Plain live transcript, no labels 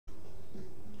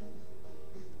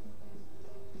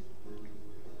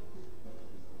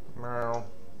Meow.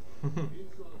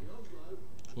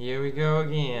 Here we go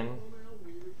again.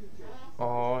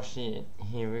 Oh shit,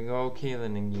 here we go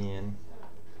killing again.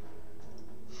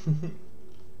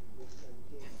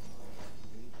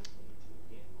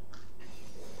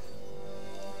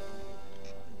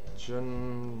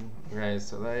 Okay,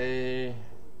 so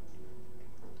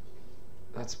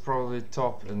that's probably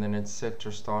top, and then it's set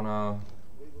Tristana.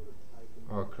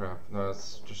 Oh crap, no,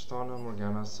 it's Tristana,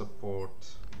 Morgana support,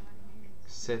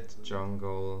 set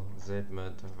jungle, Z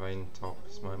mid, Vayne top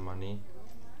is my money.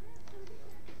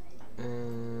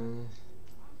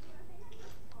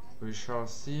 We shall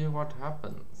see what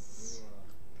happens.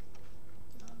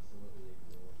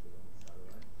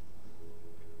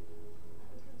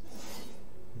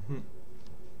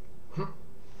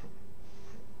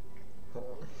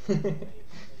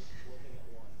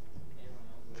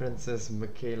 Princess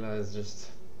Kayla is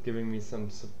just giving me some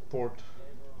support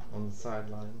on the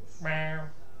sidelines.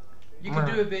 You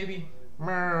can do it, baby.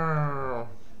 We'll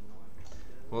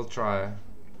try.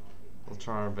 We'll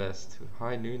try our best.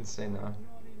 High noon Senna.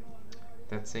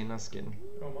 That's Senna skin.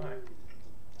 Oh my.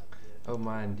 Oh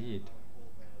my, indeed.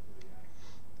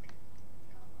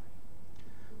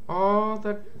 Oh,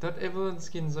 that Evelyn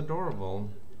skin's adorable.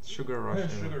 Sugar Rush.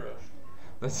 Sugar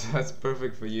Rush. That's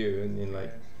perfect for you, and in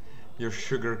like your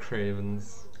sugar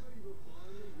cravens.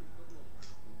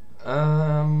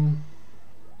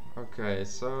 Okay,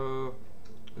 so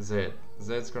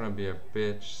Zed's gonna be a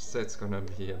bitch. Set's gonna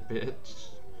be a bitch.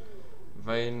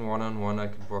 Vayne one-on-one I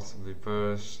could possibly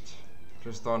burst.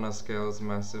 Tristana scales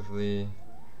massively.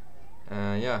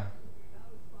 Yeah.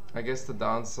 I guess the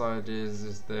downside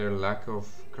is their lack of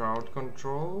crowd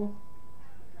control.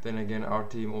 Then again, our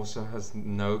team also has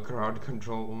no crowd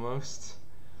control almost,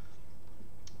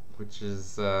 which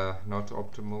is not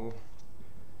optimal.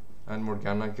 And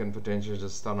Morgana can potentially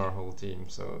just stun our whole team,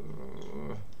 so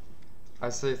I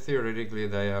say theoretically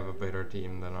they have a better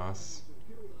team than us,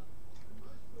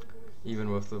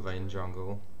 even with the Vayne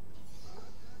jungle.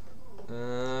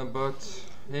 But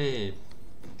hey,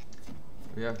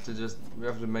 we have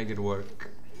to make it work.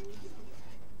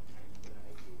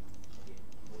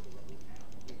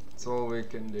 That's all we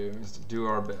can do, is to do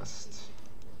our best.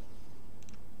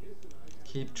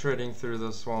 Keep treading through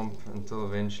the swamp until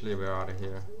eventually we're out of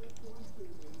here.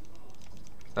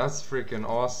 That's freaking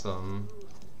awesome.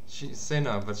 She's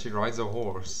Senna, but she rides a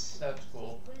horse. That's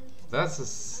cool. That's a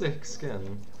sick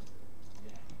skin.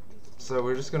 So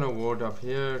we're just gonna ward up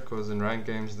here, because in ranked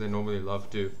games they normally love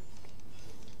to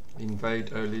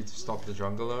invade early to stop the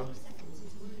jungler.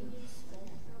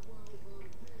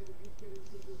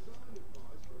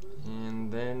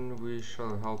 And then we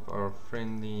shall help our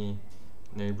friendly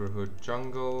neighborhood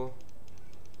jungle.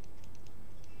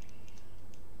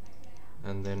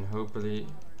 And then hopefully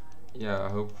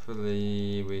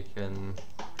we can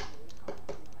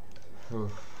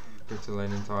get to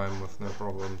lane in time with no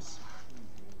problems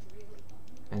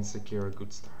and secure a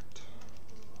good start.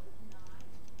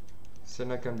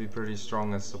 Senna can be pretty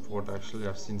strong as support actually,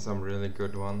 I've seen some really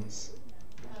good ones.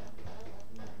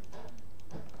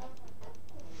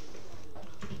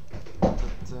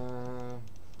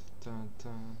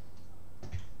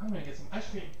 I'm gonna get some ice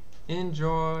cream.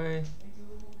 Enjoy!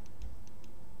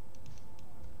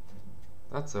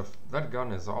 That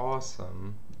gun is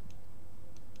awesome.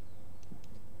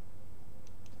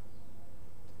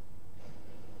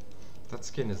 That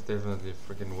skin is definitely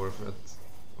freaking worth it.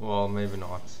 Well, maybe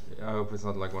not. I hope it's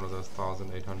not like one of those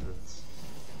 1800s.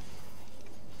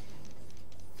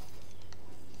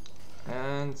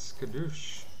 And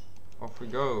skadoosh. Off we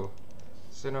go.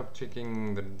 Set up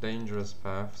checking the dangerous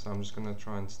path, so I'm just gonna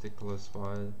try and stick close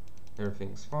by.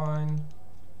 Everything's fine.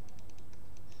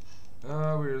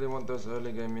 We really want those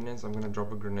early game minions. I'm gonna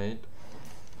drop a grenade.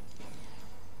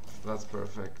 That's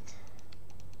perfect.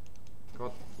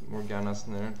 Got Morgana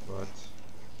snared, but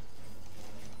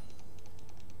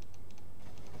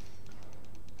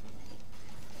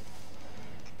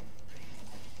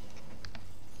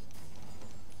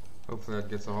hopefully that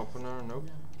gets a hop on her. Nope.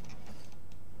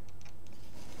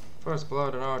 First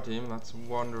blood on our team, that's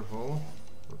wonderful.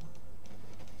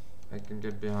 I can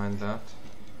get behind that.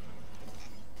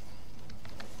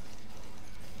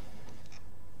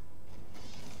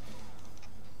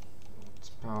 Let's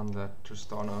pound that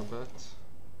Tristana a bit.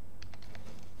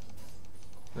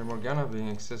 The Morgana being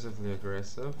excessively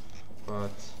aggressive,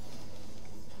 but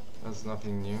that's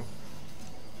nothing new.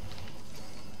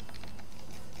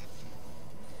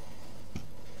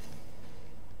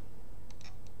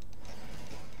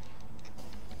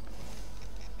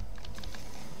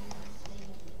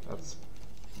 That's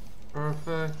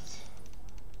perfect.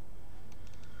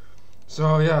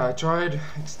 So yeah, I tried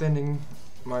extending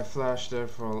my flash there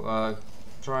for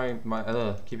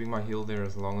keeping my heal there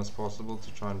as long as possible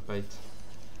to try and bait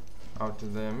out to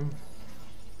them.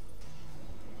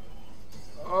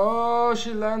 Oh,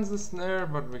 she lands the snare,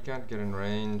 but we can't get in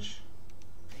range.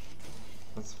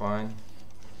 That's fine.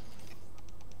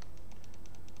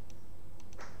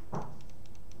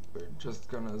 We're just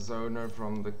gonna zone her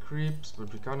from the creeps,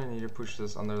 but we kinda need to push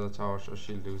this under the tower so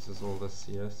she loses all the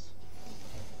CS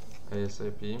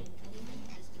ASAP.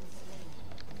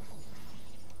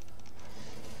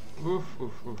 Oof,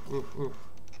 oof, oof, oof, oof.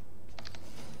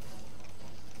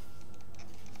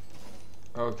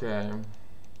 Okay.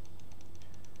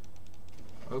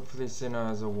 Hopefully Senna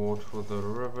has a ward for the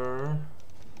river.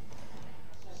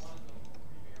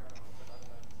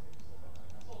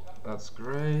 That's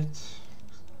great.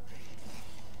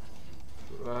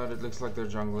 But it looks like their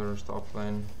jungler is top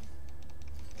lane.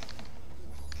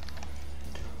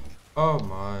 Oh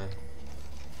my.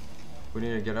 We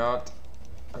need to get out.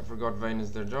 I forgot Vayne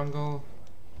is their jungle.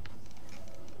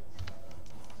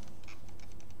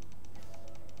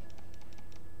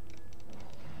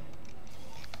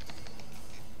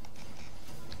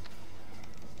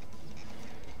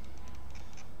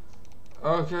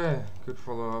 Okay, good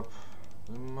follow up.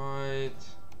 We might...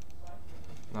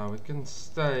 Now we can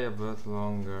stay a bit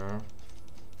longer.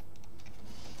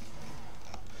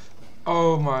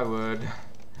 Oh my word.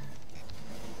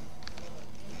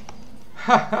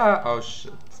 Haha! Oh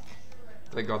shit.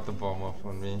 They got the bomb off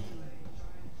on me.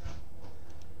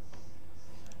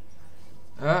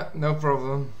 No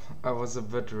problem. I was a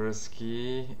bit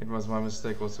risky. It was my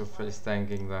mistake also face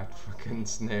tanking that fucking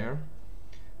snare.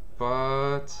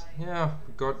 But yeah,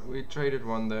 we traded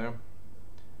one there.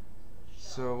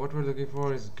 So what we're looking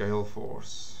for is Gale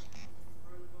Force.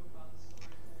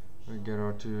 We get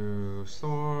our 2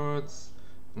 swords.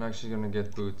 I'm actually gonna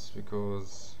get boots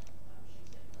because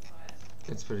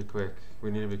it's pretty quick.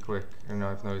 We need to be quick and I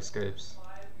have no escapes.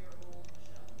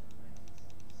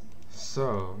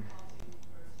 So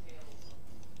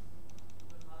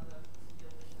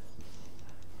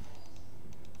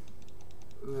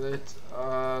let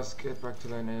us get back to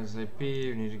lane ASAP.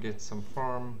 We need to get some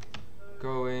farm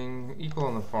going. Equal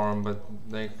on the farm, but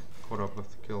they caught up with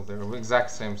the kill there. Exact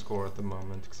same score at the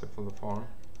moment, except for the farm.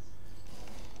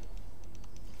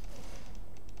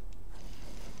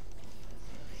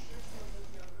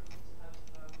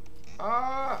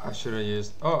 Ah, I should have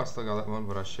used... Oh, I still got that one,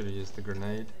 but I should have used the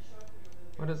grenade.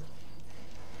 What is...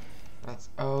 That's...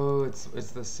 Oh, it's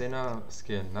the Senna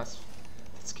skin. That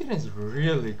skin is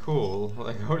really cool.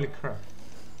 Like, holy crap.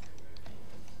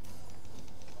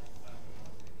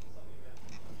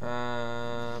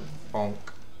 Bonk.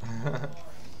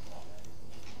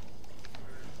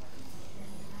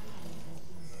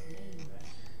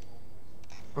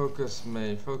 Focus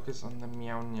May. Focus on the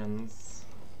meownions.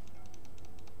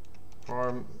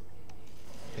 Farm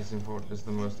is important. Is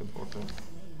the most important.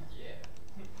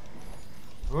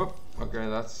 Whoop. Okay,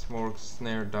 that's more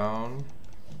snare down,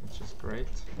 which is great.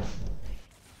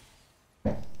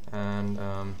 And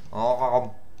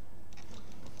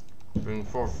bring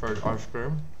forward ice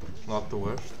cream. Not the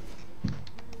worst.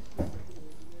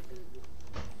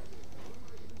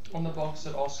 On the box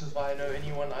it asks if I know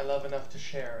anyone I love enough to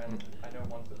share, and I know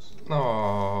one person.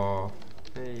 Oh,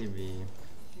 baby.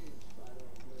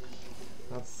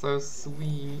 That's so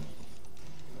sweet.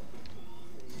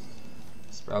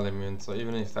 Spell immune, so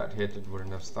even if that hit, it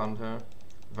wouldn't have stunned her.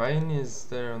 Vayne is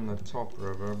there on the top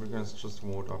river. We're gonna just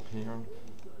ward up here.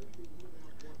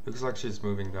 Looks like she's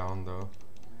moving down though.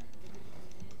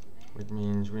 Which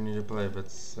means we need to play a bit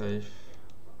safe.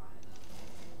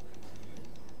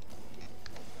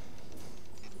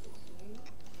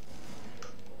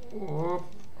 Whoop.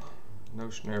 No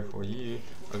snare for you.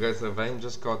 Okay, so Vayne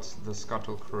just got the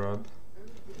Scuttle Crab.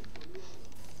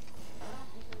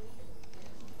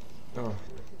 Oh.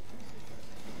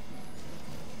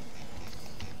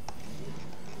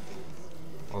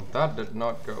 Well, that did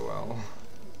not go well.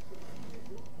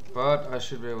 But I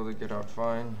should be able to get out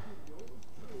fine.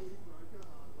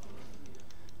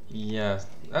 Yeah,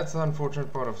 that's the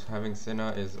unfortunate part of having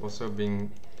Senna, is also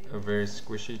being a very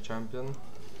squishy champion.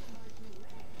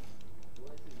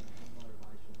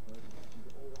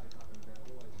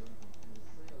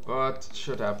 But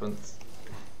shit happens.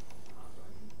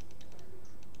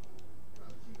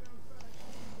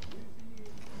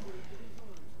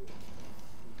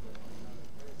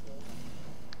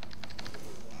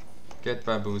 Get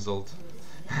bamboozled.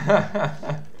 Did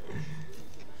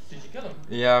you kill him?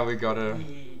 Yeah, we got her.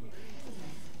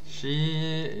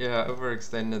 She,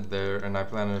 overextended there, and I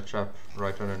planted a trap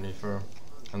right underneath her.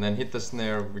 And then hit the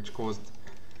snare, which caused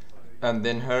And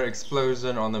then her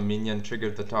explosion on the minion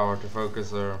triggered the tower to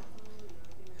focus her.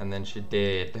 And then she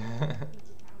did.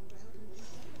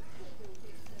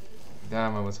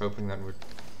 Damn, I was hoping that would...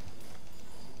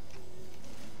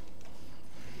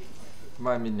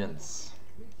 My minions.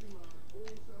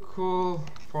 Cool.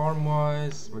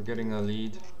 Farm-wise, we're getting a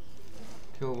lead.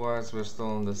 Kill-wise, we're still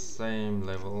on the same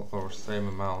level, or same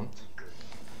amount.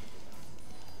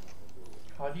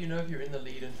 How do you know if you're in the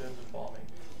lead in terms of farming?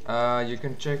 You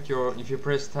can check your... If you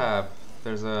press tab,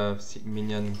 there's a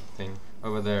minion thing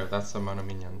over there. That's the amount of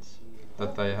minions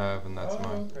that they have, and that's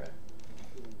mine.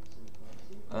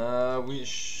 Okay. We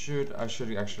should... I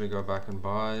should actually go back and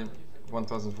buy.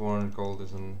 1,400 gold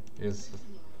is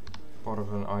part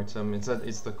of an item. It's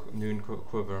the noon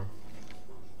quiver.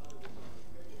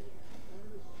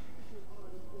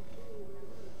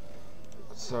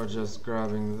 So just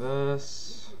grabbing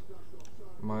this.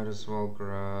 Might as well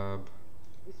grab...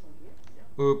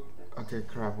 Oop. Okay,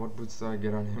 crap. What boots did I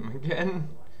get on him again?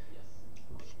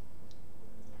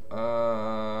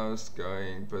 Just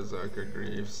going Berserker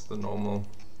Greaves, the normal.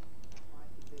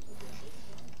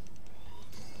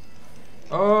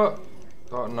 Oh!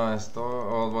 Oh, nice.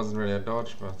 Oh, it wasn't really a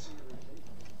dodge, but...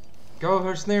 Go,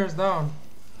 her snare is down!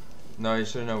 No, you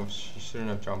shouldn't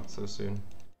have jumped so soon.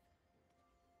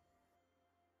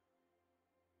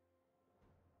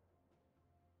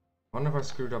 I wonder if I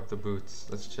screwed up the boots.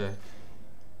 Let's check.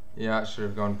 Yeah, I should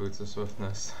have gone boots of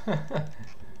swiftness.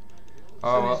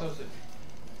 Oh, well.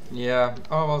 Yeah.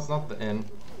 Oh, well, it's not the inn.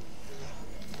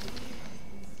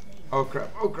 Oh, crap.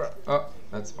 Oh, crap. Oh,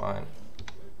 that's fine.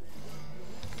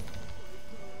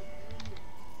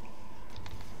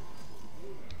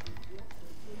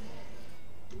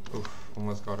 Oof,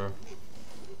 almost got her.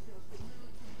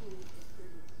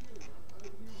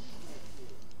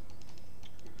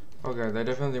 Okay, they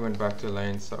definitely went back to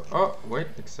lane, so... Oh, wait,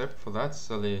 except for that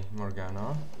silly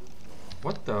Morgana.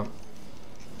 What the...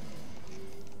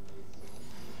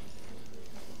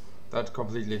 That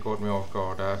completely caught me off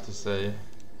guard, I have to say.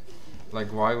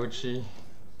 Like, why would she?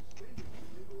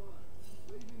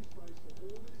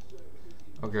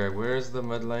 Okay, where's the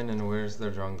mid lane and where's the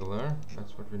jungler?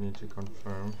 That's what we need to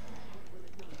confirm.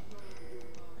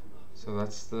 So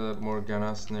that's the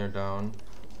Morgana snare down.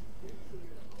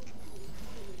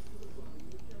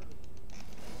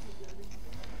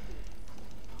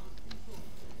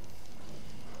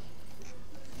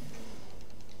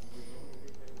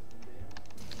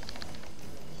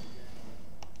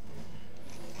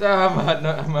 Damn,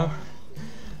 no,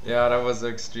 yeah, that was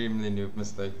an extremely noob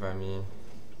mistake by me.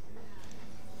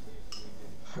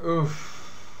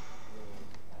 Oof.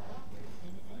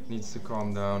 Needs to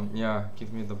calm down. Yeah,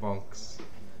 give me the bonks.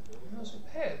 Those were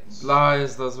pets.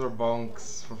 Lies, those were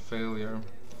bonks for failure.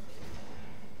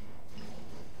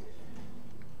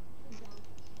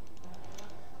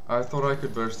 I thought I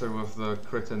could burst her with the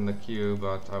crit in the queue,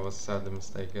 but I was sadly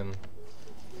mistaken.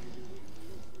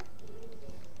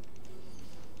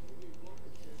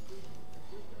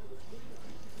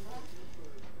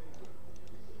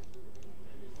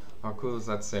 How cool is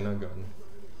that Senna gun?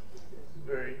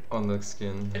 Very. On the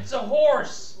skin. It's a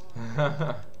horse!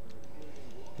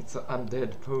 It's an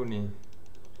undead pony.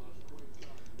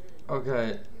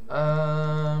 Okay.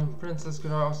 Princess,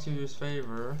 could I ask you a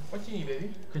favor? What do you need,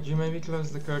 baby? Could you maybe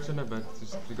close the curtain a bit,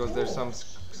 just because there's some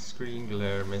screen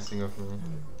glare messing with me.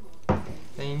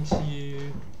 Thank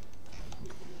you.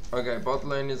 Okay, bot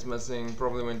lane is missing.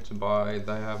 Probably went to buy.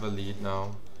 They have a lead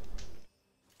now.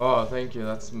 Oh, thank you.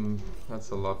 That's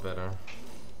a lot better.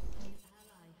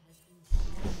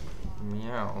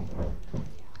 Meow.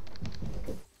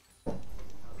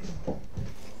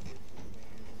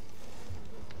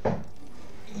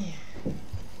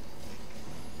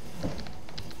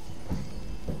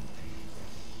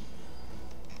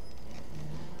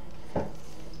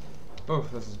 Oh,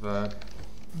 this is bad.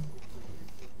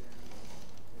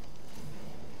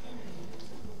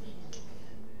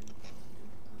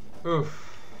 Oof.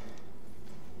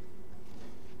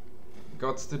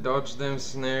 Gots to dodge them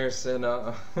snares and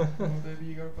Baby,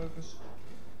 you gotta focus.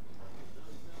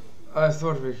 I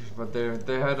thought we could, but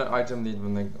they had an item lead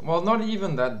when they... Well, not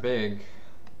even that big.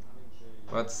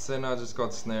 But Senna just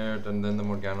got snared and then the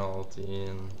Morgana ulti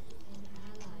in.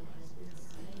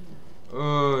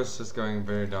 Oh, it's just going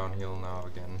very downhill now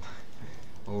again.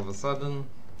 All of a sudden.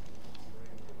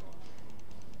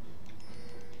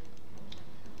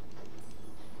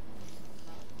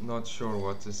 Not sure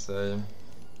what to say.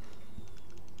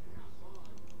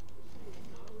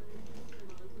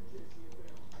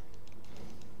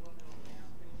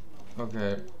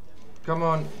 Okay. Come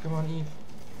on, Eve.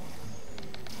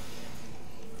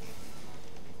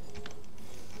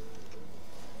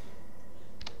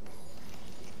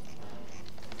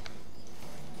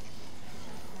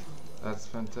 That's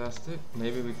fantastic.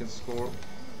 Maybe we can score.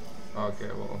 Okay,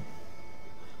 well,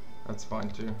 that's fine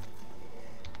too.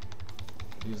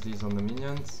 Use these on the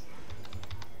minions.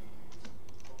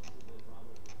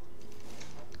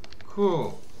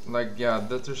 Cool. Like, yeah,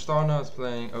 the Tristana is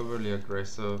playing overly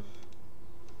aggressive.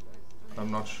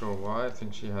 I'm not sure why. I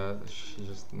think she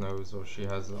just knows, or she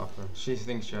has the upper. She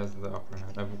thinks she has the upper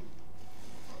hand.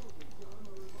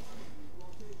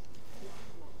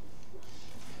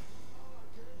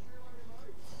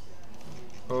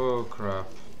 Oh crap.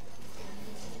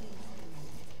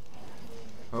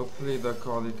 Hopefully the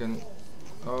collie can.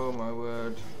 Oh my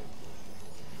word.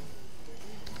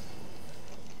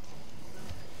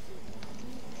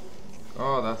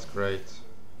 Oh, that's great.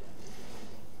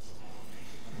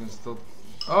 You can still.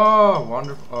 Oh,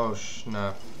 wonderful. Oh,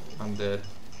 snap. I'm dead.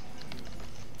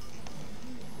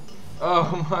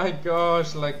 Oh my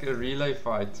gosh, like a relay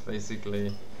fight,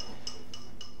 basically.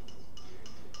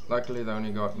 Luckily, they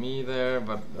only got me there,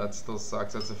 but that still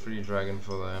sucks. That's a free dragon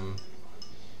for them.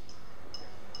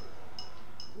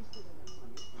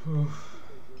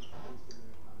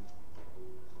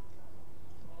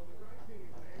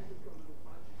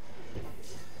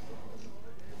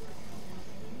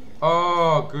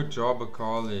 Oh, good job,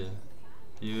 Akali.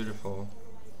 Beautiful.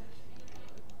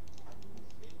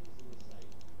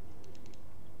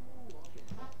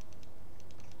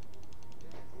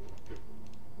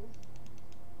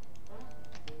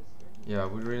 Yeah,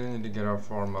 we really need to get our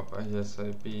farm up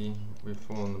ASAP. We've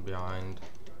fallen behind.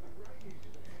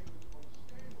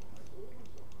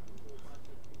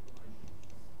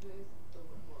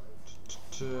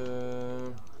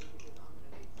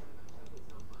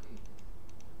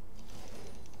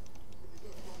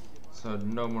 So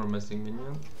no more missing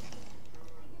minion.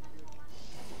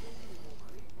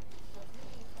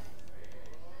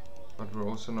 But we're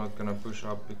also not gonna push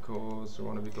up because we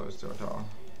want to be close to our tower.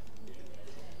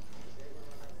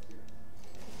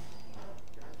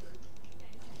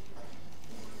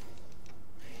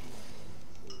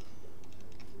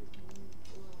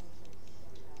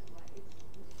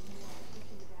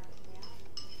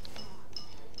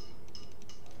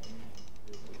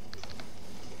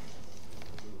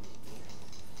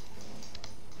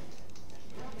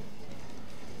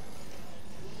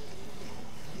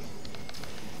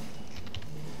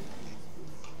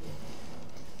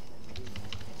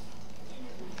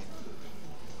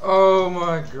 Oh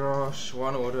my gosh,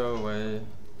 one auto away.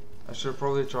 I should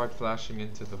probably try flashing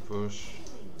into the bush.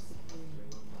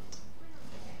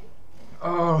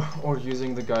 Oh, or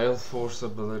using the Gale Force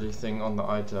ability thing on the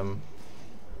item.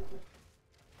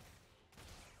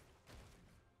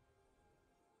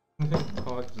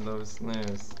 Dodge those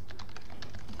snares.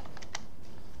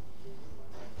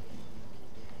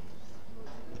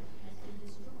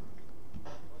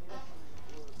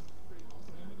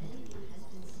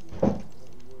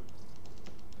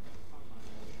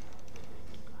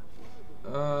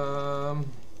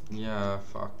 Yeah,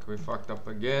 fuck, we fucked up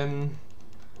again.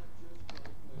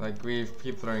 Like, we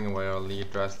keep throwing away our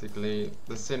lead drastically.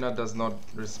 The Senna does not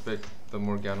respect the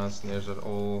Morgana snares at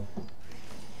all.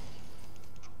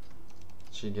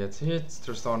 She gets hit,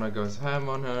 Tristana goes ham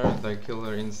on her, they kill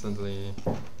her instantly,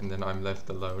 and then I'm left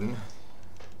alone.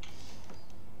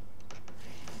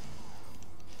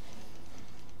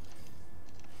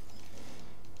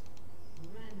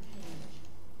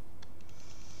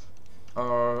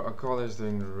 Our Akali is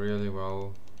doing really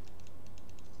well.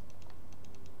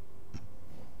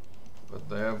 But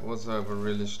they also have a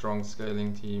really strong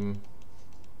scaling team.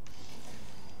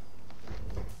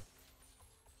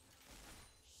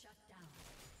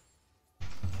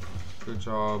 Good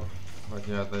job. But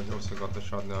yeah, they also got the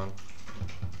shutdown.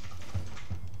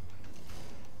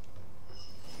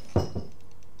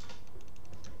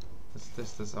 Let's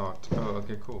test this out. Oh,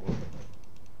 okay, cool.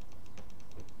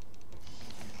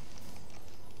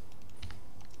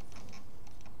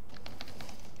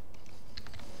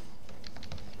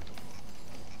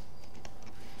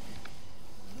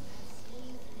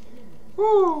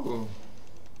 Woo!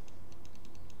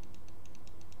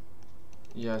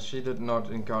 Yeah, she did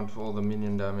not account for all the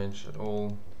minion damage at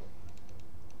all.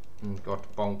 And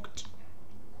got bonked.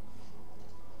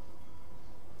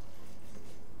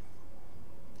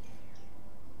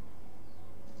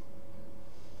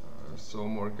 So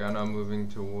Morgana moving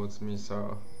towards me,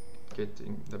 so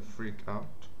getting the freak out.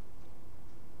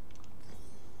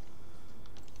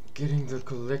 Getting the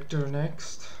collector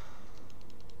next.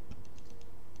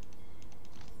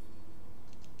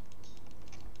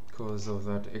 Because of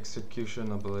that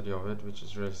execution ability of it, which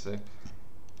is really sick.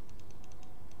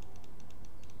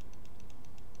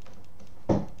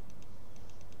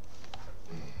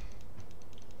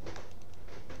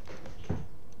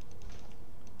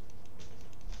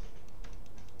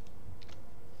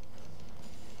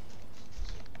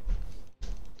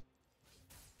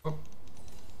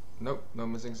 Nope, no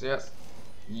missing CS.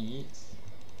 Yeet.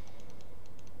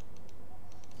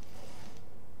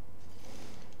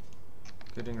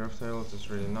 Getting rough tails is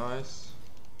really nice.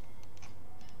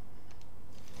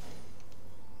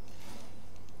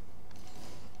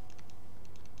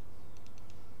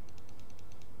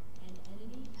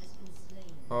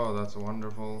 Oh, that's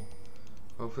wonderful.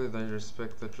 Hopefully they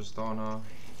respect the Tristana.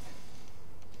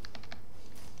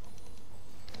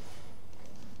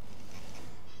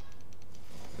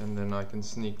 And then I can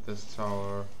sneak this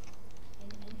tower.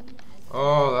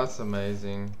 Oh, that's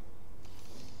amazing.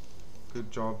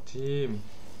 Good job, team.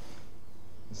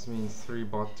 This means 3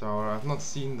 bot tower. I've not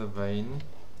seen the vein,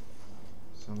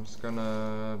 so I'm just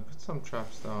gonna put some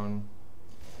traps down.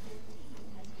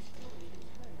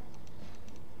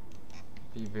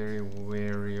 Be very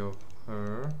wary of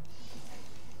her,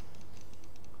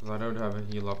 because I don't have a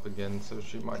heal up again, so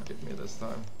she might get me this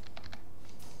time.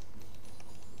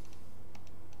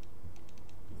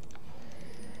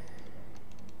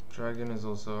 Dragon is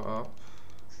also up.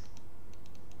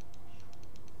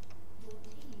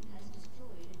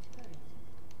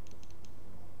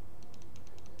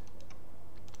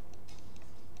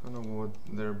 Gonna ward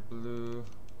their blue.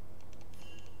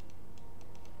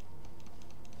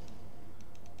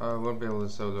 I won't be able to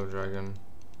solo dragon.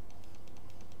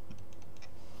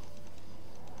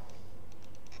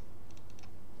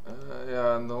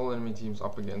 Yeah, and the whole enemy team's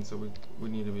up again, so we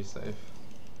need to be safe.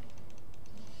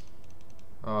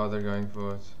 Oh, they're going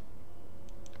for it.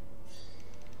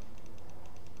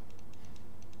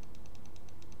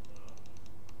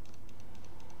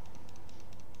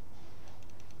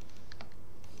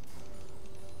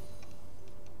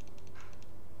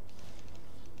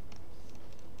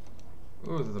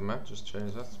 Ooh, the map just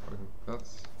changed. That's fucking.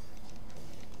 That's.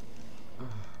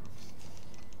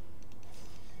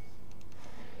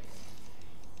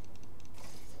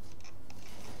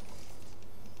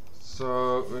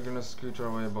 So we're gonna scoot our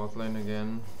way bot lane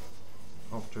again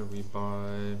after we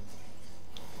buy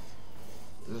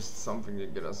just something to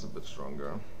get us a bit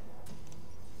stronger.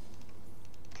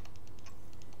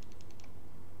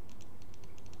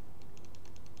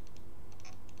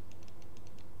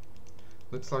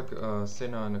 Looks like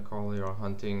Senna and Akali are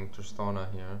hunting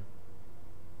Tristana here.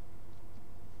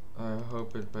 I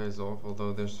hope it pays off,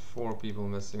 although there's 4 people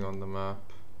missing on the map.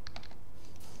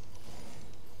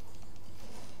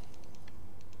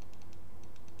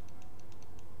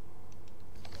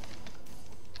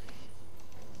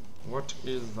 What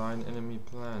is thine enemy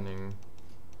planning?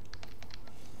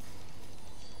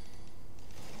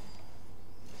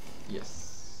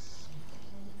 Yes.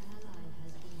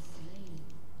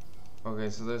 Okay,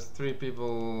 so there's 3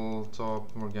 people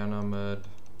top, Morgana mid.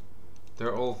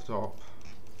 They're all top.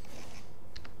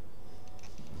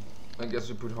 I guess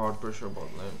we put hard pressure bot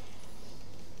lane.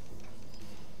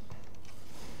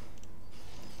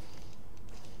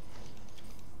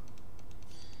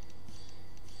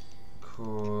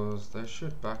 Cause they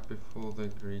should back before they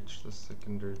reach the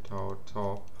secondary tower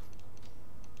top.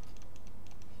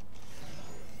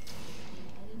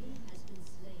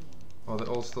 Oh, they're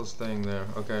all still staying there.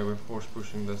 Okay, we're force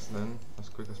pushing this then, as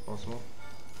quick as possible.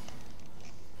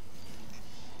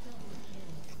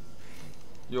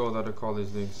 Yo, that Akali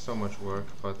is doing so much work,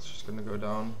 but she's gonna go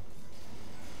down.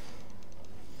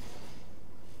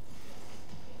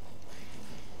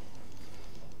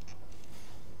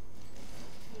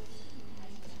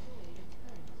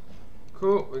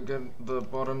 Cool, we get the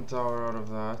bottom tower out of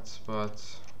that, but...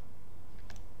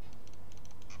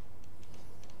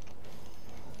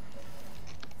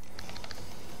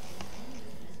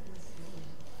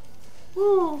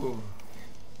 Woo!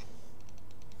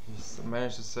 He's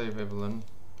managed to save Evelyn.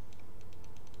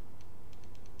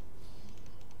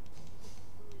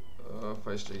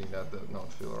 Face checking that did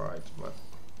not feel right, but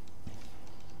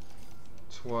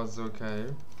it was okay.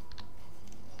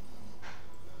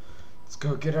 Let's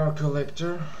go get our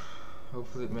collector.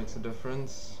 Hopefully it makes a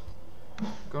difference.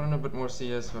 Got in a bit more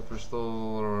CS, but we're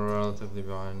still relatively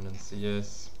behind in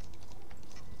CS.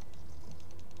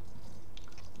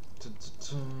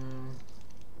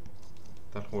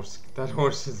 That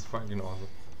horse is fucking awesome.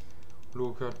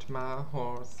 Look at my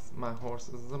horse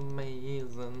is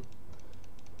amazing.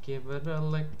 Give it a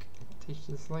lick, it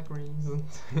tastes like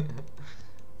raisins.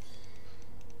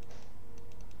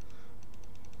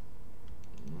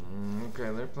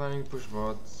 Okay, they're planning to push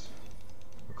bots.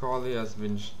 Akali has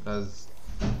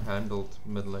handled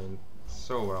mid lane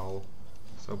so well,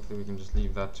 so hopefully we can just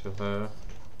leave that to her.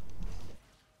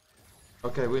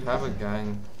 Okay, we have a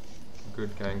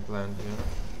good gang plan here.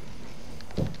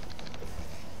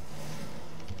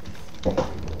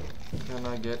 Can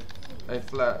I get a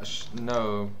flash?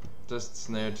 No. Just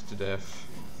snared to death.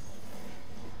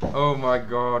 Oh my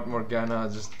god, Morgana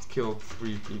just killed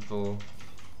 3 people.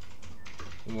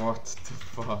 What the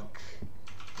fuck?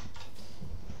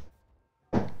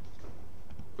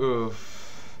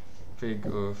 Oof. Big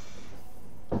oof.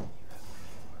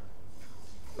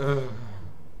 Ugh.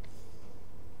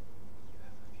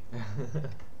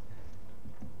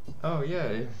 Oh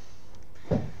yay.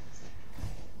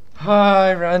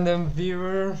 Hi random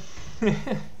viewer.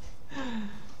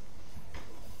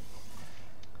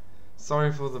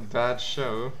 Sorry for the bad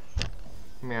show.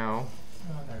 Meow.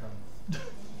 Oh, they're gone.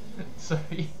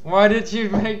 Sorry. Why did you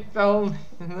make film?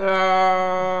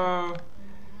 No.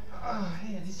 Oh,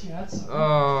 hey, at least you had some.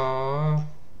 Oh.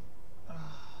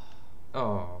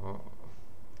 Oh.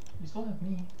 You still have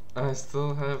me. I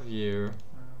still have you.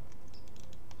 Wow.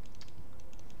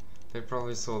 They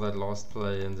probably saw that last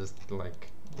play and just like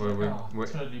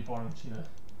Totally boring cheater.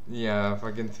 yeah,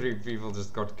 fucking 3 people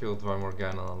just got killed by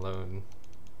Morgana alone.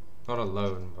 Not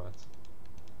alone, but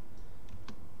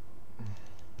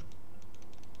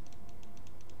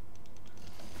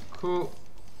cool.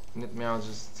 Knit Meow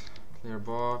just clear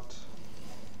bot.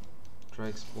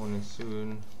 Drake spawning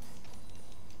soon.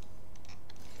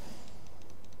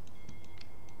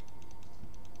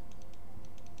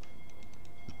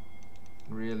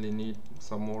 Really need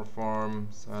some more farm,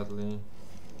 sadly.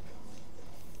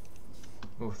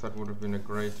 Oof, that would have been a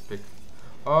great pick.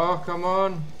 Oh, come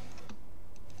on!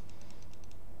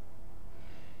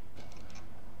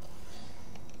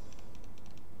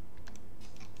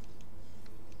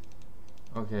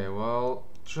 Okay, well,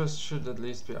 Trist should at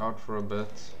least be out for a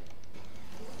bit.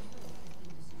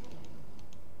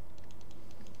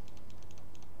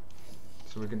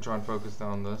 So we can try and focus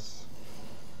down this.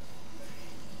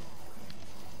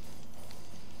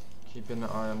 Keep an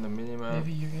eye on the minimap.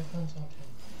 Maybe your earphones aren't in.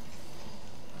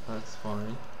 That's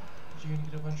fine. But you're gonna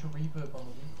get a bunch of reverb on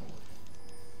the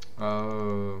record.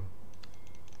 Oh.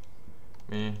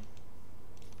 Me.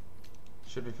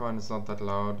 Should be fine, it's not that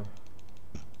loud.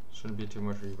 Shouldn't be too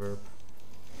much reverb.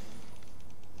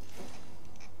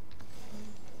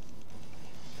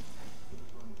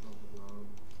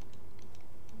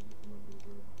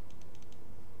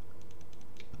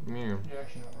 Mew. You're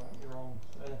actually not right. You're wrong.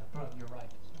 But you're right.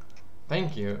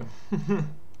 Thank you.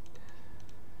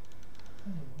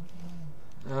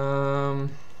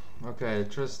 Okay,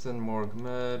 Tristan Morg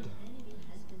mid.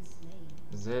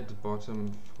 Zed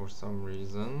bottom for some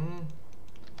reason.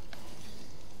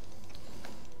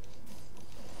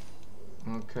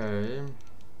 Okay.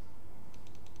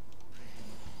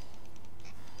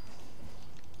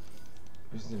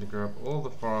 We just need to grab all the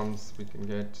farms we can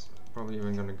get. Probably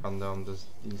even gonna gun down these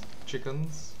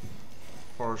chickens.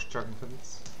 Forest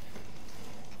chickens.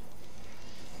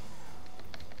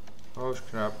 Oh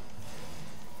crap.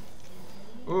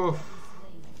 Oof.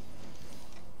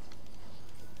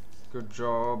 Good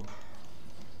job.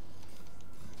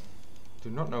 Do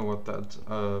not know what that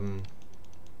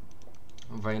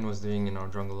Vayne was doing in our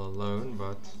jungle alone,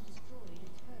 but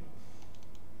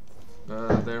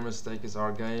their mistake is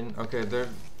our gain. Okay, their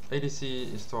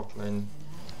ADC is top lane.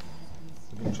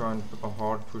 We can try and put a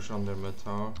hard push on their mid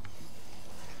tower.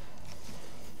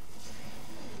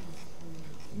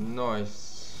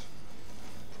 Nice.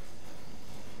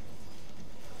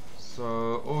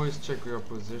 So always check your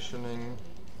positioning.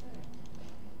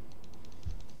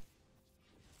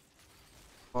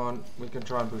 On, we can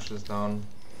try and push this down.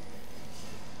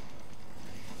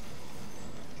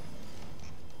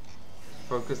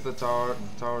 Focus the tower.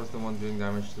 The tower is the one doing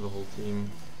damage to the whole team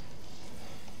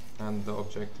and the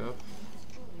objective.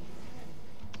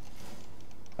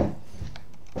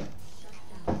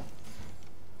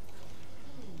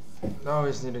 Now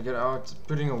we just need to get out.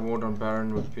 Putting a ward on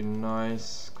Baron would be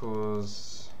nice,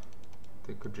 cause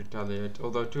they could retaliate.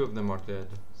 Although 2 of them are dead,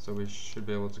 so we should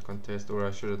be able to contest, or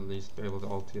I should at least be able to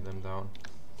ulti them down.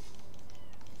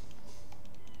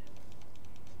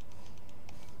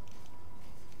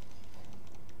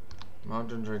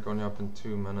 Mountain Drake only up in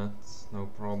 2 minutes, no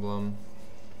problem.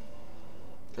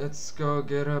 Let's go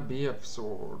get a BF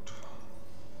sword.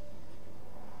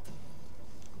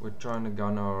 We're trying to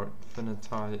gun our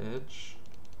Infinity Edge.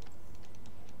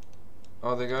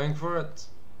 Are they going for it?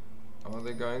 Are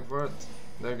they going for it?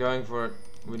 They're going for it.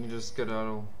 We need to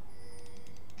skedaddle.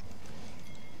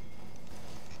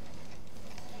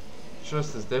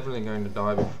 Trust is definitely going to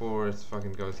die before it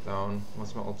fucking goes down.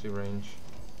 What's my ulti range?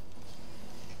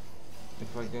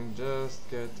 If I can just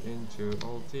get into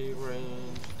ulti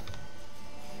range.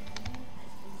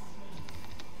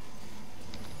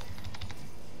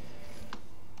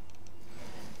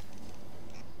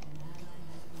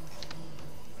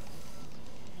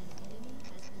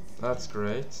 That's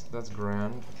great. That's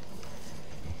grand.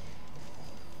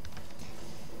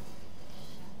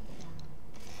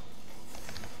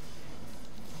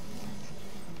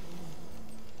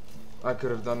 I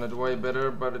could have done it way better,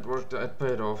 but it worked. It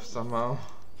paid off somehow.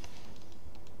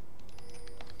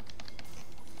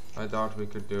 I doubt we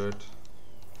could do it.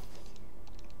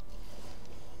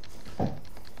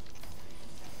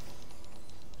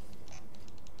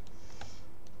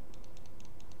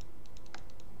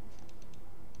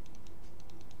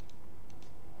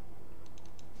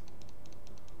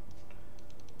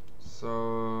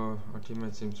 So our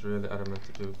teammate seems really adamant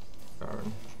to do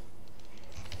Baron.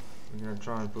 We're gonna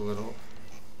try and pull it off.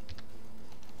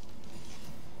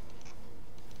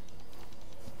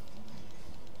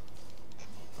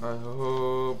 I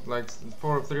hope, like,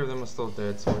 3 of them are still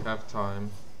dead, so we have time.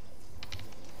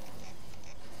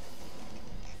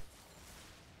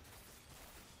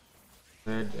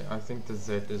 I think the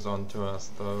Z is on to us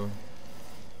though,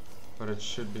 but it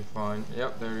should be fine.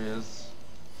 Yep, there he is.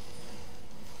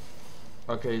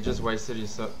 Okay, he just wasted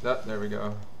his there we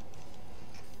go.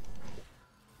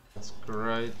 That's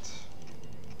great.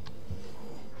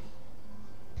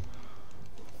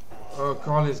 Oh,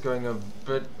 Carly's going a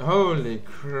bit. Holy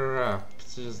crap!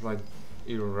 She just like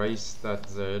erased that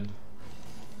Z.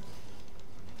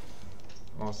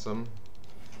 Awesome.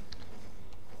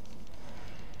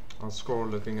 Our score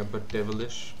looking a bit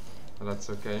devilish, but that's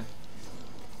okay.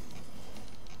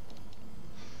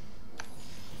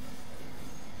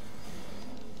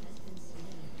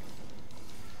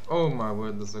 Oh my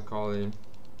word, there's a Carly.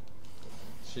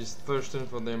 She's thirsting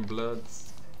for them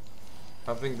bloods.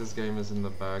 I think this game is in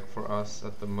the bag for us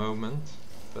at the moment,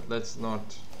 but let's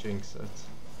not jinx it.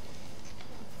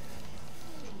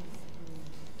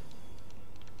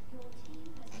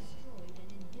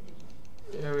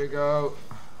 Here we go.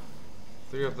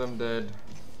 3 of them dead.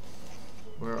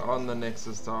 We're on the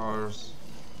Nexus Towers.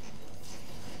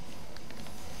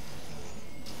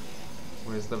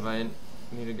 Where's the Vayne?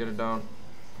 Need to get it down.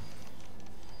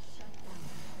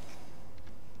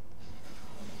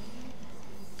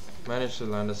 Managed to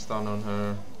land a stun on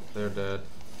her. They're dead.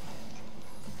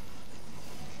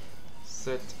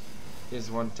 Set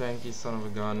is one tanky son of a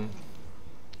gun.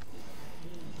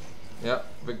 Yep,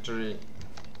 victory.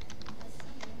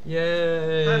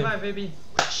 Yay! Bye bye, baby.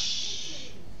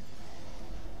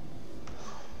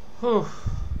 Whew.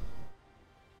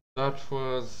 That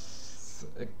was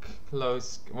a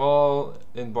close. Well,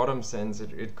 in bottom sense,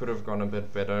 it could have gone a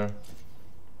bit better.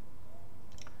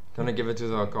 Gonna give it to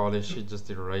the Akali, she just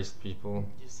erased people.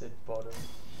 You said bottom.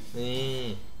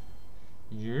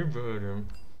 You're bottom.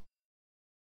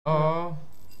 Oh,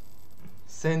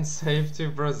 send save to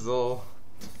Brazil.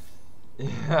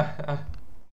 Yeah.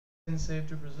 Send save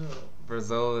to Brazil.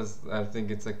 Brazil is, I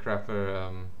think it's a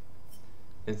crapper,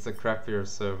 it's a crappier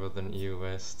server than EU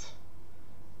West.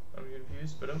 I'm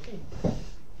confused, but okay.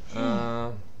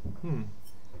 Can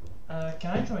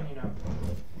I join you now?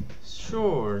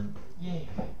 Sure. Yeah.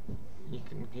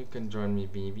 You can join me,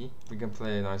 baby. We can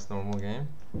play a nice normal game.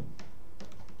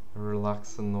 A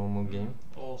relaxing normal game.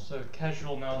 Also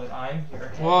casual now that I'm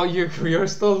here. Well, you're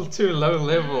still too low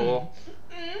level.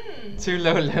 Too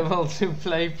low level to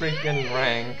play freaking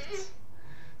ranked.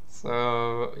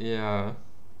 So yeah.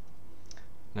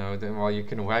 No, then well you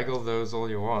can waggle those all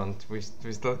you want. We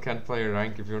still can't play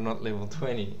rank if you're not level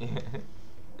 20.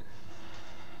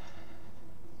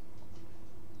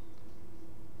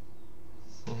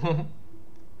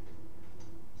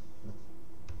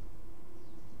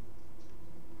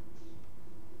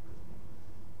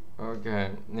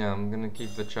 Okay, yeah, I'm gonna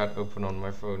keep the chat open on my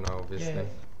phone now, obviously. Yeah.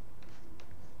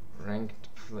 Ranked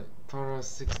Para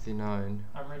 69.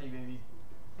 I'm ready, baby.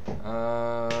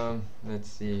 Let's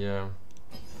see. Let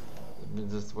me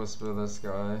just whisper this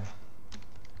guy.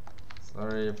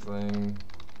 Sorry, you're playing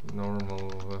normal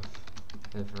with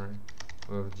different.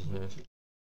 No.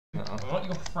 I'm not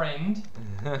your friend.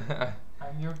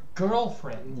 I'm your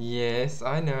girlfriend. Yes,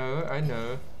 I know, I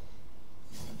know.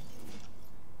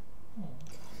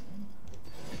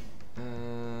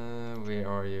 Where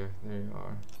are you? There you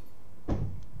are.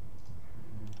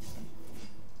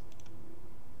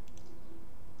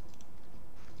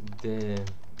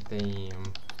 Damn.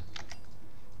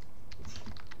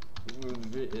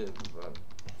 Would be it, but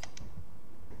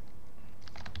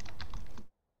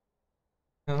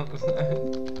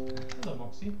Hello,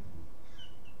 Moxie.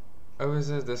 oh, is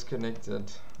it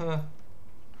disconnected? Huh.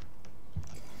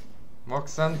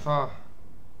 Moxanfa.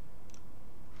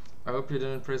 I hope you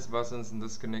didn't press buttons and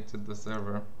disconnected the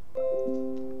server.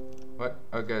 What?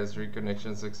 Okay, it's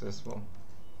reconnection successful.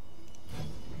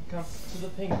 Come to the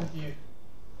pink with you.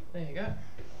 There you go.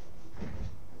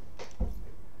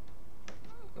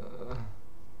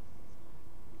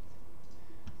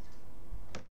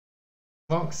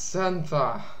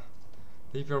 Moxantha!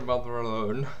 Leave your mother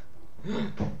alone.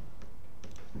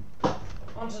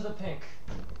 Onto the pink.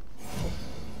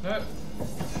 No.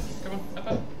 Come on,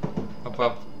 up, up. Up,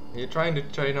 up. You're trying to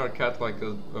train our cat like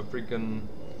a freaking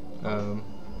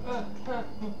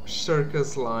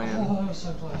circus lion. Oh, that was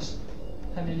so close.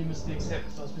 I nearly missed the accept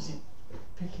because I was busy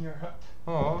picking her up.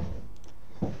 Oh.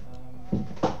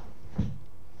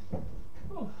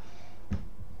 Oh.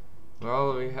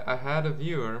 Well, I had a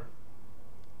viewer.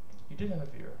 You did have a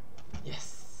viewer.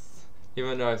 Yes.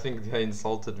 Even though I think they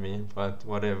insulted me, but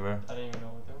whatever. I didn't even know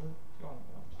what they were going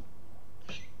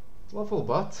about. Waffle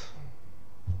butt.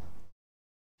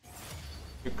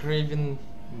 You're craving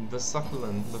the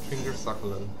succulent, the finger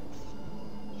succulent.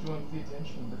 She wanted the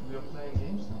attention, but we are playing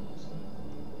games now. So.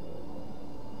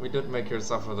 We did make her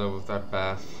suffer though with that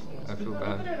bath. I feel Look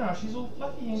at bad. her now, she's all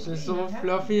fluffy and She's clean all and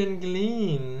fluffy and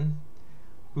clean.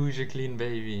 Who's your clean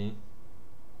baby?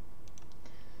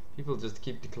 People just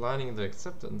keep declining the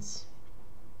acceptance.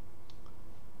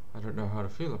 I don't know how to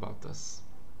feel about this.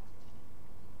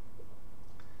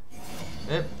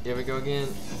 Yep, here we go again.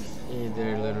 Hey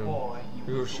there, little. Boy,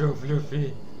 You're so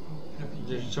fluffy. fluffy.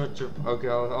 Just shut up. Okay,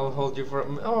 I'll hold you for a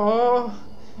minute. Oh!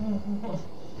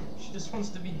 She just wants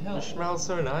to be held. You smell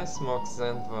so nice,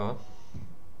 Moxantha.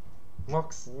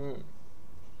 Mox.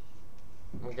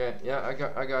 Okay, yeah,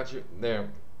 I got you. There.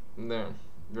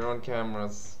 You're on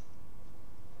cameras.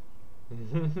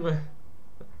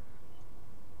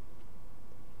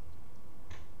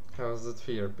 How's it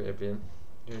feel, baby?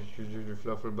 You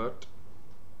fluff her butt.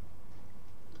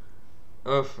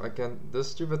 Oh, I can't. The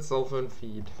stupid cell phone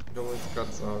feed. It always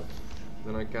cuts out.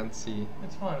 Then I can't see.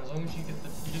 It's fine as long as you get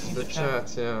you just need The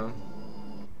chat, yeah.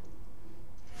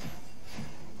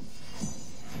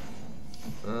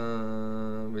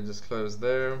 We just close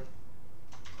there.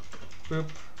 Boop.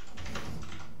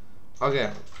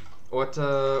 Okay. What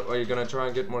are you gonna try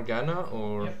and get Morgana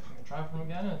or? Yep, I'm gonna try for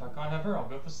Morgana. If I can't have her, I'll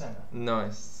go for Senna.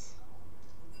 Nice.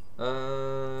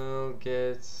 I'll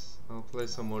play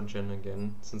some more Jin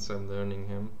again since I'm learning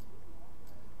him.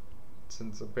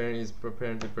 Since apparently he's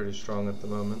apparently pretty strong at the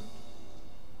moment.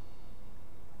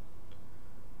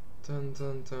 Dun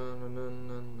dun dun na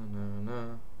na na na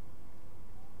na.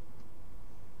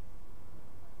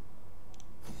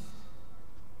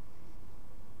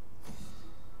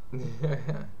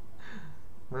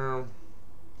 Well,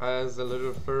 as a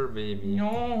little fur baby.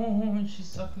 No, she's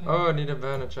suckling. Oh, I need a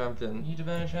banner champion. You need to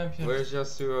ban a champion. Where's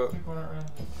Yasuo? Pick one out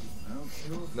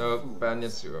randomly. No, ban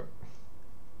Yasuo.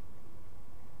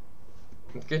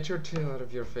 Get your tail out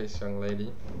of your face, young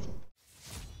lady.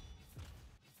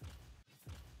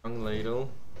 Young ladle.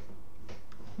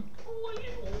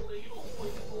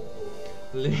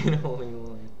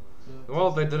 Ladle.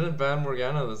 Well, they didn't ban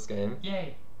Morgana this game.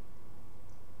 Yay.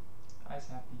 I's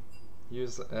happy.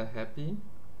 Use a happy.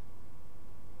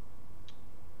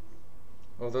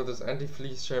 Although this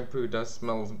anti-fleece shampoo does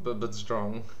smell a bit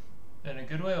strong. In a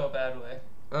good way or a bad way?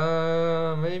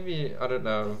 Maybe, I don't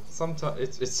know. Sometimes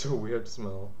it's a weird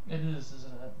smell. It is,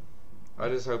 isn't it? I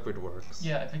just hope it works.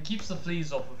 Yeah, if it keeps the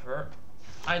fleas off of her,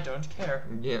 I don't care.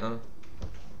 Yeah.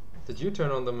 Did you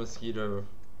turn on the mosquito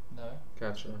No.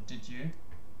 catcher? Did you?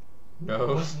 No.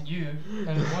 It wasn't you,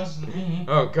 and it wasn't me.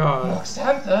 Oh god.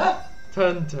 Santa!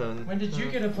 Turn. When did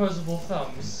you get opposable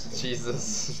thumbs?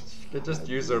 Jesus. They just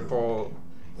use her paw.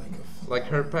 Like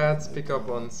her pads pick up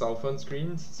on cell phone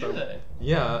screens. So Do they?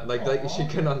 yeah, like she Aw.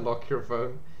 can unlock your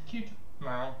phone. Cute.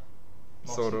 Meow.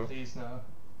 Sort of. Please no.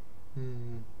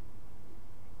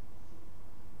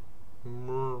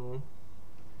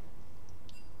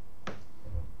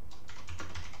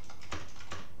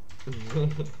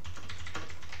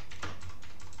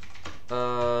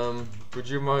 Would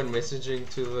you mind messaging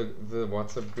to the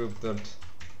WhatsApp group that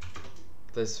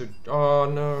they should? Oh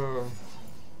no.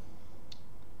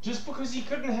 Just because he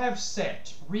couldn't have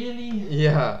set, really?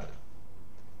 Yeah.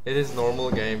 It is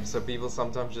normal game, so people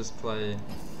sometimes just play.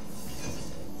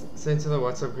 Say to the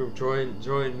WhatsApp group,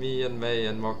 join me and May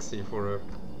and Moxie for a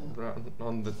round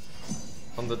on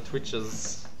the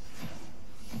Twitches.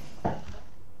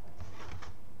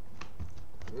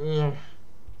 Yeah.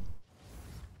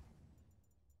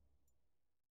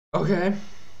 Okay,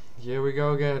 here we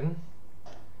go again.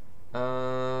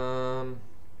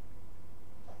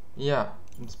 Yeah,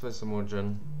 let's play some more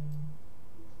Jin.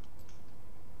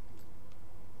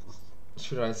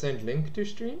 Should I send link to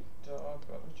stream? Oh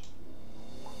god.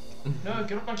 No,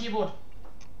 get off my keyboard.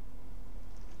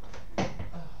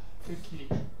 Good kitty.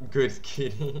 Good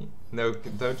kitty. No,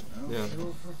 don't. Yeah.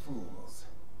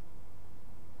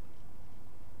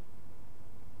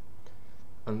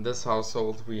 In this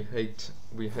household, we hate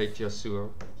Yasuo.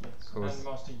 Yes. Course. And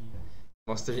Master Yi.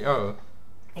 Master Yi. Oh,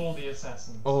 All the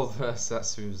assassins. all the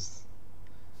assassins.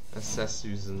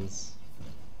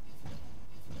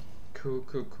 Cool,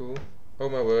 cool, cool. Oh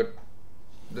my word.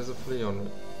 There's a flea on it.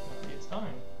 Lucky it's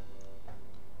dying.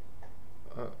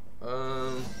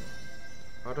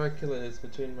 How do I kill it? It's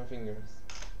between my fingers.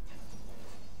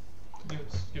 Give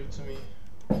it to me.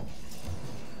 In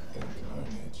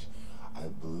carnage, I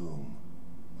bloom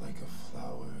like a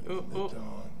flower in the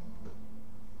dawn.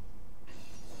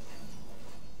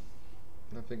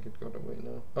 I think it got away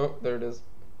now. Oh, there it is.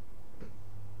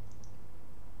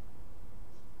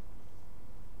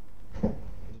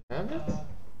 Have it?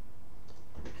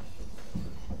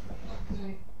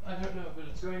 I don't know, but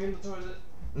it's going in the toilet.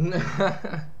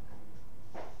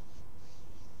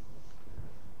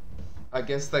 I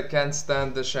guess they can't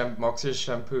stand the Moxie's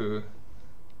shampoo.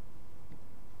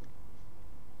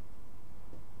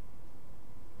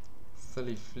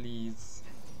 Silly fleas.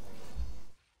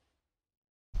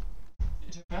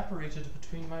 It evaporated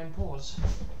between mine paws.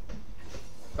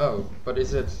 Oh, but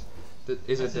is it dead?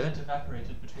 It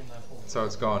evaporated between my paws. So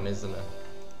it's gone, isn't it?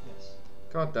 Yes.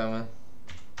 God damn it.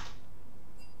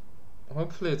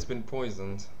 Hopefully it's been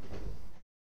poisoned.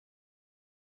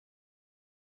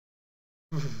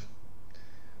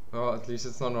 Well, at least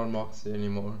it's not on Moxie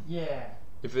anymore. Yeah.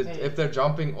 If they're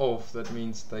jumping off, that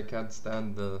means they can't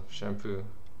stand the shampoo.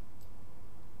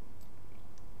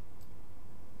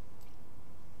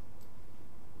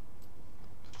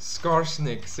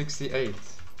 Skarsnik 68.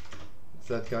 It's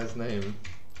that guy's name.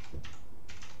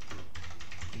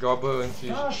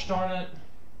 Gosh darn it.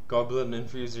 Goblin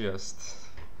enthusiast.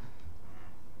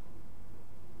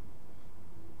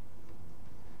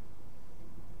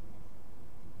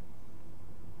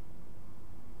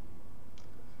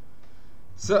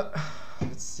 So,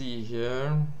 let's see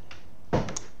here.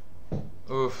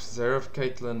 Oof, Xerath,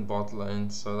 Caitlyn, bot lane,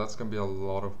 so that's gonna be a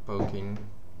lot of poking,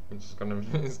 which is gonna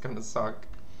is gonna suck.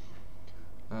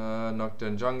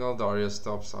 Nocturne jungle, Darius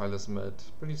top, Silas mid,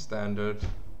 pretty standard.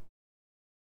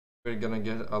 We're gonna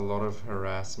get a lot of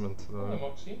harassment Hello, though.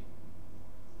 Moxie.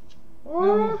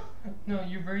 Oh, No,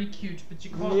 you're very cute, but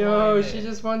you can't yo, lie she there.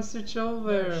 just wants to chill No,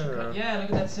 there. yeah,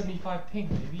 look at that 75 ping,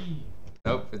 baby.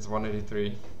 Nope, it's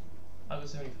 183. I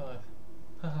was 75.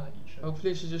 Haha, you should.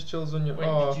 Hopefully she just chills on your. Wait,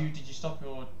 Oh. did you stop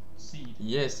your seed?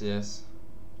 Yes, yes.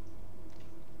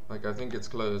 Like, I think it's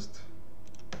closed.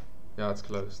 Yeah, it's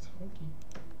closed. Okay.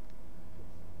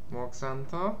 Mark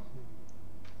Santa,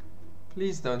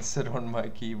 please don't sit on my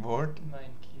keyboard. Mine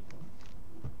keyboard.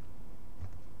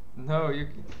 No, you.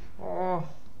 Oh.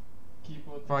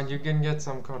 Keyboard. Fine, you can get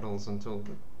some cuddles until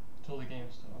the game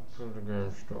starts.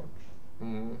 game starts.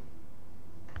 Mm.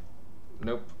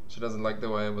 Nope, she doesn't like the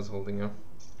way I was holding her.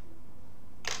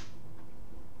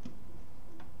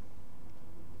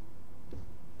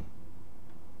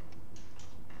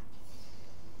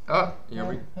 Ah, here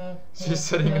we. She's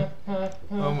sitting.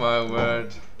 Oh my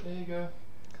word. There you go.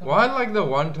 Why, like the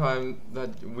one time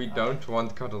that we don't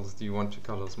want cuddles, do you want to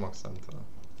cuddle Smock Santa?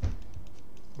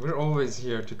 We're always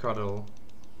here to cuddle.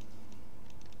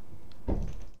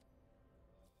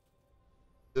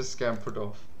 Just scampered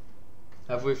off.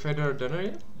 Have we fed her dinner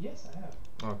yet? Yes, I have.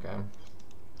 Okay.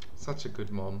 Such a good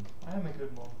mom. I am a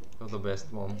good mom. You're the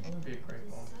best mom. I'm gonna be a great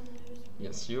mom.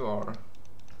 Yes, you are.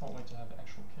 Can't wait to have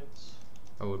actual kids.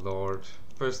 Oh lord.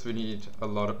 First we need a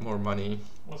lot more money.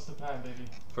 What's the plan, baby?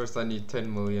 First I need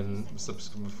 10 million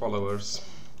followers.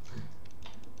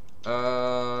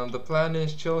 The plan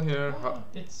is chill here.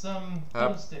 It's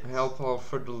Help our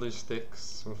fiddly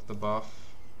sticks with the buff.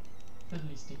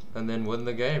 Fiddly sticky. And then win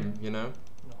the game, you know?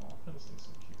 No, fiddlesticks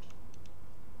are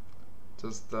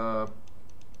cute. Just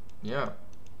yeah.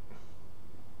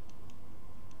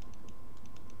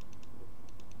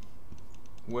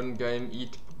 Win game,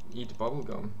 eat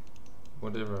bubblegum.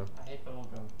 Whatever. I hate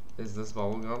bubblegum. Is this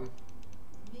bubblegum?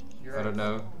 I don't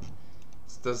know.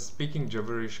 Does speaking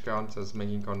gibberish count as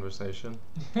making conversation?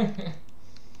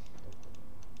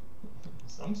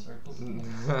 Some circles.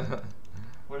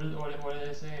 What did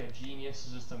they say? A genius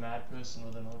is just a mad person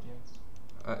with an audience.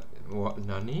 What?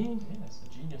 Nani? Yes, a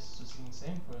genius is just an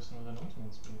insane person with an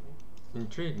audience, baby.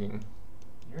 Intriguing.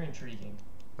 You're intriguing.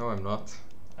 No, I'm not.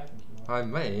 I think you are. I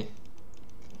may.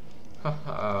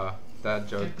 Haha. Dad Take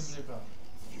the jokes. blue buff.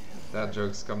 Dad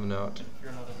jokes coming out. If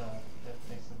you're not a dad, that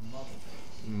makes them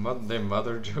mother. They're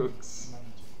mother jokes.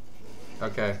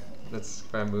 Mother. Okay, let's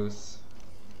vamoose.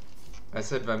 I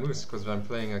said vamoose because I'm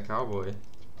playing a cowboy.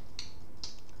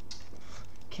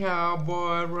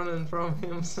 Cowboy running from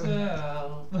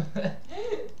himself.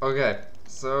 Okay,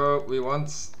 so we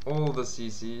want all the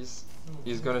CCs.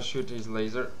 He's gonna shoot his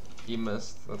laser. He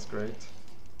missed. That's great.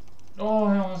 Oh,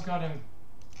 I almost got him.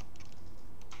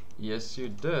 Yes, you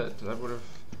did. That would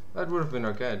have been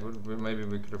okay. Maybe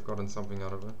we could have gotten something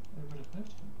out of it. It would have hurt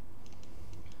him.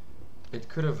 It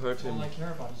could have hurt him. All I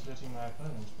care about is hurting my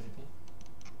opponents, baby.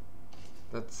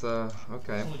 That's okay.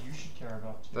 That's all you should care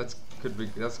about. Too.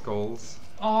 That's goals.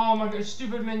 Oh my god,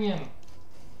 stupid minion!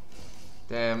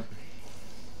 Damn.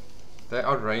 They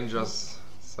outrange us,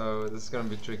 so this is gonna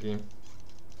be tricky.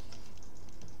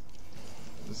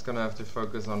 Just gonna have to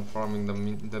focus on farming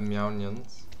the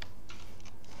meownions.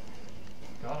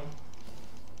 Got him.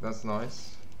 That's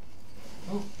nice.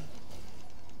 Oh.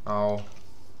 Ow.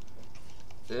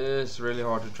 It's really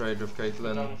hard to trade with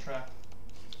Caitlyn. Down the track.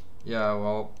 Yeah,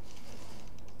 well,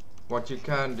 what you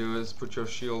can do is put your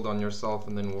shield on yourself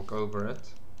and then walk over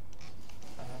it.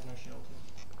 I have no shield here.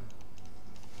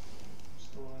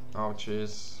 Still on you.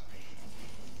 Ouchies.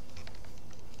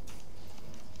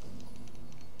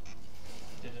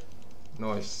 Did it.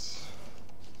 Nice.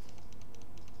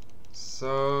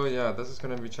 So yeah, this is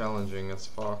gonna be challenging as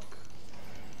fuck.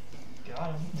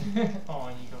 Got him. Oh,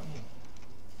 and you got me.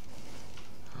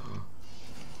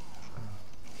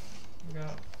 Look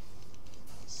out.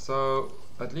 So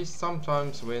at least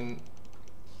sometimes when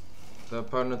the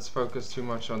opponents focus too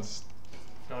much on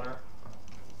Got her.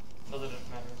 Not that it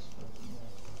matters, but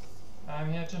yeah.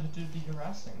 I'm here to do the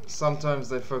harassing. sometimes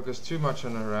they focus too much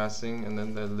on harassing and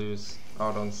then they lose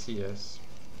out on CS.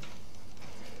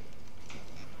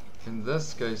 In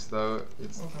this case though,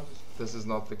 Oh god, this is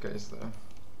not the case though.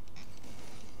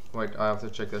 Wait, I have to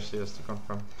check their CS to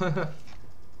confirm.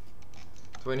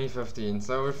 2015,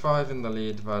 so we're 5 in the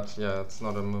lead, but yeah, it's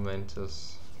not a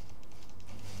momentous.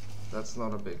 That's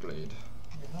not a big lead.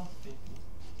 your health, baby.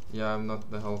 Yeah, I'm not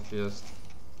the healthiest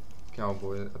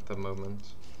cowboy at the moment.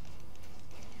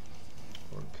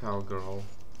 Or cowgirl.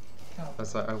 Cow.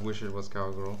 As I wish it was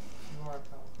cowgirl. You are a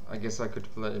cow. I guess I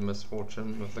could play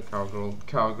Misfortune with the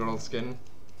cowgirl skin.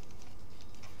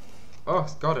 Oh,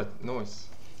 got it. Nice.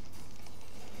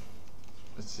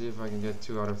 Let's see if I can get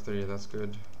 2 out of 3. That's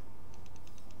good.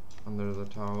 Under the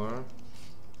tower.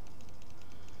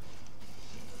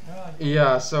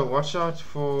 Yeah, so watch out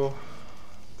for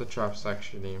the traps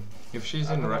actually. If she's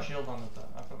in range. I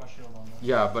put my shield on there.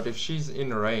 Yeah, but if she's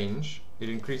in range, it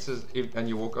increases, and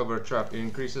you walk over a trap, it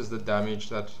increases the damage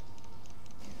that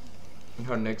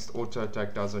her next auto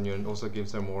attack does on you, and also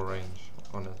gives her more range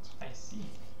on it. I see.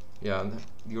 Yeah, and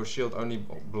your shield only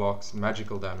blocks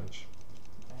magical damage.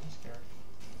 I'm scared.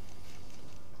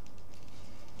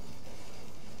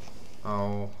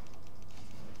 Oh.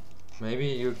 Maybe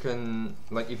you can,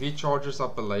 like, if he charges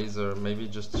up a laser, maybe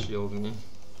just shield me.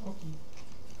 Okay.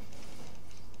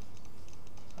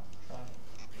 Try.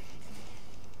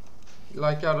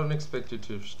 Like, I don't expect you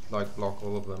to, like, block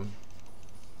all of them.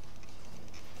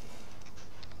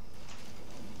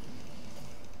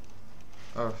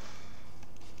 Oh.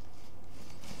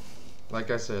 Like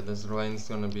I said, this lane's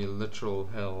gonna be literal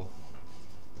hell.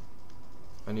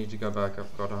 I need to go back,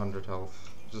 I've got 100 health.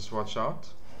 Just watch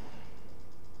out.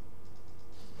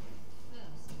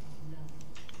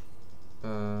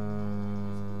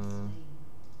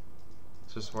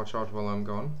 Just watch out while I'm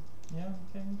gone. Yeah,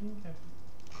 okay, I'm being careful.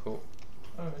 Cool.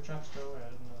 Oh, the traps go away, I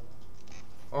didn't know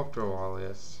that. After a while,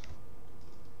 yes.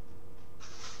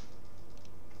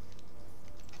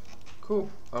 Cool,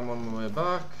 I'm on my way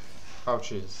back.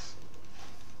 Ouchies.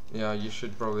 Yeah, you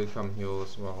should probably come heal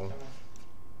as well. Come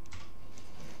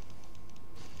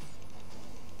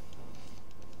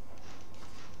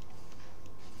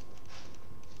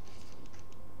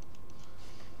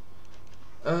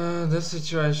This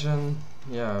situation,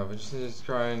 yeah, we just need to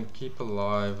try and keep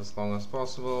alive as long as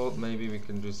possible. Maybe we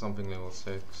can do something level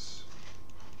 6.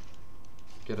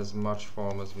 Get as much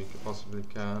farm as we possibly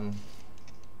can.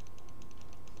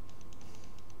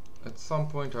 At some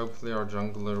point, hopefully our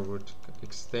jungler would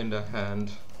extend a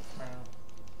hand. Wow.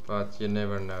 But you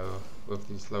never know with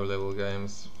these low level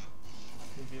games.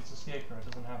 Maybe it's a scarecrow, it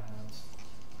doesn't have hands.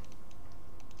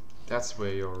 That's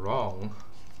where you're wrong.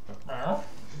 Meow.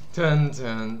 Dun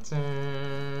dun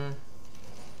dun.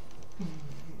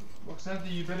 Roxanne,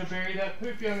 you better bury that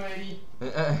poop, young lady.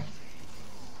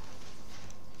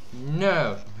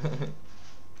 No.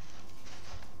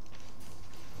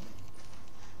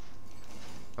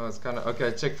 Oh, it's kind of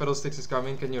okay. Check Fiddlesticks is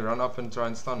coming. Can you run up and try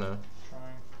and stun her?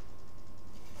 Trying.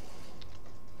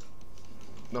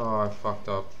 Oh, I fucked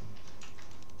up.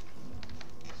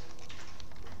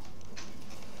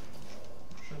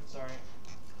 Shit, sorry.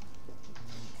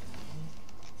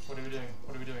 What are we doing?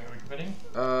 What are we doing? Are we committing?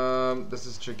 This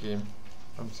is tricky.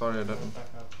 I'm sorry I didn't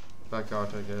Back up. back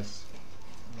out, I guess.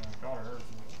 No, God, I hurt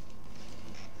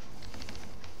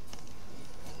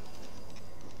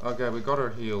Okay, we got her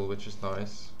heal, which is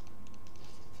nice.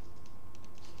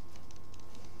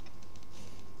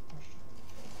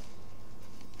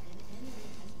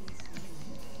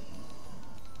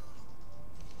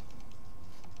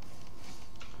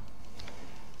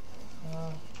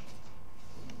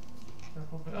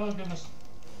 Careful, but oh goodness.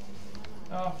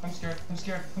 Oh, I'm scared. I'm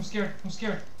scared. I'm scared. I'm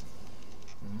scared.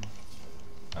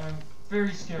 I'm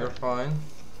very scared. You're fine.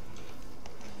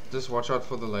 Just watch out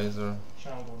for the laser.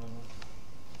 Channel door.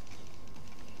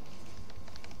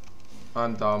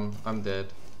 I'm dumb. I'm dead.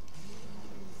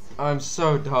 I'm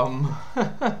so dumb.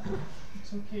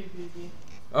 It's okay, baby.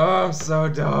 Oh, I'm so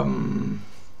dumb.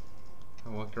 I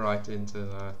walked right into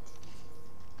that.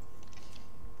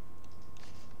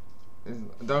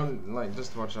 Don't, like,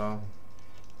 just watch out.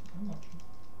 I'm watching.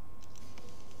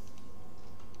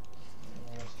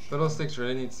 Fiddlesticks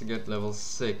really needs to get level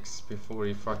 6 before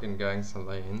he fucking ganks a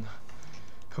lane.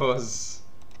 Cause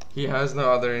he has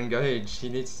no other engage. He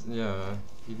needs, yeah,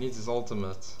 he needs his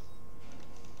ultimate.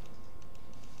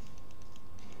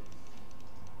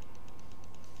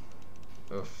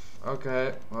 Oof.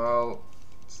 Okay, well,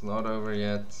 it's not over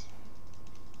yet.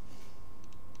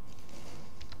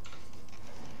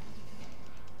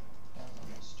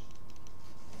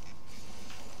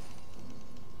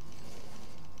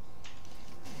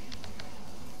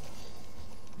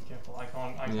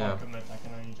 I can't commit, I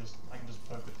can just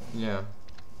poke at them. Yeah.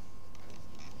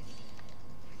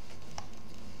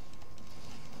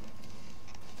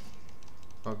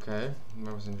 Okay,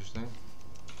 that was interesting.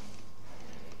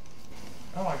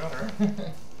 Oh, I got her.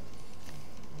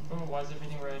 Oh, why is it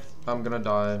beating red? I'm gonna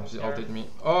die. She ulted me.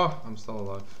 Oh, I'm still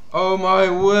alive. Oh my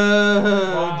word!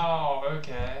 Wow,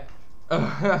 okay.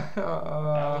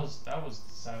 that was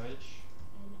savage.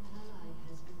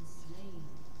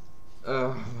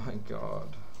 Oh my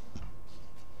god.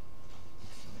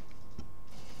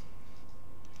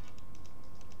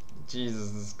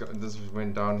 Jesus, this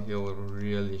went downhill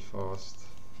really fast.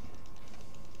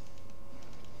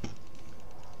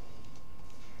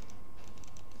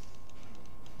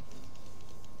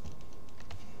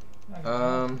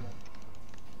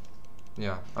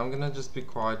 Yeah, I'm gonna just be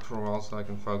quiet for a while so I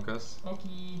can focus.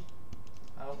 Okay.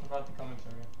 I'll provide the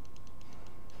commentary.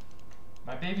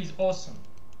 My baby's awesome.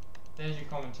 There's your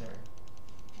commentary.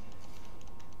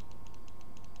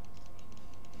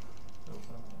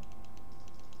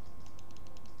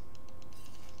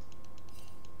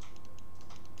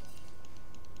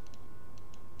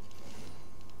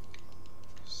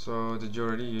 So, did you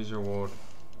already use your ward?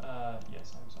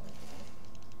 Yes, I'm sorry.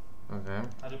 Okay.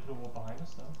 I did put a wall behind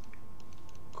us though.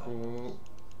 Cool.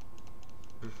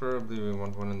 Preferably we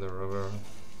want one in the river.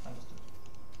 Understood.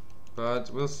 But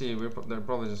we'll see, they're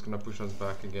probably just gonna push us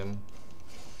back again.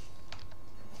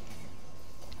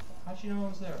 How'd you know I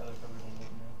was there? Oh, they're probably gonna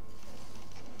look now.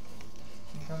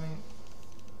 I'm coming.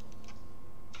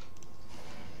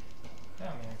 Damn,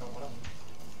 I got one of them.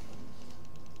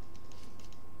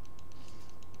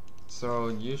 So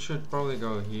you should probably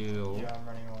go heal. Yeah, I'm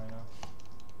running away now.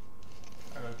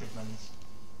 I got good minis.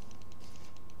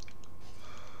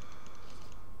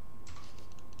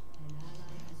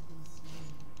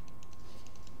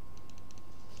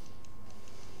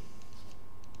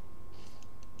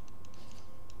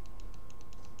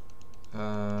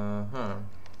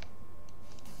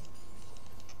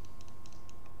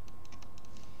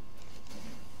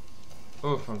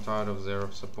 Oof, I'm tired of zero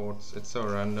supports. It's so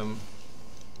random.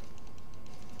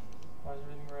 Why is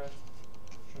everything red?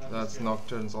 That's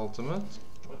Nocturne's ultimate.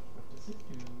 What does it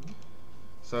do?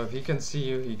 So if he can see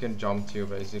you, he can jump to you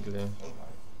basically. Oh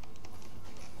my.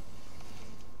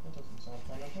 That doesn't sound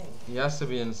fun at all. He has to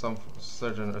be in some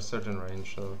certain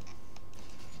range, so.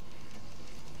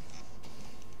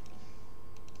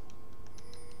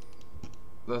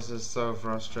 This is so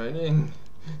frustrating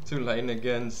to lane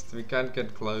against. We can't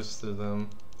get close to them.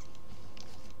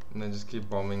 And they just keep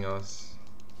bombing us.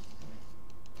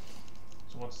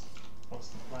 So what's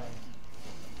the plan?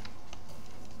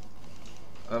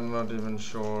 I'm not even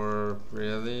sure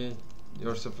really.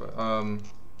 I'm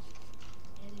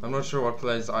not sure what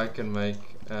plays I can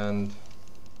make, and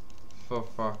for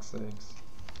fuck's sakes.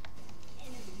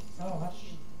 Oh, that's...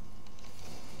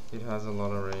 It has a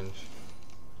lot of range.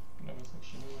 No, it's like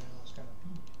she knew where I was gonna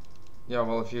be. Yeah,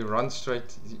 well, if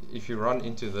you run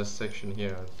into this section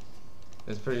here,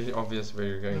 it's pretty obvious where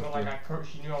you're going no, but like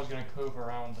she knew I was gonna cove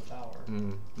around the tower.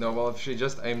 No, well, if she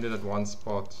just aimed it at one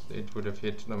spot, it would have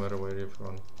hit no matter where you've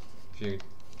gone. If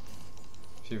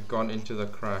you've gone into the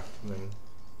crack, then.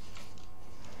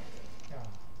 Yeah.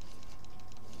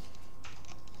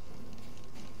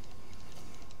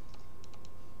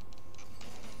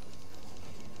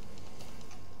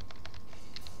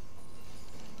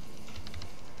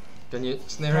 Can you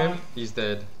snare him? He's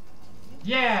dead.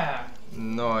 Yeah!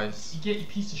 Nice. You get, you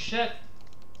piece of shit.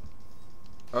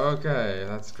 Okay,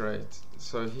 that's great.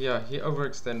 So yeah, he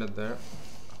overextended there.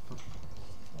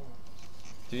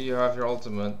 Do you have your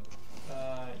ultimate?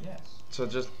 Yes. So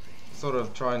just sort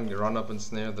of try and run up and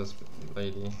snare this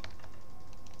lady.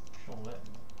 She'll let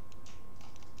me.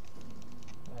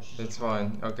 She's It's just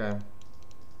fine. running. Okay.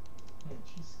 Yeah,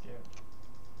 she's scared.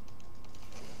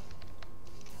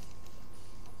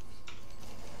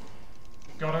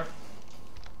 Got her.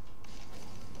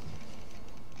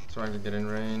 Trying to get in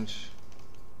range.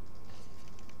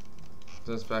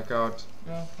 Just back out.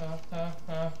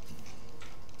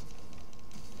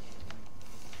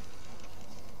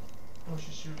 Oh,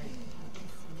 she's shooting.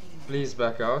 Please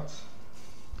back out.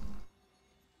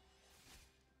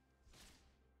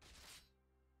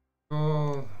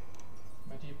 Oh,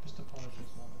 My deepest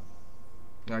apologies,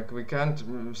 Mama. like we can't.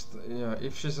 Yeah,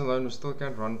 if she's alone, we still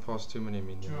can't run past too many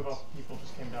minions. 2 of our people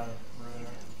just came down and ruined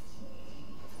her.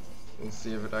 We'll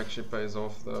see if it actually pays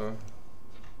off though.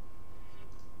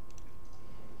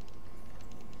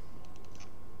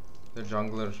 The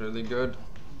jungler's really good.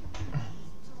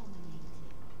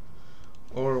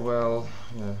 Or well,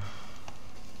 yeah.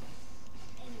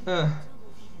 And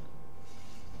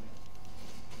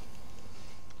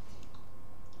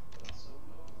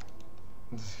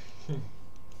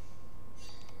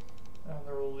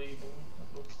they're all leaving,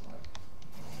 it looks like.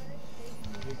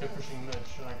 I think they're pushing mid.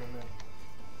 Should I go mid?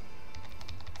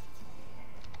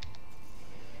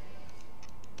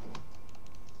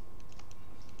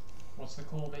 What's the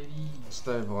call, baby?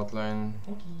 Stay bot lane.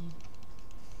 Okay.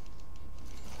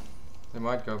 They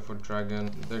might go for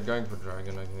dragon. They're going for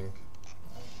dragon, I think.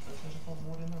 There's a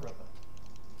water in the river.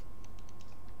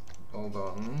 Hold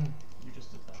on. You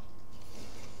just did that.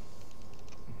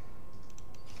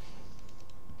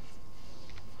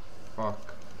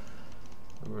 Fuck.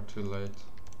 We were too late.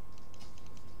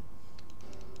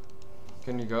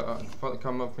 Can you go?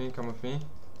 Come with me. Come with me.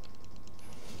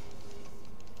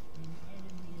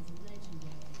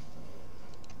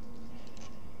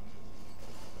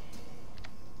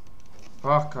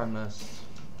 Fuck! I missed.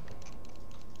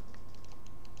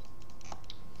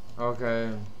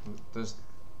 Okay, this.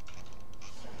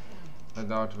 I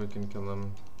doubt we can kill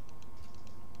him.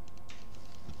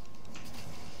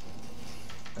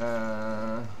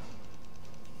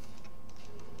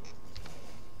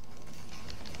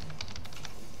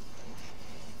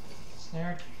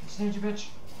 Snared. Snared you, bitch.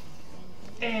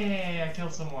 Hey, I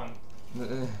killed someone.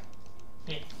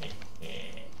 Take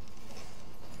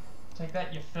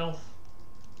that, you filth.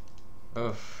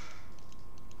 Oof.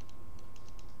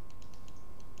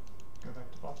 Go back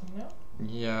to bottom now?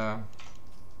 Yeah.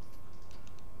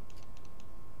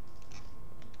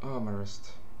 Oh, my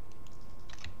wrist.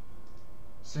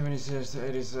 76 to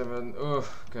 87.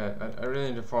 Oof. Okay, I really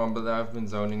need to farm, but I've been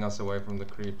zoning us away from the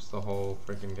creeps the whole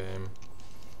freaking game.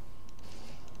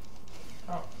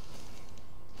 Oh.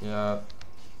 Yeah.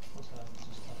 What's that? It's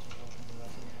just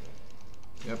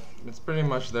Yep. It's pretty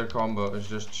much their combo is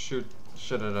just shoot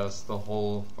shit at us the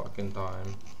whole fucking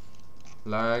time.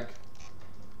 Lag.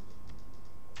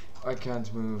 I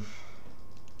can't move.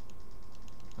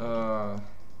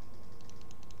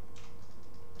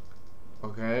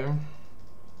 Okay.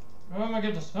 Oh my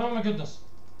goodness, oh my goodness.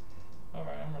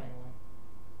 Alright, I'm running away.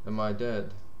 Am I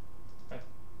dead? I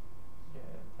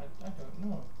don't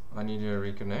know. I need to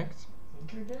reconnect.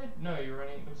 Think you're dead? No, you're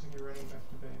running, looks like you're running back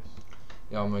to base.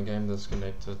 Yeah, my game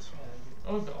disconnected.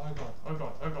 Oh god, oh god, oh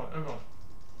god, oh god, oh god.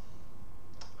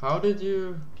 How did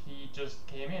you? He just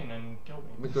came in and killed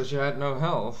me. Because you had no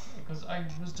health. Because I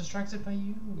was distracted by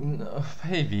you. No,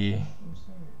 baby. I'm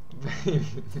sorry. Baby.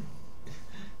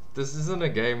 This isn't a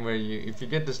game where if you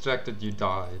get distracted, you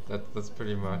die. That's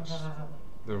pretty much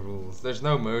the rules. There's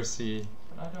no mercy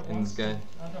in this game.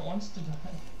 I don't want to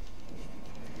die.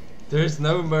 There's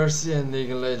no mercy in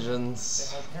League of They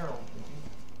Legends. have Herald, did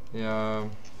you? Yeah.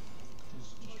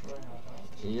 Just destroy our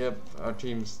house. Yep. Our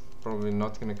team's probably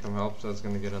not gonna come help, so it's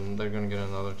gonna get they're gonna get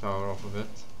another tower off of it.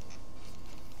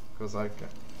 Because I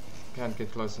can't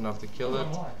get close enough to kill it.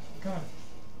 Why? Come on.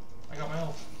 I got my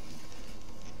ult.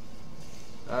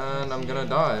 And I'm gonna I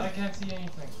die. can't see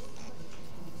anything.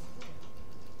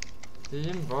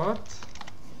 Team bot?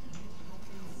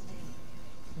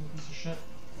 You piece of shit.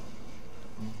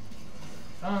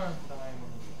 Oh, I'm dying.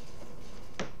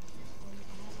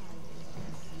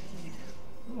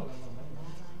 Ooh, I got no mana.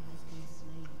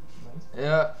 Nice.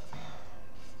 Yeah.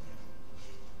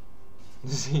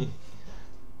 See.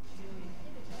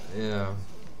 Yeah.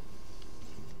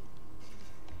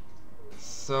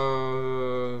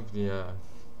 So yeah.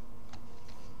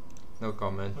 No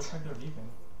comment. Looks like they're leaving.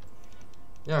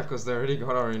 Yeah, because they already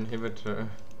got our inhibitor.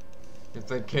 If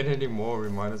they get any more, we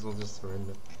might as well just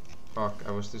surrender. Fuck,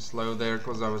 I was too slow there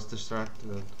because I was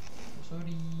distracted.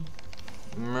 Sorry.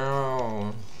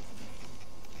 No.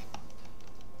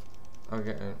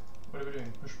 Okay. What are we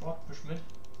doing? Push bot? Push mid?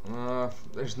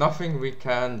 There's nothing we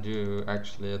can do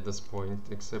actually at this point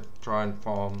except try and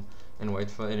farm and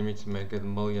wait for the enemy to make a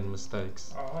million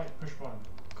mistakes. Alright, push bottom.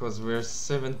 Because we're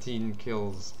 17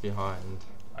 kills behind.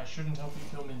 I shouldn't help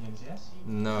you kill minions, yes?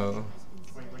 No.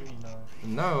 Wait, what do you mean no?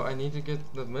 No, I need to get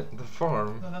the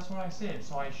farm. No, that's what I said,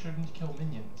 so I shouldn't kill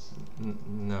minions.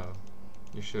 No,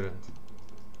 you shouldn't.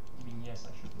 You mean yes,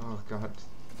 I should. Oh god.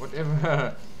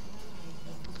 Whatever.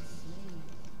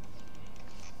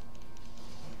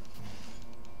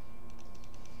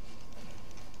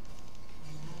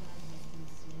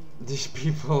 These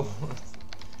people. Why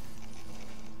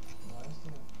is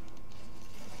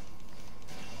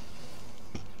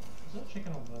that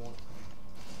chicken a ward?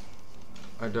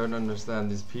 I don't understand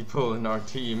these people in our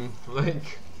team.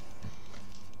 Like.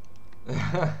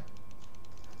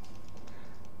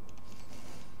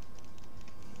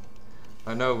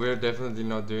 I know we're definitely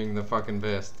not doing the fucking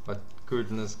best, but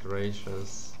goodness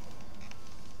gracious.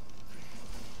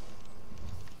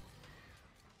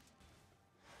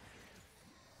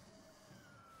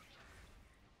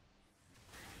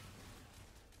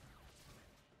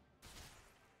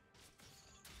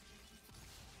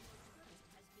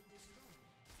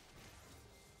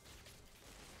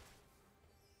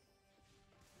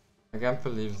 I can't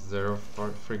believe zero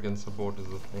friggin' support is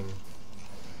a thing.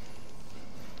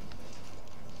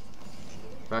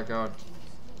 Back out.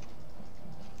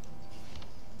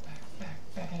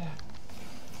 Back it up.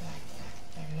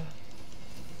 Back it up.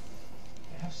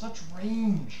 They have such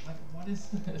range. Like, what is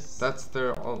this? That's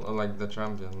their like the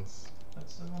champions.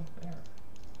 That's so unfair.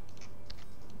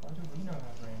 Why do we not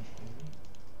have range, baby?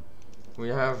 We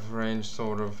have range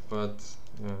sort of, but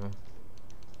yeah.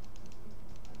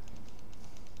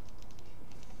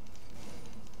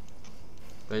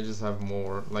 They just have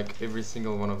more, like every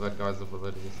single one of that guy's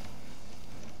abilities.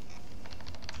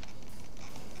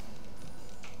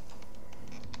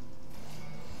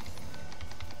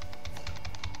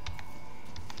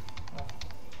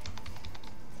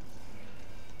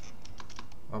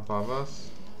 Above us?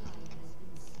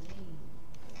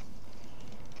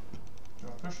 Do I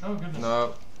push? Oh goodness.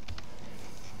 No.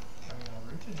 I mean, I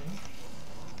rooted him.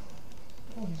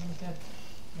 Oh, he's almost dead.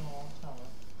 No, tower.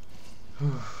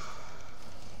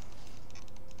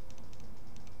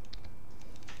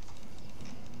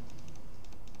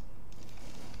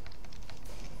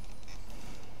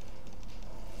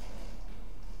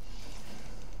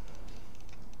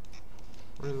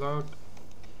 Reload.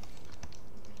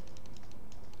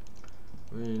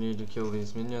 We need to kill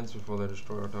these minions before they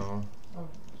destroy our tower. Oh.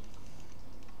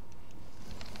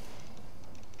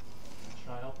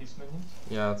 Should I help these minions?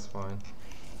 Yeah, it's fine.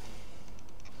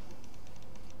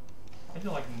 I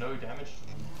do like no damage to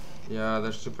them. Yeah,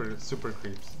 they're super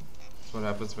creeps. That's what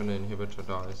happens when the inhibitor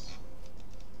dies.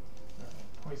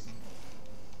 Poison.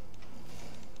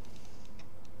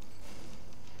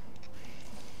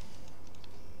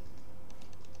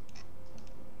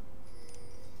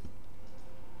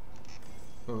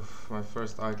 Oof, my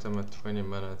first item at 20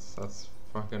 minutes. That's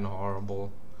fucking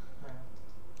horrible. Yeah.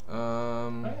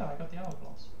 Oh yeah, I got the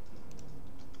hourglass.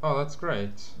 Oh, that's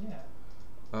great. Yeah.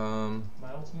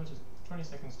 My ultimate is 20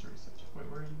 seconds to reset. Wait,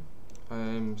 where are you?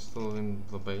 I'm still in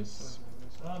the base.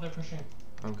 Oh, they're pushing.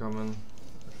 I'm coming.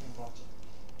 Pushing bot.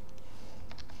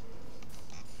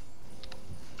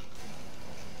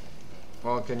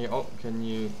 Well, can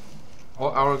you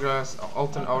hourglass,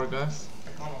 ult and hourglass?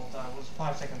 I can't ult. I was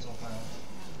 5 seconds off my ult.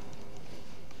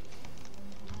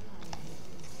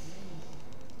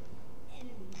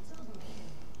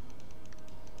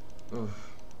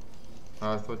 Oof.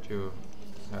 I thought you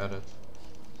had it.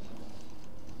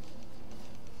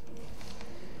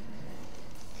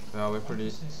 Yeah, we're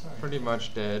pretty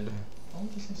much dead. I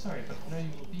want to say sorry, but I know you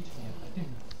will beat me if I do.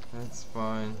 That's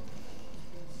fine.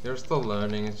 You're still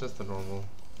learning, it's just a normal.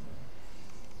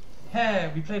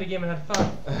 Hey, we played a game and had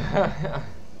fun.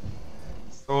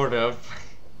 Sort of.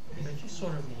 But you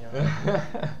sort of me out.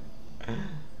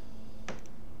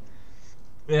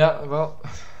 Yeah, well,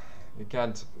 you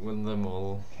can't win them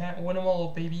all. Can't win them all,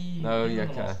 baby. No, We you won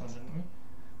the last can't. one, didn't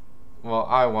we? Well,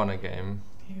 I won a game.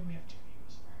 Maybe we have 2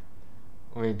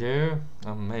 viewers. We do?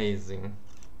 Amazing.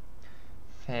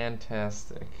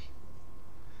 Fantastic.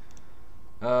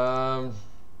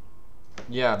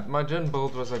 Yeah, my gen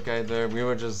build was okay there. We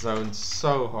were just zoned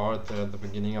so hard there at the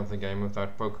beginning of the game with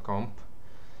that poke comp.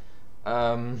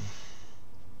 Not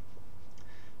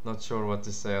sure what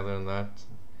to say other than that.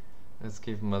 Let's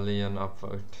give Mali an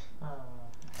upvote.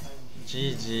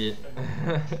 GG.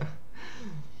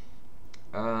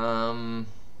 You wanna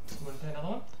play another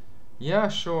one? Yeah,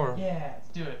 sure. Yeah, let's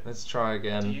do it. Let's try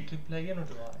again. Do you click play again or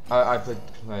do I? I put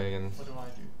play again. What do I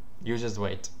do? You just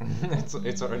wait.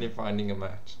 it's already finding a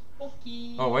match.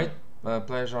 Okay. Oh wait,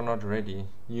 players are not ready.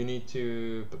 You need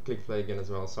to click play again as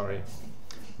well. Sorry.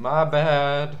 My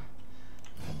bad.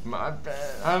 My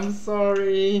bad. I'm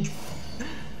sorry.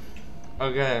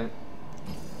 Okay.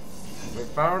 We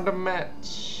found a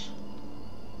match.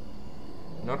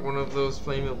 Not one of those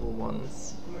flammable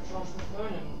ones. I'm gonna charge the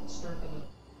phone and start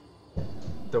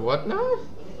The what now?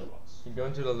 the litter box. You go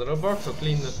into the little box or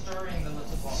clean the... Stirring the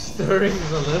litter box. Stirring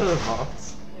the little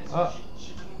box. Yes, Oh.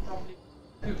 she didn't properly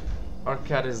poop. Our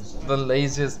cat is the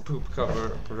laziest poop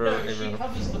coverer No, she ever.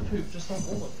 covers the poop, just not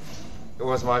all of it. It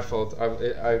was my fault.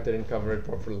 I didn't cover it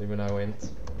properly when I went.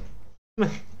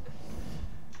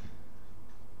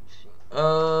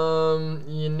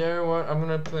 You know what? I'm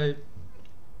gonna play.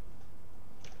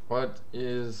 What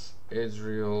is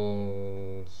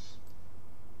Israel's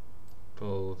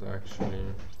build actually?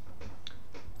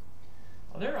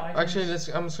 Are there items?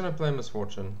 Actually, I'm just gonna play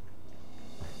Misfortune.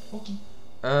 Okay.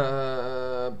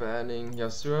 Banning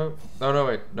Yasuo. Oh no,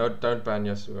 wait, no, don't ban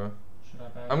Yasuo. Should I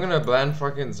ban I'm gonna ban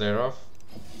fucking Xerath.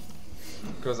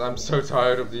 Because I'm so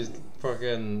tired of these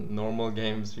fucking normal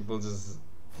games, people just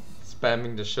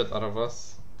spamming the shit out of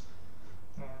us.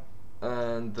 Yeah.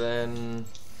 And then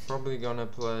probably gonna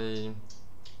play.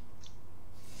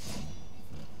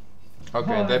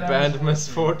 Okay, Oh, they that banned was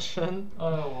Misfortune.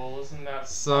 Oh, well, isn't that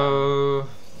So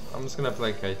I'm just gonna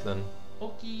play Caitlyn.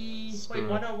 okay. Screw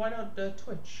Wait, it. why not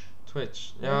Twitch?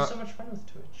 Twitch. You Yeah. have so much fun with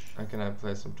Twitch. I can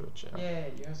play some Twitch, yeah. Yeah,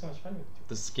 you have so much fun with Twitch.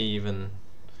 The Skeven.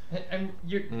 And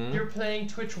you're playing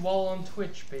Twitch while on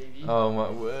Twitch, baby. Oh my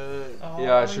word.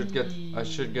 Yeah, I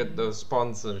should get those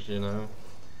sponsors, you know.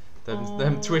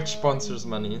 Them Twitch sponsors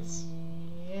monies.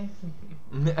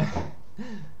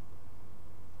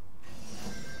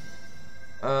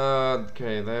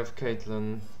 Okay, they have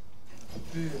Caitlyn.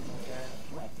 Boom, again.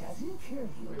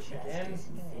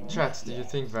 Chat, do you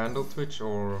think Vandal Twitch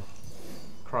or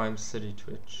Crime City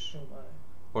Twitch? Oh my.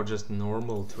 Or just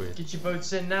normal Twitch? Get your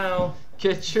votes in now.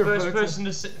 Get your First votes in.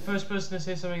 person to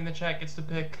say something in the chat gets to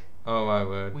pick. Oh my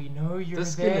word. We know you're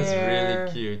This there. skin is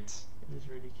really cute. It is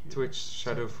really cute. Twitch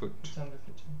Shadowfoot. It's under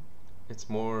 15. It's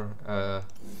more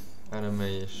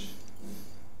anime-ish.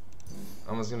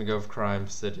 I'm just gonna go with Crime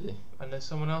City. Unless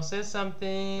someone else says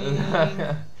something.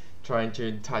 Trying to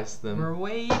entice them. We're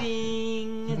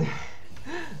waiting.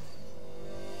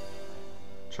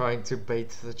 Trying to bait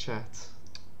the chat.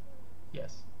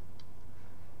 Yes.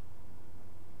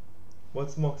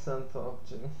 What's Moxantha up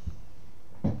to?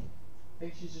 I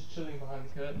think she's just chilling behind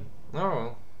the curtain. Oh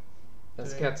well. As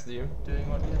Doing- cats do. Doing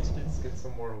what cats do. Let's get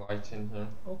some more light in here.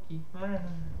 Okay.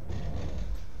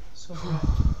 So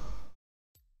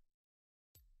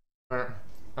good.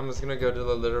 I'm just gonna go to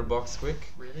the litter box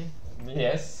quick. Really?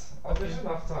 Yes. Oh, there's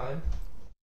enough time.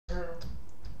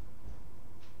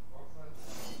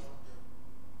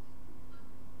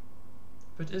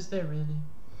 But is there really?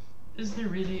 Is there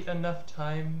really enough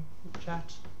time,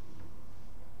 chat?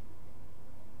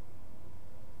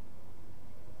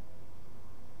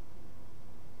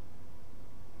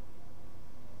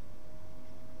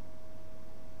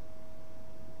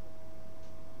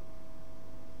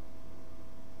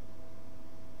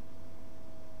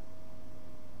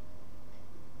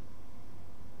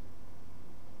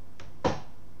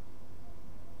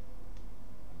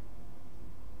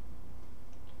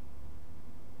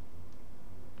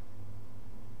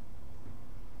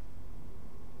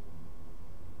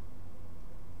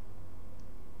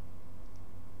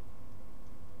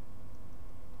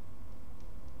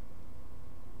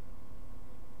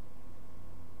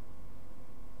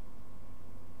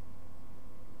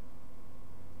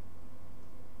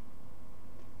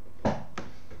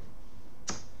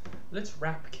 Let's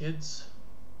rap, kids.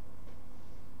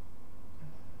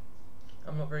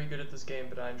 I'm not very good at this game,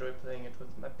 but I enjoy playing it with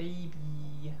my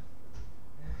baby.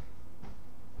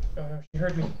 Oh no, she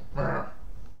heard me.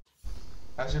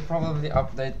 I should probably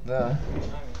update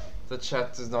the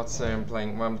chat does not say I'm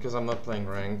playing well because I'm not playing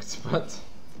ranked, but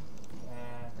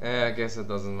I guess it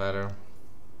doesn't matter.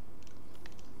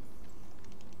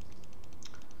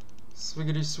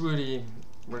 Swiggity swooty,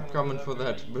 we're coming for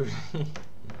that booty.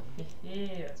 Yeah,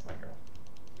 that's my girl.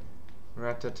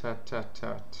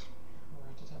 Rat-a-tat-tat-tat.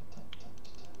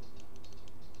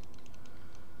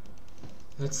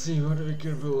 Let's see what we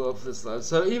can pull off this live.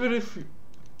 So even if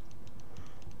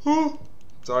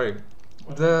sorry,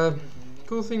 the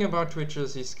cool thing about Twitch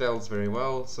is he scales very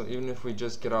well, so even if we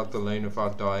just get out the lane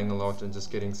without dying a lot and just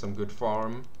getting some good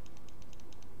farm,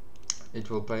 it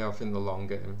will pay off in the long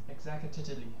game. Exactly.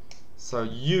 So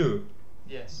you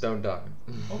Yes. don't die.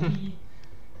 Okay.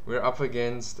 We're up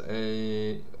against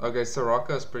a... Okay,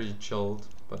 Soraka is pretty chilled,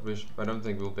 but I don't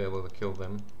think we'll be able to kill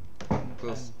them.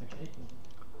 Because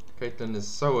Caitlyn is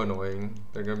so annoying.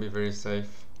 They're gonna be very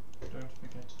safe. Don't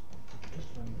forget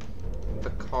The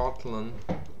Caitlyn.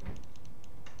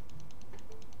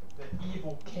 the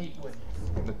evil Caitlyn.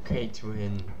 The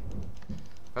Caitlyn.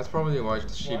 That's probably why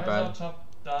she Why is banned. our top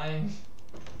dying?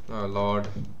 Oh lord.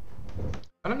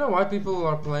 I don't know why people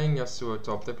are playing Yasuo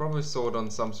top. They probably saw it on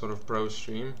some sort of pro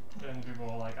stream. And people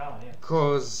were like, ah, yeah.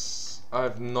 Cause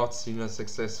I've not seen a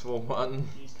successful one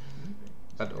He's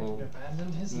at all.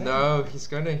 abandoned his lane. No, he's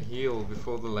gonna heal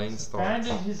before the lane starts.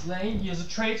 Abandoned his lane. He is a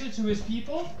traitor to his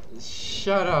people.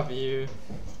 Shut up, you.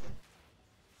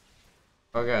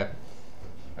 Okay.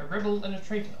 A rebel and a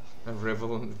traitor. A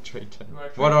rebel and a traitor. You are a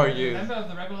What traitor are and a you? member of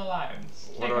the Rebel Alliance.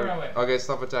 What Take are her away. Okay,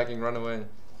 stop attacking, run away.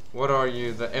 What are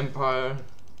you? The Empire?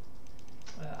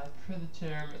 I prefer the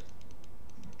term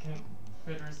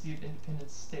Confederacy of Independent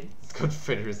States.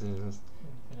 Confederacy. Independent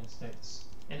States.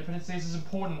 Independent States is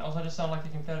important, else I just sound like a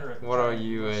Confederate. What are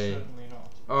you, Most a... Certainly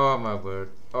not. Oh my word.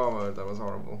 Oh my word, that was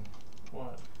horrible.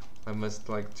 What? I missed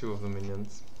like 2 of the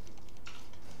minions.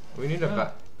 We need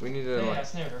a we need a Yeah, I like...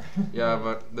 snared her. Yeah,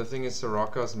 but the thing is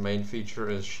Soraka's main feature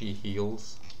is she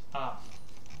heals. Ah.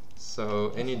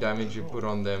 So any damage you put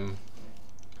on them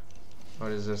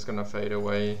is just gonna fade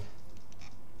away.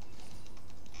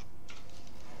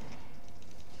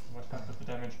 What if I put the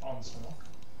damage on Soraka?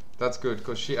 That's good,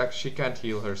 because she actually can't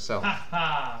heal herself. Ha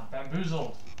ha!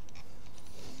 Bamboozled!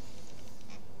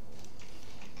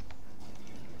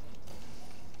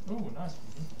 Ooh, nice.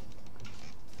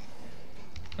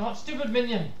 God, stupid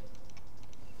minion!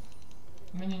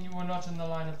 Minion, you were not in the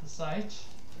line of the sight.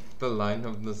 The line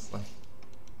of the slide.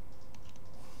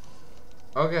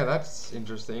 Okay, that's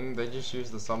interesting. They just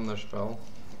used the summoner spell.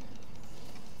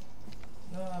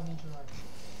 No, I mean to right.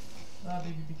 Ah,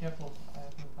 baby, be careful. I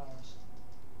have no powers.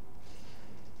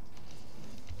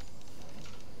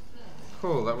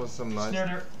 Cool, that was some nice. Snared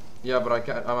her. Yeah, but I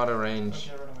can't. I'm out of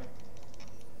range. Okay, run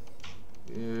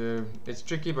away. It's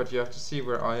tricky, but you have to see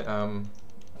where I am,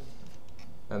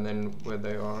 and then where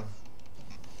they are.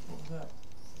 What was that?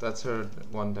 That's her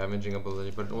one damaging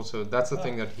ability, but also that's the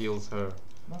thing that heals her.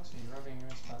 Moxie, rubbing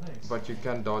against my legs. But you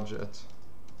can dodge it.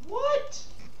 What?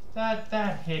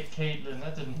 That hit Caitlyn.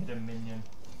 That didn't hit a minion.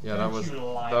 Yeah, Don't that you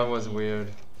lie that to was me.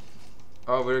 weird.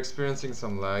 Oh, we're experiencing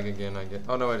some lag again. I get.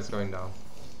 Oh no, wait, it's going down.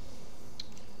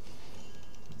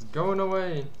 It's going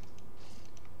away.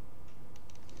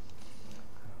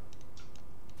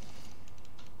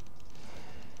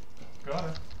 Got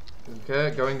her.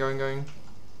 Okay, going.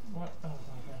 What? Oh my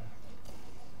god.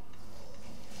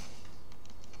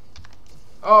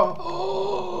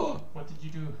 Oh! What did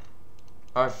you do?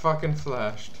 I fucking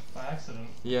flashed. By accident.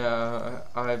 Yeah,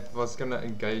 I was gonna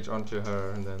engage onto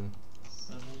her and then.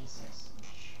 Silly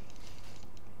sausage.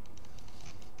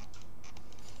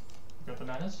 You got the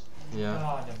manners? Yeah.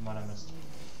 Ah, never mind, I missed.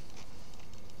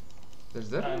 There's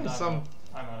definitely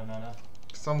I'm out of mana.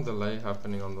 some delay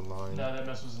happening on the line. No, that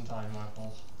miss was entirely my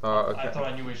fault. Oh, okay. I thought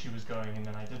I knew where she was going and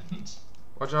then I didn't.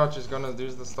 Watch out, she's gonna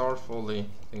do the star folly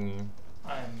thingy.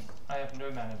 I have no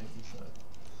mana to be sure.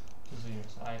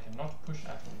 So I cannot push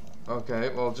at all. Okay,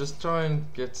 well just try and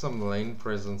get some lane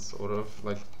presence, sort of,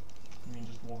 like, You mean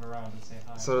just walk around and say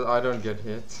hi? so that I don't get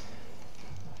hit. So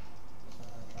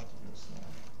I tried to do a snare.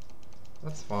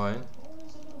 That's fine. Oh,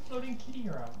 there's a little floating kitty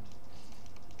around.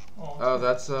 Oh, Oh,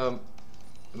 that's the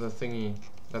thingy.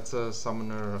 That's a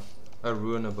summoner, a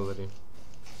ruin ability.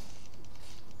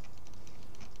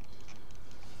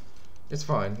 It's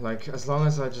fine, like, as long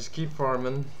as I just keep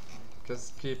farming.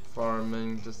 Just keep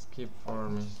farming. Get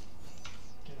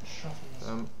a shot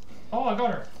in this. Oh, I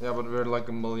got her! Yeah, but we're like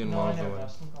a million No, miles I know, away. but I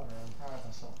still got her. I'm proud of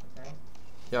myself, okay?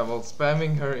 Yeah, well,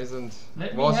 spamming her isn't.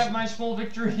 Let well, me have my small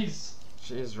victories!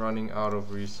 she is running out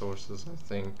of resources, I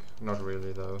think. Not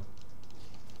really, though.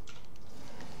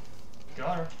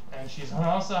 Got her. And she's on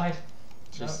our side. No,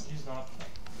 She's- she's not.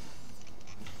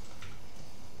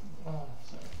 Oh,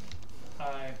 sorry.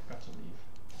 I've got to leave.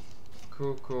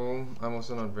 Cool. I'm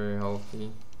also not very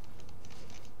healthy.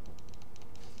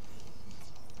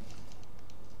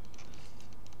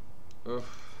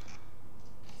 Oof.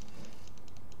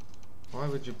 Why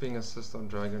would you ping assist on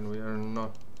dragon? We are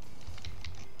not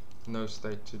no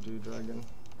state to do dragon.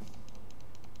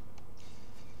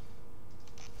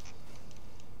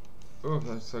 Oh,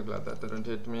 I'm so glad that didn't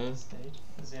hit me. State,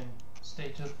 as in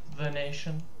state of the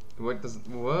nation. What does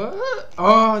what?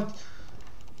 Oh.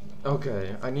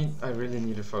 Okay, I really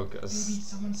need to focus. Maybe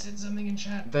someone said something in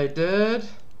chat. They did.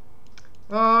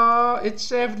 Oh, it's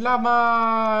Chef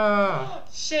Llama.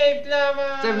 Chef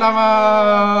Llama. Chef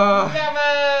Llama.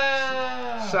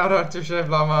 Llama. Shout out to Chef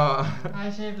Llama. Hi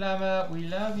Chef Llama, we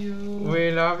love you.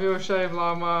 We love you, Chef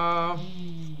Llama.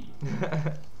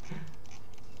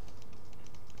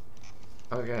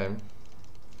 Okay.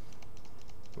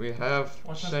 We have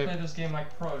Watch us Chef. play this game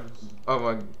like pros. Oh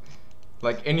my.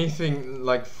 Like anything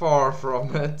like far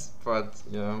from it, but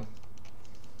yeah.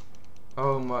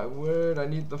 Oh my word, I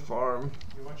need the farm.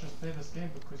 You watch us play this game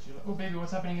because you. Oh baby,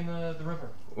 what's happening in the river?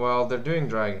 Well, they're doing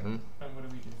dragon. And what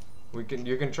do?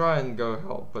 You can try and go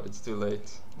help, but it's too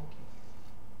late.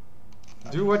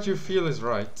 Okay. Do what you feel is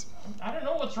right. I don't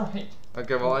know what's right.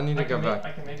 Okay, well I need to go back.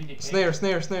 I can maybe get Snare,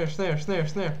 snare, snare, snare, snare,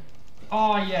 snare.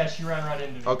 Oh yeah, she ran right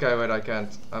into me. Okay, wait, I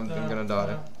can't. I'm gonna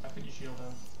die. I put your shield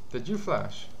down. Did you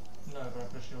flash? No, but I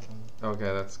put a shield on.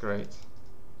 Okay, that's great.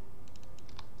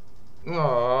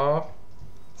 Aww.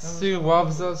 Sue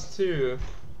loves us too.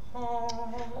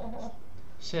 Oh.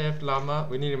 Shaved llama.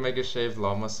 We need to make a shaved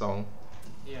llama song.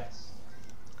 Yes.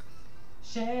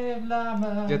 Shave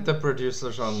llama. Get the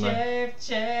producers on there.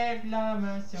 Shave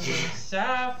llama, so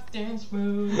soft and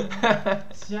smooth.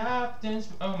 Soft and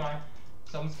smooth. Oh my,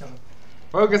 someone's coming.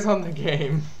 Focus on the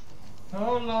game.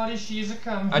 Oh lordy, she's a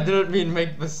coming. I didn't mean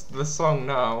make the song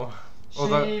now.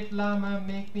 Although, Shave llama,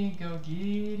 make me go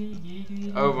giddy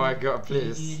giddy. oh my god,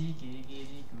 please. Giddy giddy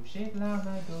giddy goo. Shave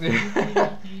llama, go giddy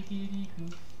giddy giddy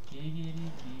goo. Giggity,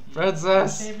 giggity.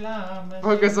 Princess, Shave llama,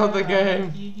 focus shave on the llama,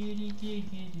 game. giggity,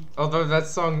 giggity. Although that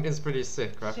song is pretty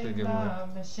sick, I have to Shave give them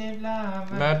llama, shave llama,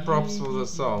 mad props for the giggity,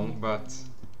 song, giggity. but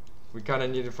we kind of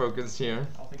need to focus here.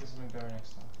 I'll think of something better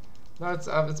next time.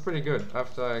 No, it's pretty good.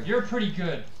 After I You're pretty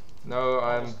good. no,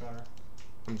 Almost got her.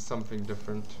 I'm something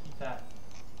different. Eat that.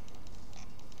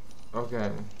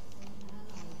 Okay,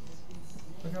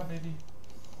 Look out, baby.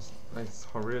 it's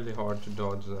really hard to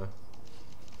dodge there.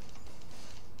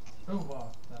 Oh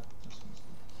wow, that just missed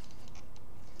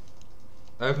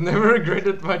me. I've never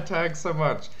regretted my tag so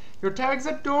much. Your tag's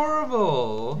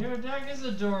adorable. Your dog is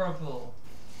adorable.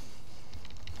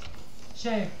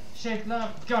 Shave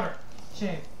llama, got her.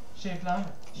 Shave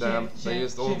llama. Damn, they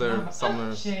used all their llama.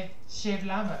 summoners. Shave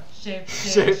llama. Shave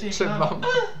Shave llama.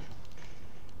 llama.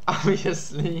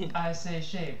 Obviously. I say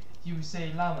shave. You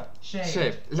say llama.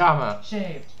 Shave llama.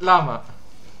 Shaved. Llama.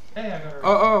 Hey, I got her.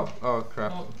 Oh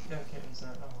crap. Oh, yeah, Kitten's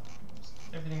there. Oh,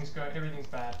 everything's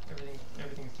bad.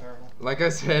 Everything's terrible. Like I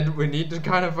said, we need to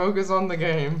kind of focus on the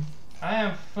game. I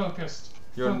am focused.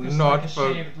 You're Focused not like a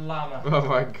shaved llama. Oh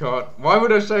my god. Why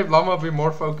would a shaved llama be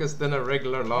more focused than a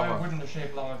regular Why llama? wouldn't a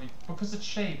shaved llama be? Because it's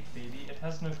shaved, baby. It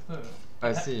has no fur.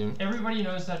 I see. Everybody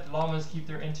knows that llamas keep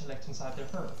their intellect inside their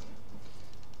fur.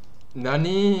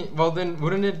 Nani? Well then,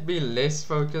 wouldn't it be less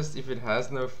focused if it has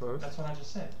no fur? That's what I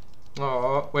just said.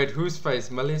 Oh, wait, whose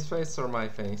face? Millie's face or my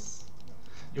face?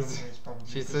 Your face, probably.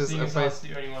 She because says seeing a as how face- it's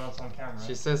the only one that's on camera.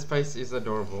 She says face is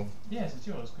adorable. Yes, it's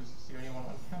yours because it's the only one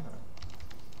on camera.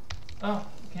 Oh,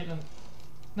 Caitlin.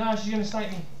 No, she's gonna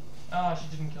snipe me. Ah,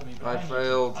 she didn't kill me, but I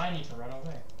failed. I need to run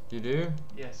away. You do?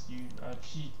 Yes, you.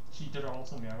 She did her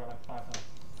ult on me. I got like 5 health.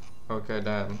 Okay,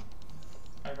 damn.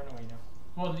 I run away now.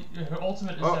 Well, her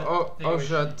ultimate is that Oh thing where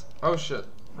shit. Oh shit.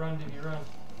 Run, Divvy, run.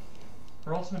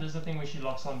 Her ultimate is the thing where she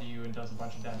locks onto you and does a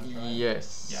bunch of damage, right?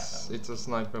 Yes. Yeah, that was- It's a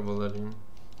sniper bulletin.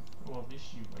 Well, at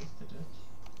least you wasted it.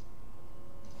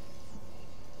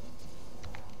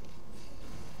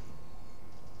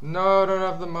 No, I don't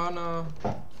have the mana.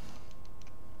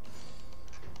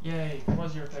 Yay,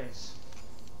 was your face.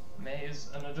 May is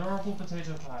an adorable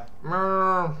potato pie.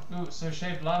 Meow. Ooh, so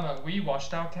shaved llama, we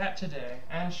washed our cat today,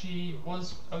 and she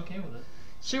was okay with it.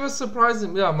 She was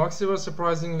surprising. Yeah, Moxie was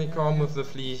surprisingly calm with the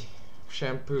flea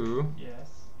shampoo. Yes.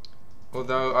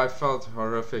 Although I felt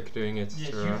horrific doing it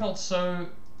Yes, to you her. felt so...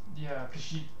 Yeah, because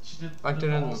she did I the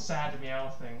didn't- whole sad meow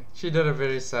thing. She did a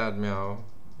very sad meow.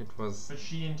 It was. But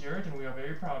she endured, and we are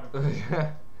very proud of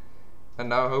her. And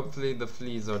now hopefully the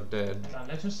fleas are dead. And I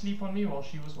let her sleep on me while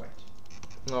she was wet.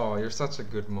 Oh, you're such a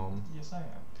good mom. Yes, I am.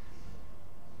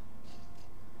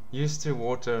 Used to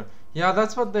water. Yeah,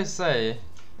 that's what they say.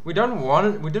 We didn't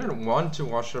want to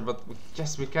wash her, but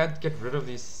we can't get rid of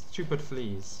these stupid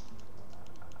fleas.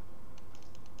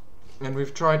 And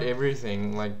we've tried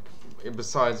everything, like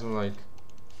besides like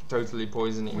totally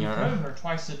poisoning We her. comb her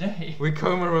twice a day. We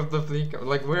comb her with the flea.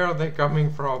 Like, where are they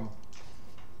coming from?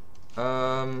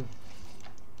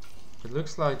 It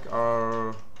looks like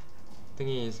our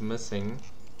thingy is missing.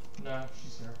 No,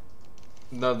 she's here.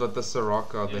 No, but the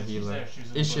Soraka, the Yeah, she's healer. there.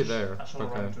 She's in Is the she bush. there? I saw her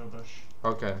run Okay. into a bush.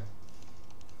 Okay.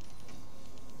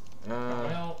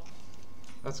 Well.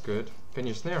 That's good. Can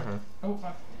you snare her? Oh,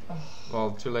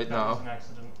 Well, too late that now. was an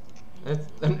accident.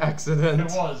 It's an accident.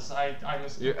 It was. I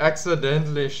You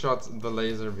accidentally shot the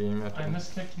laser beam at I him.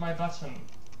 misclicked my button.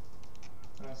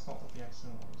 And that's not what the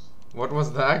accident was. What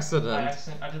was the accident?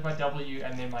 I did my W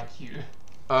and then my Q.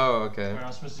 Oh, okay. Where I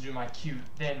was supposed to do my Q,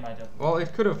 then my W. Well,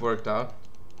 it could have worked out.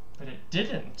 But it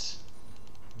didn't.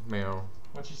 Meow.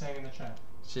 What's she saying in the chat?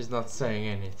 She's not saying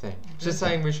anything. She's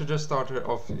saying we should just start her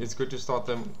off. It's good to start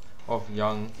them off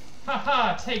young.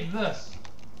 Haha, take this!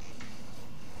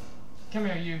 Come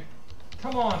here, you.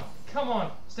 Come on, come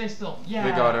on, stay still. Yeah!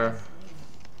 We got her.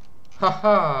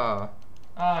 Haha!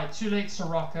 Ah, too late,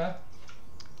 Soraka.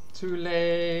 Too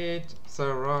late,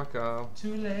 Soraka.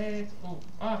 Too late. Oh,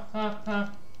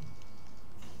 ah.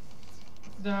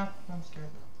 Nah, I'm scared.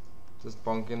 Just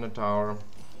bonk in the tower. Oh,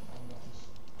 no.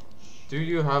 Do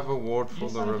you have a ward for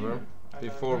Yes, the I do. river? I'm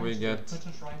Before going we to get put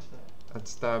it right there.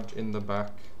 stabbed in the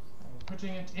back. I'm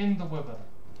putting it in the river.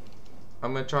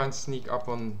 I'm gonna try and sneak up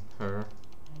on her.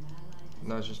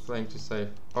 No, she's playing too safe.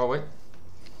 Oh, wait.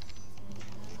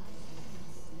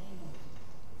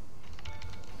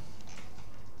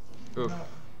 Oof. No.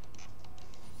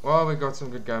 Well, we got some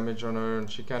good damage on her and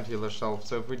she can't heal herself.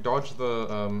 So if we dodge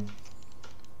the,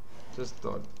 just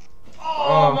dodge.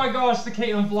 Oh my gosh, the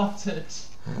Caitlyn blocked it.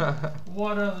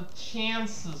 What are the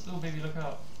chances? Oh, baby, look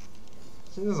out.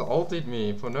 She just ulted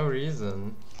me for no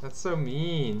reason. That's so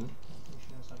mean.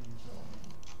 She knows how to use her ult.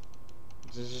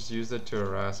 She just used it to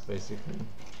harass, basically.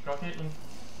 Go, Caitlyn.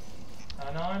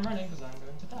 Now I'm running because I'm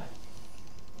going to die.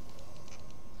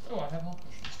 Oh, I have health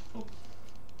potions. Cool.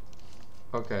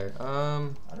 Okay, I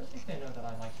don't think they know that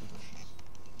I like the bushes.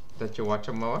 that you watch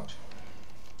a watch?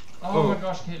 Oh, Oh. my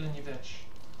gosh, Caitlyn, you bitch.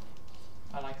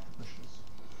 I like the bushes.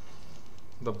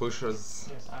 The bushes.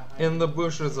 Yes, I hide In the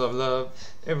bushes of love.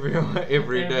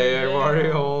 every day I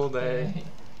worry all day.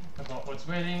 About what's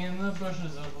waiting in the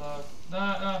bushes of love.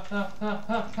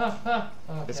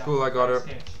 Oh, It's yeah, cool, I got her.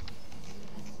 escaped.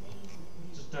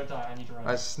 Just don't die, I need to run.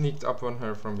 I sneaked up on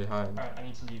her from behind. Alright, I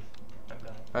need to leave. I'm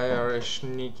dying. I are a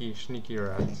sneaky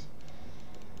rat.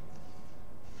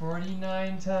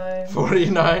 49 times.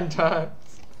 49 times.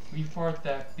 We fought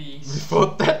that We beast.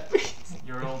 fought that beast.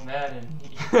 Your old man and me.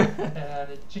 Had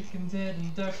a chicken's head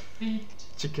and duck feet.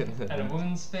 Chicken. And a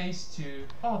woman's face too.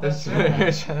 Oh, That's,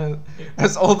 that's right.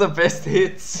 that's all the best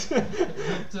hits.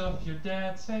 Ripped off your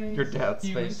dad's face. Your dad's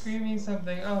he was face. screaming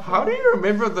something. Oh, How do you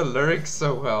remember the lyrics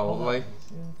so well? hold on. Like,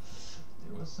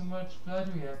 There was so much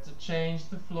blood, we had to change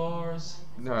the floors.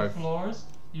 no. The floors?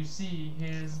 You see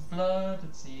his blood,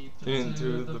 it seeped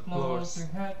Into the the floors. floors.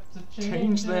 We had to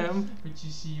Change them. But you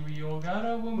see, we all got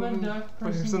a woman duck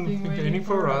person Person waiting waiting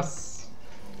for us.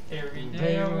 Every day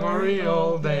They I worry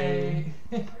all day.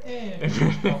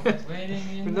 Someone's waiting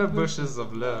In the bushes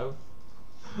of love.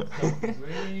 Someone's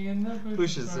waiting in the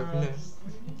Bushes for of us.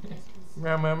 love.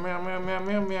 Meow meow meow meow meow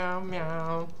meow meow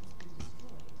meow.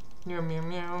 Meow meow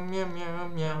meow meow meow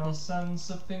The meow. sun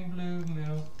sipping blue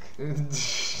milk.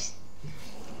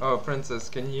 Oh, Princess,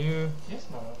 can you? Yes,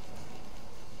 my love.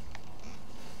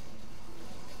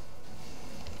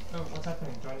 Oh, what's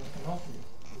happening? Do I need to come help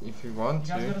you? If you want You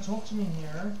guys to. gotta talk to me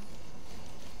here.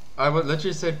 I would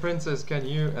literally say, Princess, can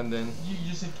you? And then. You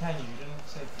just said can you didn't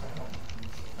say can I help you.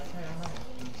 Okay, I'm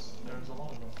running. There's a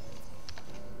lot of them.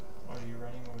 Are you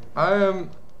running or I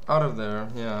am out of there,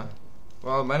 yeah.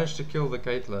 Well, I managed to kill the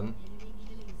Caitlyn.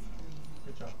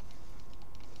 good job.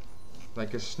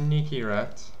 Like a sneaky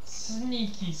rat.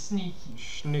 Sneaky. Sneaky.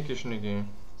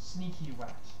 Sneaky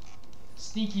rat.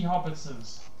 Sneaky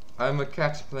hobbitses. I'm a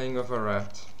cat playing with a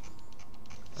rat.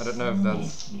 I don't know if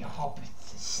that's. Sneaky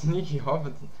hobbits. Sneaky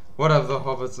hobbit. What have the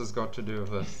hobbits has got to do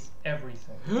with this?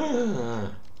 Everything.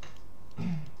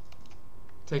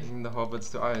 Taking the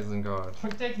hobbits to Isengard. We're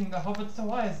taking the hobbits to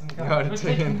Isengard. God, We're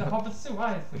taking taking the the- hobbits to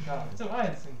Isengard. To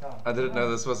Isengard. I didn't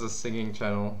know this was a singing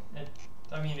channel.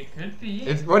 I mean, it could be.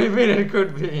 What do you mean it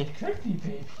could be? It could be,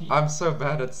 baby. I'm so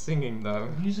bad at singing though.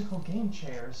 Musical game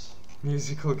chairs.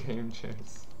 Musical game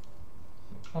chairs.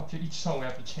 After each song, we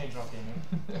have to change our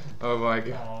game. Oh my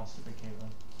god. Aw, stupid Caitlyn.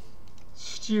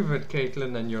 Stupid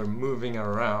Caitlyn, and you're moving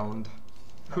around.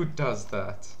 Who does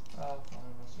that? I'm not so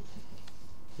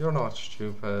stupid. You're not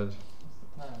stupid. What's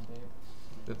the plan, babe?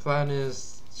 The plan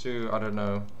is to, I don't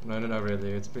know. No,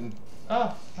 really. It's been,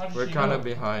 Ah, how did we're she kind know? of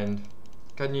behind.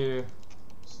 Can you?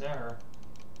 Snare her.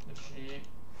 Did she?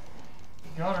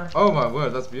 Got her. Oh my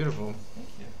word, that's beautiful. Thank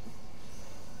you.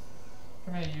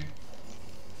 Come here, you.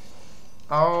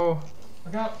 Ow.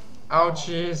 Look out. Ouchies.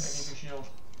 I need your shield.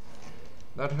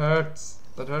 That hurts.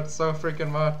 That hurts so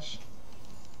freaking much.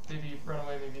 Baby, run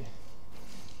away, baby.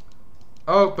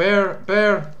 Oh, bear,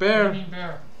 bear, What do bear. you mean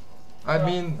bear? I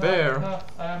mean bear.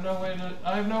 I have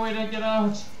no way to get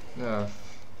out. Yeah.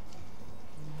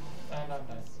 And I'm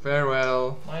dead.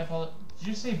 Farewell. My apologies. Did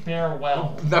you say bear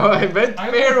well? No, I meant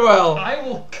farewell. I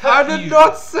will cut you. I did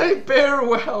not say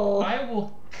farewell. I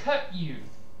will cut you.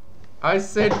 I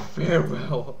said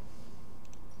farewell.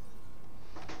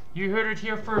 You heard it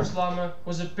here first, Llama.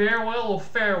 Was it farewell or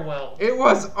farewell? It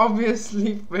was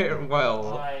obviously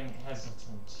farewell. I'm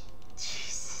hesitant.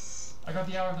 Jesus. I got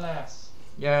the hourglass.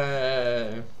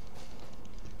 Yay.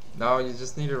 Now you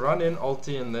just need to run in,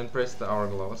 ulti, and then press the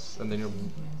hourglass, and then you'll.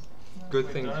 Good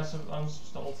Wait, thing. I'm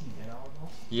supposed to ulti then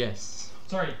hourglass? Yes.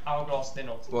 Sorry, hourglass then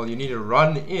ulti. Well, you need to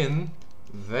run in,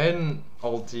 then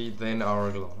ulti, then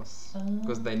hourglass,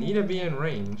 because they need to be in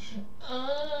range.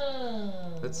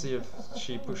 Let's see if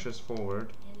she pushes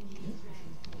forward.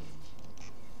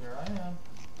 Here I am.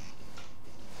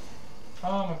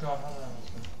 Oh my god, how did I miss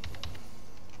her?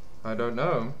 I don't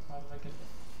know. How did I get...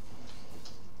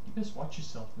 You best watch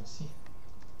yourself, Missy.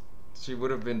 She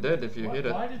would have been dead if you hit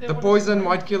it. Why did they The want to poison spray?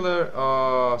 might kill her.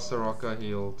 Oh, Soraka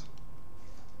healed.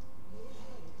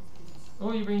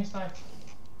 Oh, you're being sniped.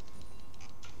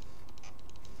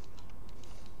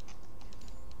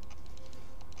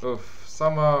 Oof.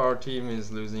 Somehow our team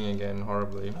is losing again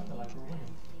horribly. I feel like we're winning.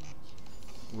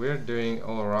 We're doing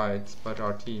alright, but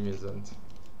our team isn't.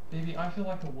 Baby, I feel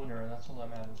like a winner, and that's all that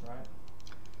matters, right?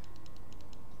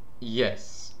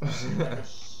 Yes.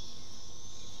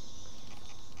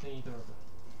 Thingy the river.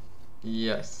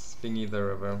 Yes, thingy the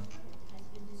river.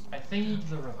 I thingy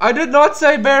the river. I did not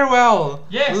say farewell!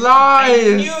 Yes! Lies!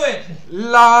 I knew it!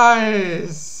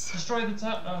 Lies! Destroy the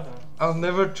town. Oh no. I'll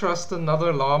never trust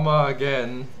another llama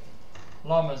again.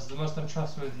 Llamas, the most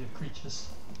untrustworthy of creatures.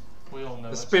 We all know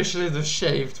Especially the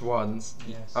shaved ones.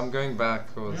 Yes. I'm going back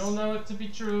it. We all because know it to be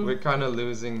true. we're kind of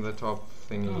losing the top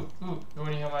thingy. Ooh, you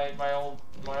wanna hear my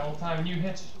old time new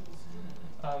hit?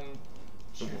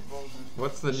 Shoot, what was it?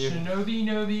 What's the new? Shinobi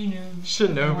Nobi New.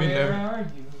 Shinobi Where no. are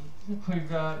you? We've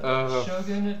got a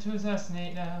shogun to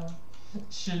assassinate now.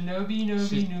 Shinobi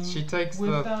Nobi New. She takes the.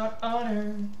 without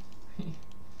honor.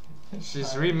 She's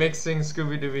remixing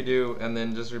Scooby Dooby Doo and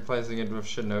then just replacing it with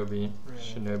Shinobi. Really?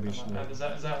 Shinobi, Shinobi. Is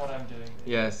that what I'm doing?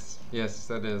 Yes, yes,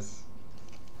 that is.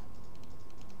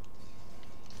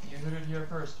 You heard it here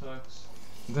first, folks.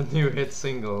 The new hit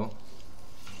single.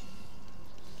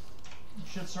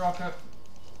 Shit, Soraka.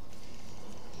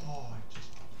 Oh, I just.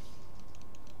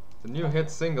 The new hit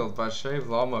single by Shave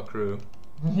Llama Crew.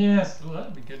 Yes, ooh,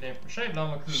 that'd be a good name for Shave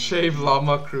Llama Crew. Shave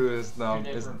Llama Crew is now Good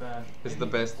name for a band. is the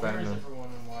best Where band is now. everyone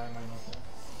and why am I not there?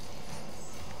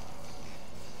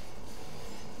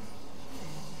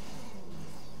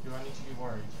 Do I need to be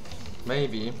worried?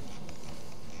 Maybe.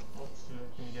 Oops,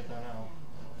 can you get that now?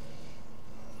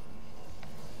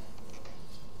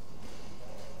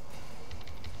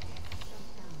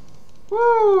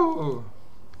 Woo!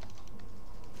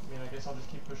 I mean, I guess I'll just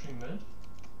keep pushing mid.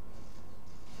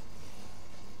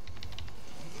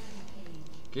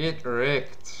 Get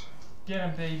wrecked. Get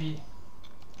him, baby.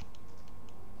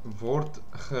 Word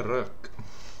geruk.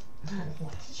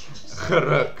 What did you just say?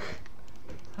 Geruk.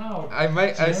 How I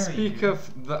dare speak you?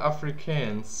 of the We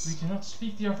Afrikaans. cannot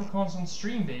speak the Afrikaans on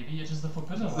stream, baby. It is the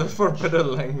forbidden The language.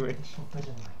 forbidden language.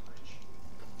 Forbidden language.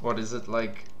 What is it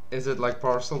like? Is it like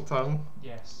partial tongue?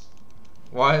 Yes.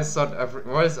 Why is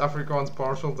Afrikaans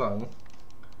partial tongue?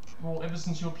 Well, ever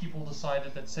since your people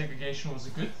decided that segregation was a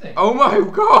good thing. Oh my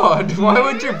god! Why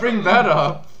would you bring that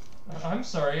up? I'm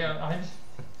sorry, I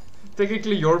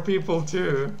Technically your people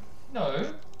too.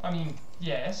 no. I mean,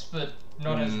 yes, but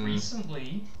not as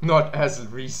recently. Not as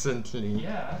recently.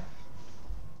 Yeah.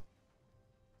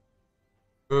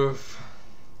 Oof.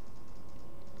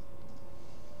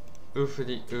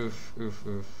 Oofity oof, oof,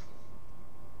 oof.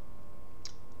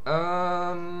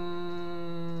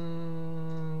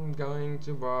 Going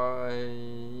to buy.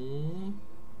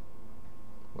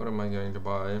 What am I going to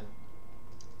buy?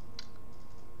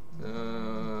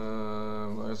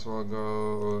 Might as well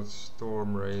go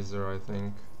Storm Razor, I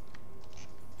think.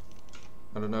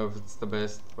 I don't know if it's the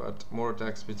best, but more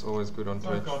attack speed's always good on Oh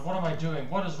Twitch. god, what am I doing?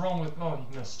 What is wrong with... Oh,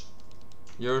 he missed.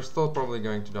 You're still probably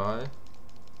going to die.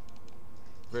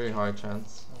 Very high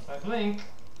chance. If I blink...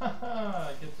 Haha,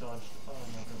 I get dodged. Oh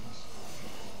my goodness.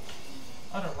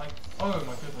 I don't like... Oh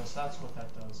my goodness, that's what that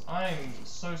does. I'm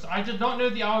so... I did not know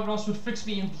the hourglass would fix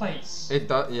me in place. It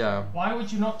does, yeah. Why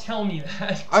would you not tell me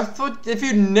that? I thought if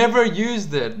you never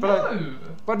used it, but No!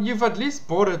 but you've at least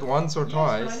bought it once or Yes,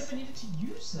 twice. but I never needed to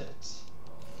use it.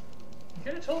 You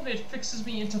could have told me it fixes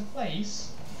me into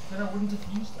place, then I wouldn't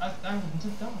have used... I wouldn't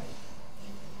have died.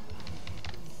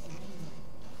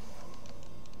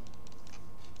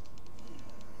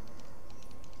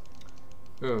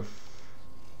 Oof.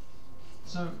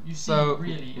 So you see, So,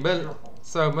 really, it's Mel- your fault.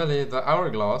 So, Millie, the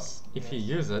hourglass, if you Yes.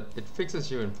 use it, it fixes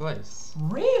you in place.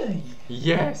 Really?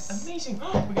 Yes! Amazing.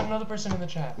 We got another person in the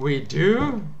chat. We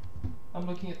do? I'm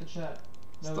looking at the chat.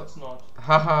 No, Stop. it's not.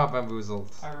 Haha,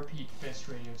 bamboozled. I repeat, best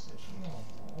radio station.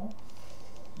 Aww.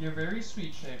 You're very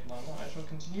sweet, Shade Llama. I shall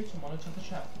continue to monitor the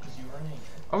chat because you are an angel.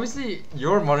 Obviously,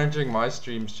 you're monitoring my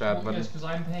streams, chat, Well, but yes, because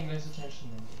I'm paying less attention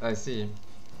than you. I see.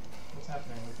 What's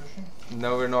happening? We're pushing?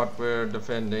 No, we're not. We're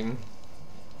defending.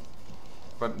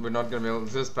 But we're not gonna be able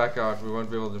to just back out. We won't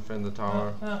be able to defend the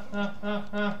tower.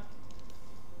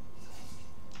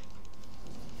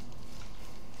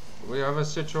 We have a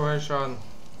situation.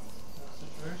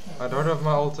 I don't have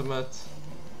my ultimate.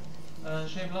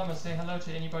 Shade Llama, say hello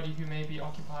to anybody who may be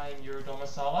occupying your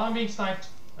domicile. I'm being sniped,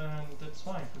 and that's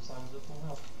fine because I was at full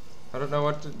health. I don't know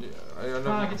what to do. I don't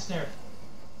know. I get snared.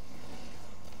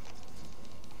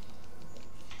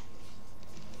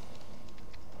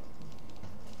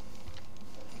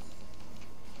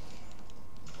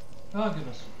 Oh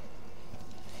goodness.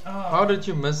 Oh. How did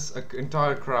you miss an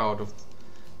entire crowd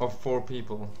of 4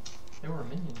 people? They were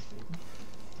minions, baby.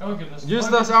 Oh goodness. Use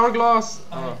Oh, this hourglass!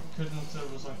 I Oh. couldn't,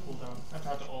 it was on cooldown. I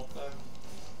tried to ult though.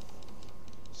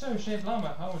 So, Shade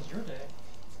Llama, how was your day?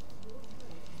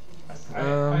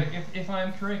 If I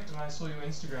am correct and I saw your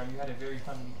Instagram, you had a very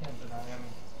fun weekend, and I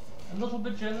am a little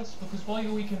bit jealous because while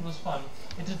your weekend was fun,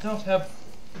 it did not have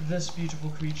this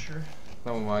beautiful creature.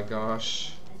 Oh my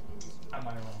gosh. Am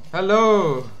I wrong?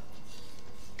 Hello!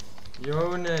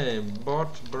 Your name,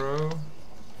 bot bro.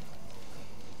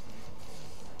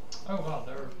 Oh wow,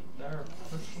 they're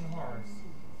pushing hard.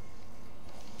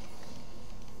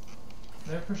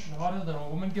 They're pushing harder than a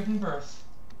woman giving birth.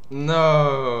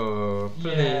 No,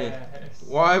 please. Yes.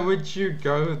 Why would you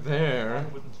go I there?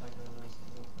 wouldn't like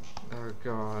those. Oh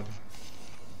god.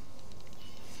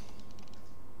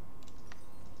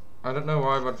 I don't know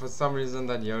why, but for some reason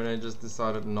that Yone just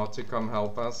decided not to come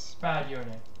help us. Bad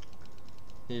Yone.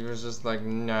 He was just like,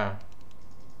 nah.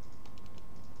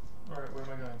 Alright, where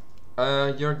am I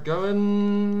going? You're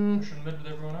going... Pushing mid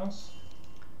with everyone else?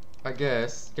 I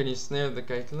guess. Can you snare the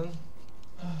Caitlyn?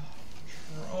 Sure.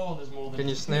 Oh, there's more than Can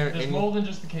you snare there's any... more than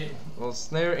just the Caitlyn. Well,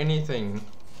 snare anything.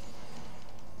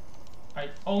 I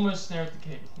almost snared the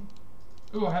Caitlyn.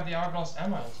 Ooh, I have the hourglass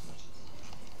and my ultimate.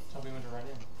 Tell me when to run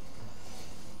in.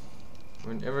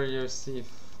 Whenever you see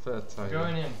fit, I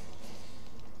Going in.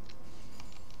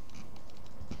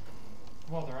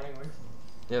 Well, they're running away from me.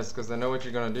 Yes, because they know what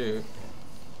you're gonna do.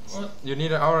 What? You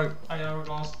need an hour... I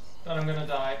hourglass, and I'm gonna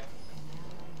die.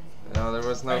 No, there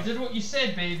was no... I did what you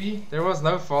said, baby. There was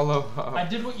no follow-up. I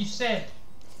did what you said.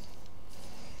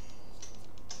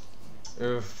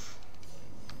 Oof.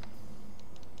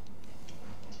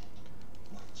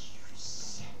 What you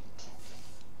said.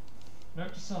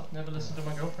 Note to self, never listen to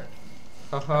my girlfriend.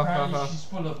 Apparently she's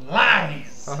full of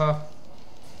lies.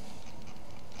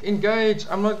 Engage!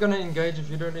 I'm not gonna engage if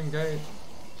you don't engage.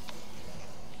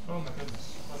 Oh my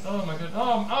goodness. Oh my goodness.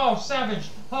 Oh, savage.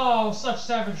 Oh, such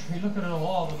savagery. Look at it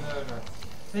all, the murder.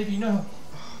 Baby, no.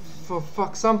 For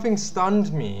fuck, something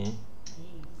stunned me.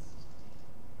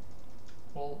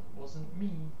 Well, wasn't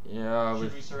me. Yeah,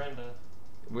 Should we surrender?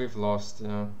 we've lost, yeah.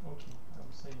 Okay, I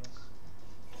will say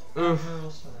yes. Oof. I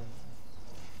will surrender.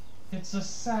 It's a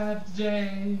sad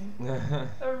day.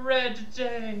 A red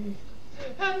day.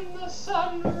 And the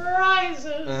sun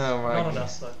rises. Oh my Not on God.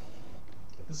 us though.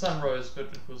 The sun rose, but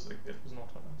it was not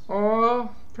on us. Oh,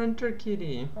 printer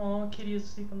kitty. Oh, Kitty is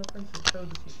asleep on the printer. Show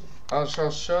the people. I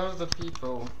shall show the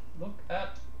people. Look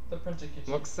at the printer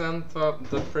kitty. Look, Santa,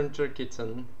 the printer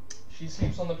kitten. She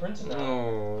sleeps on the printer now.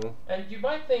 Oh, And you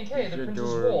might think, hey, the You're printer's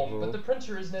warm, adorable. but the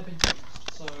printer is never used,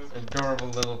 so... adorable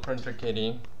little printer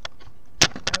kitty.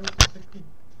 How is this so cool?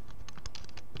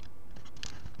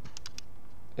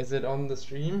 Is it on the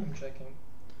stream? I'm checking.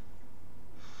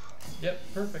 Yep,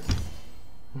 perfect.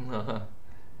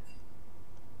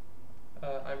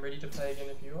 I'm ready to play again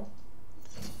if you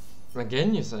are.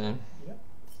 Again, you say? Yep.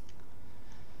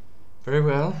 Very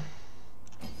well.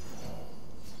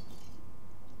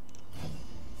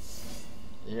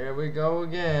 Here we go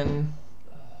again.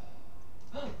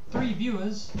 3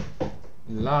 viewers.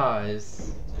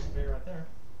 Lies. There's a right there.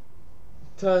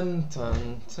 Dun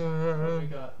dun What dun. we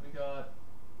got? We got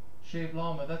Shaved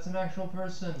Llama. That's an actual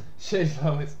person. Shade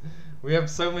Flowers. We have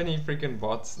so many freaking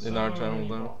bots in So our channel many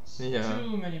though. bots. Yeah.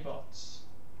 Too many bots.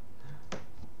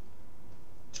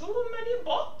 Too many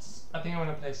bots. I think I'm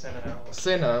gonna play Senna now.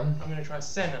 Senna. I'm gonna try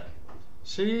Senna.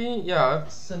 She, yeah,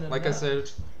 Senna like I now.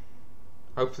 said,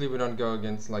 Hopefully we don't go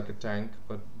against like a tank,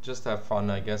 but just have fun,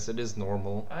 I guess. It is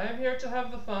normal. I am here to have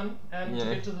the fun and to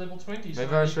Yeah. get to the level 20.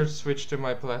 Maybe I should switch to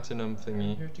my platinum I'm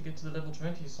thingy. here to get to the level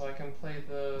 20 so I can play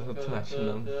The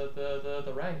platinum.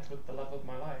 the ranked with the love of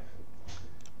my life.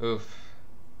 Oof.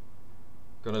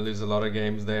 Gonna lose a lot of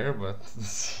games there, but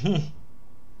see.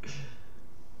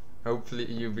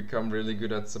 Hopefully you become really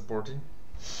good at supporting.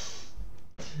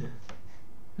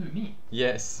 Who, me?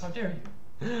 Yes. How dare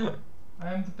you?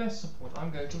 I am the best support.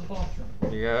 I'm going to the bathroom.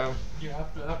 Yeah. You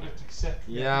have to accept.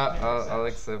 Yeah, I'll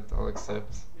accept. I'll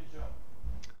accept. Good job.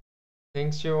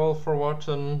 Thanks you all for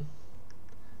watching.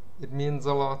 It means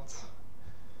a lot.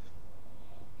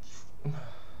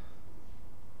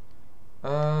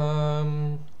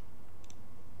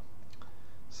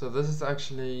 So this is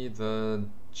actually the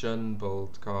gen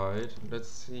build guide. Let's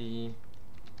see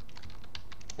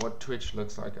what Twitch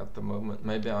looks like at the moment.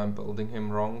 Maybe I'm building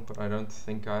him wrong, but I don't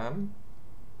think I am.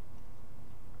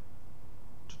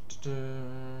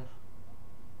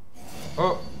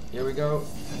 Oh, here we go.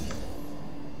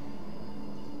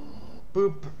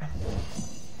 Boop.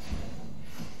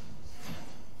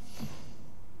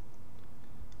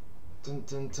 Dun,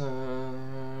 dun,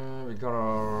 dun. We got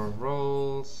our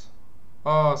rolls.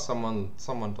 Oh, someone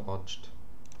dodged.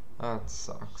 That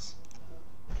sucks.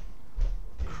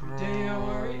 Day I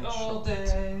worry Crown all shot.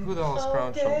 day. Who the hell is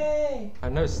Crown Shot? I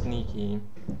know Sneaky.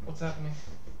 What's happening?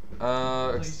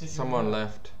 you said you Someone were-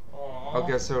 left. Aww.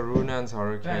 Okay, so Runan's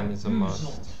Hurricane is a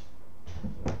Bamboozled. must.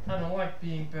 I don't like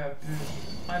being bamboozled.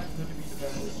 I prefer to be the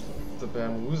bamboozler. The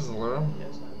Bamboozler.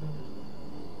 Yes, I know.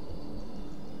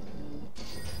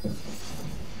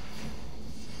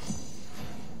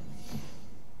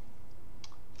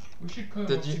 We should comb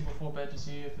Did up you- before bed to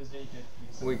see if there's any dead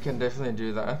pieces. We can definitely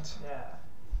do that. Yeah.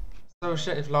 So,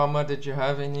 Chef Llama, did you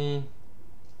have anything?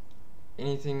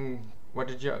 What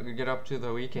did you get up to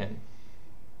the weekend?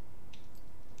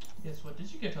 Yes, what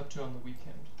did you get up to on the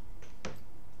weekend?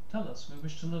 Tell us, we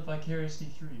wish to live vicariously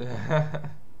through you.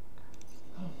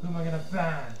 Who am I gonna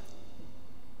ban?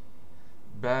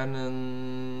 Bannon.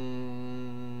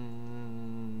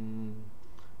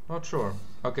 Not sure.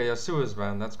 Okay, Yasuo is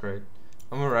banned, that's great.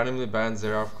 I'm gonna randomly ban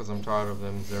Xerath because I'm tired of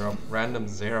them. Random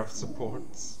Xerath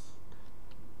supports.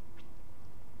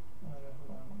 I know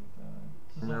who I want to ban.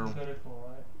 This is No. alphabetical,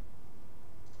 right?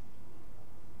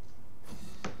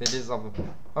 It is of.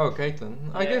 Oh,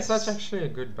 Kitten. I guess that's Yes. actually a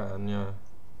good ban, yeah.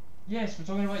 Yes, we're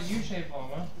talking about you, Shaved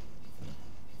Llama.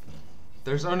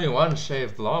 There's only one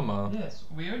shaved llama. Yes,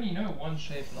 we only know one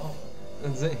Shaved Llama.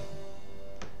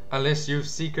 Unless you've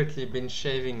secretly been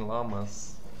shaving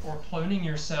llamas. Or cloning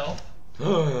yourself.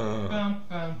 The Bum,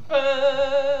 bum,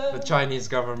 bum. Chinese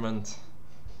government.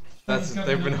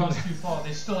 They've been. gone too far.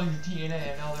 They stole your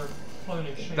DNA and now they're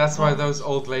cloning Shaved That's why Llamas. those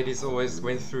old ladies always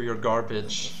went through your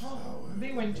garbage.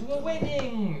 They went to a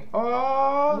wedding.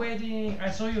 Oh, Wedding.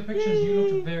 I saw your pictures. You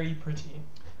looked very pretty.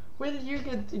 where did you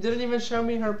get? You didn't even show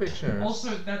me her pictures. Also,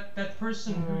 that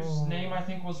person whose name I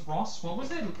think was Ross. What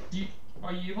was it?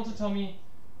 Are you able to tell me?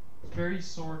 Very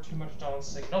sore. Too much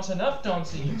dancing. Not enough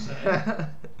dancing. You say.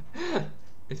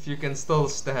 If you can still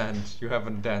stand, you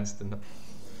haven't danced enough.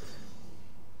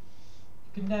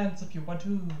 You can dance if you want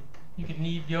to. You can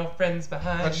leave your friends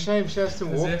behind. A shame she has to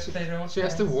As walk. if they don't She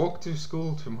has to dance. walk to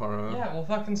school tomorrow. Yeah, well,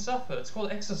 fucking suffer. It's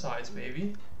called exercise,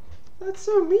 baby. That's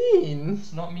so mean.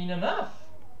 It's not mean enough.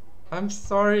 I'm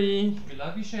sorry. We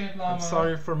love you, Shaved Llama. I'm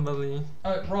sorry for Millie.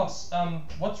 Ross.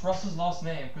 What's Ross's last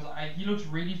name? Because he looks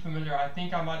really familiar. I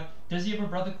think I might. Does he have a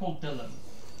brother called Dylan?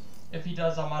 If he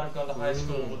does, I might have gone to high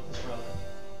school with his brother.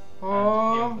 And him,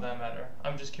 Oh, for that matter.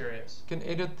 I'm just curious. can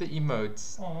edit the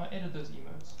emotes. Oh, edit those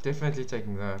emotes. Definitely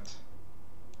taking that.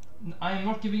 I am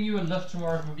not giving you a lift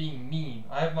tomorrow for being mean.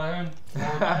 I have my own. I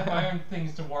have my own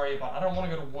things to worry about. I don't want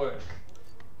to go to work.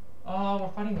 Oh, we're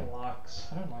fighting Lux.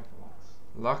 I don't like Lux.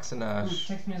 Lux and Ooh, Ash.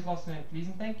 text me his last name, please,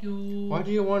 and thank you. Why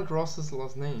do you want Ross's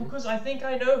last name? Because I think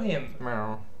I know him.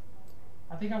 Meow.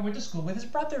 I think I went to school with his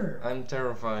brother. I'm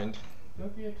terrified.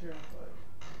 Don't be terrified.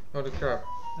 Holy crap.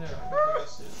 There, I think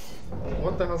that's it.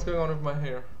 What the hell's going on with my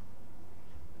hair?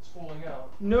 It's falling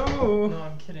out. No! No,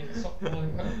 I'm kidding. It's not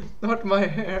falling out. Not my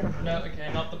hair. No,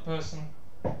 okay, not the person.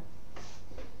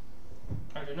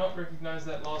 I do not recognize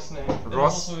that last name. That is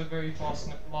Ross? also a very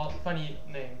funny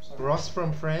name. So. Ross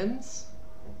from Friends?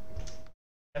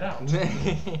 Get out.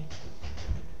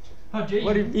 How dare you?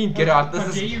 What do you mean, get out? This How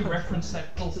is- dare you reference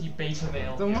that filthy beta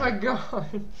male? Oh my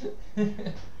god.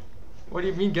 What do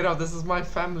you mean get out? This is my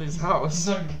family's He's house.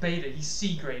 not even beta, he's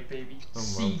C grade, baby. Oh my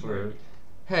C grade. word.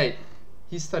 Hey,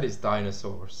 he studies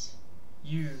dinosaurs.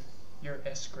 You're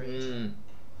S grade.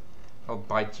 I'll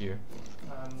bite you.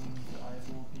 And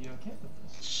I will be okay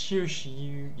with this. Shush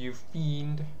you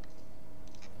fiend.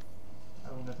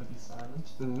 I will never be silent.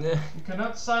 Nah. You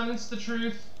cannot silence the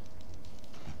truth.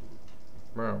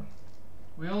 Bro.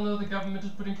 We all know the government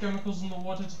is putting chemicals in the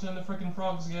water to turn the frickin'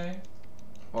 frogs gay.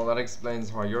 Well, that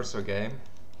explains why you're so gay.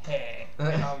 Hey, wait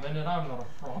a minute, I'm not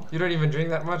a frog. You don't even drink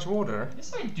that much water.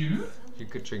 Yes, I do. You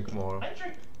could drink more. I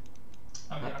drink.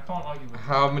 I mean, I can't argue with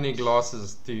How that. many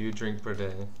glasses do you drink per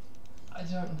day? I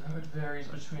don't know, it varies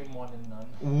between 1 and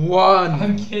none. 1!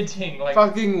 I'm kidding, like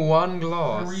Fucking 1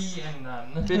 glass. 3 and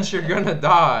none. Bitch, you're gonna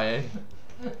die.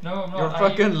 No, I'm not. Your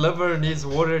fucking liver needs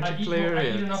water to clear I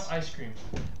it. eat enough ice cream.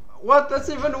 What? That's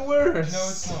even worse. No,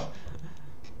 it's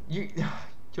not.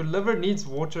 Your liver needs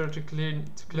water to cleanse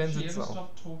If she itself. ever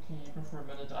stopped talking even for a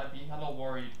minute, I'd be hella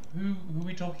worried. Who are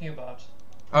we talking about?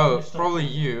 Oh, You stop probably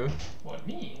talking. you. What,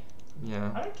 me? I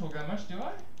Yeah. don't talk that much, do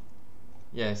I?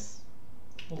 Yes.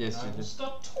 Well, Yes, then I you will do.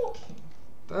 stop talking.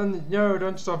 Then no,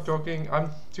 don't stop talking. I'm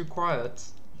too quiet.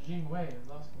 Jean Wei is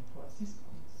asking for assistance.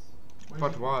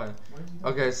 But why? Where's he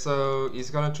going? Okay, so he's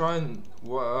gonna try and.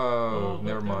 Whoa, Oh,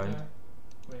 never no, mind. no.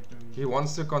 Wait, do we? He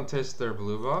wants to contest their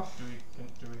blue buff.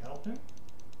 Do we help him?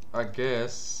 I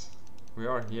guess. We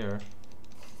are here.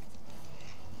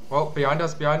 Well, behind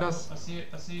us, behind us. I see it.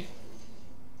 I see it.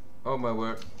 Oh my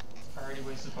word. I already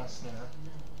wasted my snare.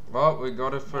 Well, we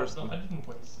got it first. No, I didn't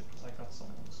waste it because I got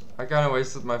something. So. I kinda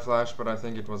wasted my flash, but I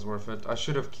think it was worth it. I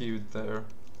should have queued there.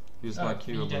 Used my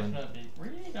Q me ability. definitely.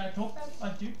 Really? Do I talk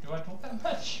that? Do I talk that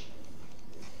much?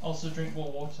 Also drink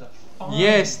more water. Fine.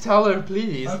 Yes, tell her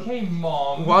please. Okay,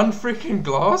 mom. 1 freaking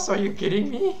glass? Are you kidding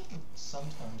me?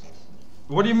 Sometimes.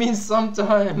 What do you mean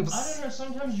sometimes? I don't know.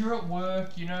 Sometimes you're at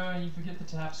work, you know, and you forget the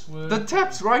taps work. The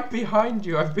tap's right behind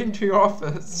you. I've been to your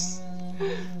office.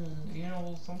 You know,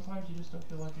 well, sometimes you just don't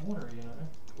feel like water, you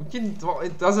know. Well,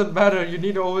 it doesn't matter. You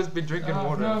need to always be drinking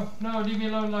water. No, leave me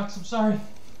alone, Lux. I'm sorry.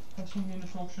 I didn't mean to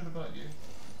talk shit about you.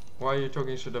 Why are you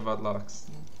talking shit about Lux?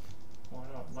 Why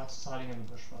not? Lux is hiding in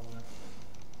the bush, by the way.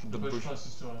 The bush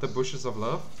closest to us. The bushes of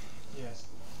love? Yes.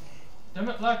 Damn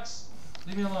it, Lux!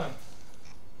 Leave me alone.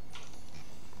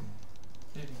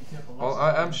 David, be careful. Well,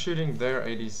 I am shooting their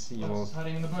ADC. Lux Well, is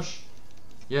hiding in the bush.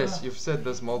 yes, you've said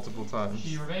this multiple times.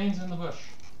 She remains in the bush.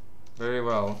 Very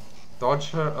well. Dodge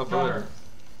her Got ability. her.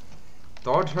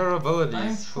 Dodge her I'm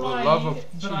abilities for the trying, love of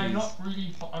cheese. but I'm not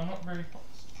really. I'm not very fast.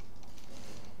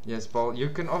 Yes, Paul, you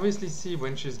can obviously see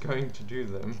when she's going to do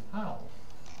them. How?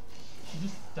 She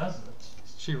just does it.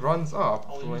 She runs up.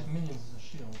 I'll when- use minions as a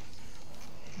shield.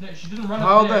 No, she didn't run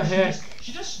How up there. the heck?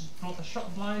 She just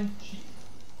shot blind.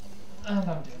 And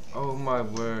I'm dead. Oh my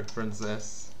word,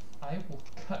 princess. I will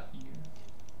cut you.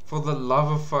 For the love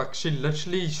of fuck, she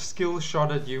literally skill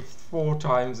shotted you 4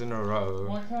 times in a row.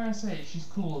 What can I say? She's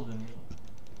cooler than me.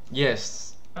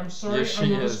 Yes. I'm sorry, Yes, I'm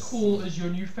she not is. as cool as your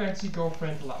new fancy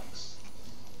girlfriend Lux.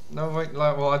 No, wait,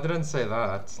 like, well, I didn't say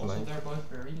that. Also, Like, they're both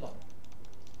very low.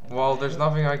 And well, I there's am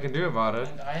nothing I can do about it.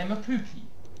 And I am a poopy.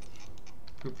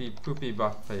 Poopy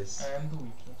butt face. I am the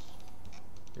weakness.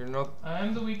 You're not. I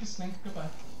am the weakest link. Goodbye.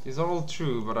 It's all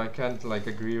true, but I can't like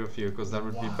agree with you because that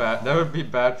would be Wow. bad. That would be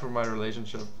bad for my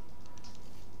relationship.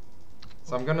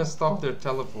 So I'm gonna stop their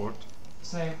teleport.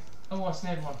 Same. Oh, I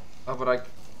snared one. Oh, but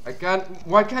I can't.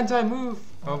 Why can't I move?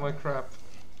 Oh my crap.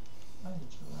 I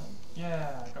need to run.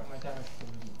 Yeah, I got my damage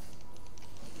ability.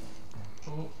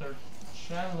 Oh, they're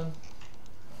channeling.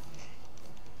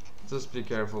 Just be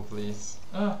careful, please.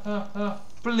 Ah.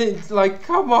 Please, like,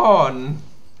 come on.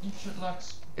 Eat shit,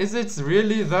 Lux. Is it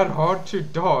really that hard to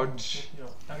dodge?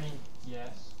 I mean,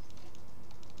 yes.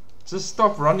 Just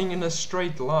stop running in a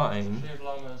straight line. Shave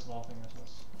Llama is laughing at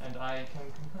us, and I can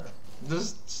concur.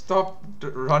 Just stop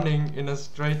running in a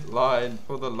straight line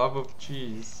for the love of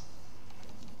cheese.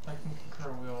 I can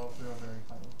concur. We are very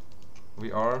funny.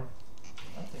 We are.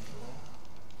 I think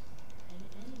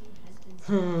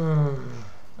we Ow.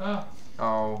 are.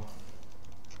 Ah,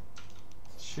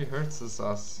 She hurts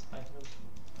us. I healed you.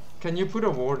 Can you put a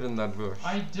ward in that bush?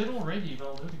 I did already, but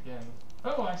I'll do it again.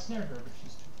 Oh, I snared her, but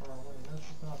she's too far away. No,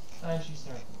 she's not. And she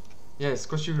snared me. Yes,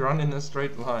 because you run in a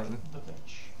straight line. The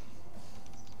bitch.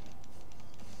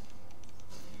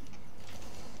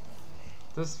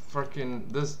 This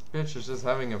bitch is just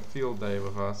having a field day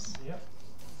with us. Yep.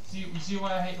 You see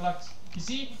why I hate Lux? You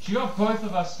see, she got both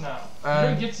of us now. You And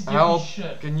don't get to give help. me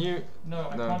shit. Can you? No,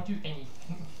 I No. can't do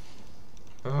anything.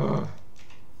 Ugh.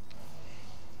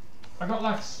 I got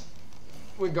Lux.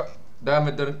 We got. Damn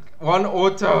it! Didn't one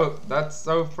auto. That's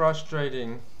so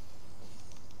frustrating.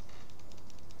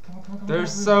 Come on. They're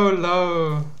so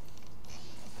low.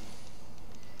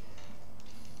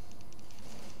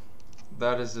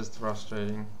 That is just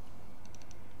frustrating.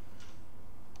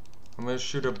 I'm gonna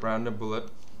shoot a random bullet.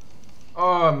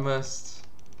 Oh, I missed.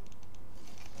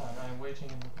 Fine, I'm waiting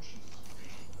in the bushes.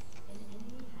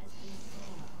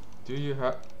 Do you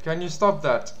have? Can you stop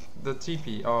that? The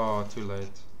TP. Oh, too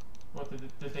late. What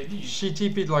did they leave? She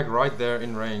TP'd like right there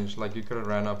in range. Like you could have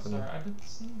ran up and. Sorry, I didn't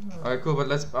see her. Alright, cool. But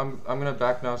let's. I'm gonna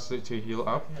back now to heal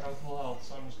up. Okay, I'm full health,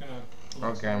 so I'm just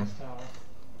gonna. Okay. This tower.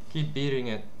 Keep beating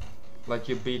it, like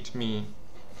you beat me.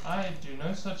 I do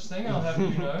no such thing. I'll have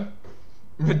you know.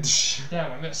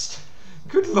 Damn, I missed.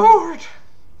 Good lord!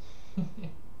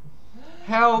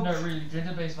 Help! No, really,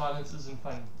 gender-based violence isn't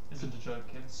fun. Isn't a joke,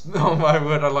 kids. Oh my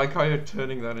word! I like how you're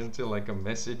turning that into like a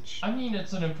message. I mean,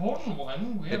 it's an important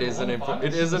one. It is an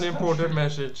important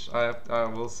message. I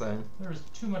will say. There is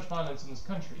too much violence in this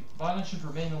country. Violence should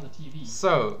remain on the TV.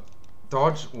 So,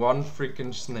 dodge one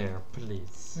freaking snare,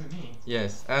 please. Who, me?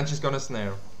 Yes, and she's gonna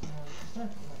snare.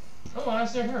 Oh, I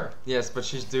snared her. Yes, but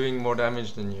she's doing more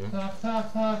damage than you.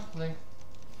 Link.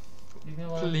 Leave me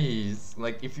alone. Please,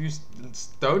 like if you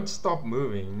don't stop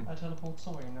moving. I teleport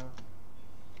away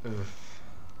now. Oof.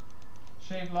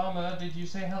 Shaved Llama, did you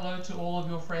say hello to all of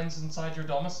your friends inside your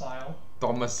domicile?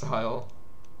 Domicile.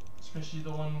 Especially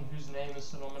the one whose name is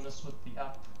synonymous with the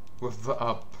up. With the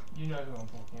up. You know who I'm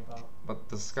talking about. But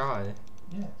the sky.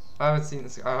 Yes. I haven't seen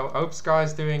this. I hope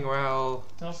Sky's doing well.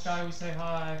 Tell Sky we say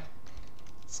hi.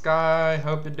 Sky,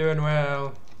 hope you're doing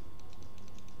well.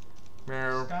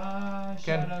 Meow. Sky,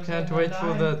 Can't wait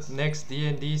for the next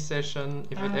D&D session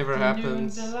if it ever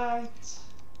happens.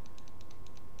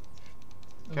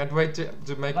 Can't wait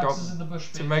to make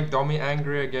Dommy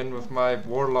angry again with my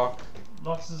warlock.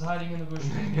 Lux is hiding in the bush,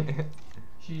 baby.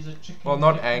 She's a chicken. Well,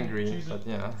 not angry, she's but a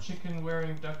yeah. chicken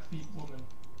wearing duck feet woman.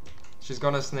 She's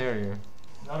gonna snare you.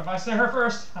 Not if I snare her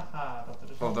first. Haha.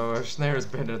 Although her snare is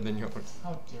better than yours.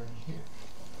 How dare you?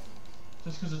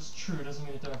 Just because it's true doesn't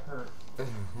mean it doesn't hurt. Oh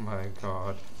my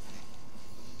god.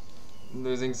 I'm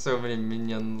losing so many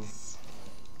minions.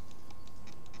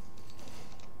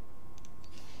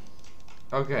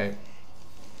 Okay.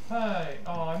 Hey,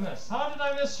 oh, I missed. How did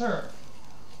I miss her?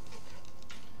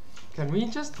 Can we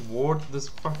just ward this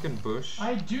fucking bush?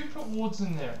 I do put wards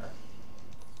in there.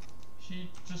 She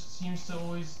just seems to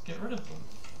always get rid of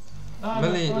them.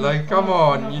 Millie, like, come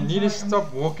on, you need to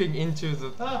stop walking into the...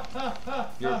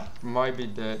 You might be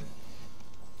dead.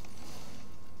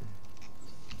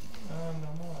 No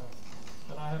more.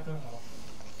 But I have no health.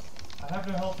 I have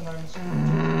no health and I'm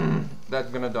screwed. That's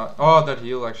gonna die. Oh, that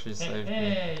heal actually saved me.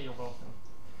 Hey, you're welcome.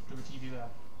 Do a TV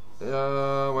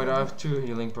that. Wait, I have 2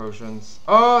 healing potions.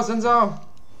 Oh, Zinzao!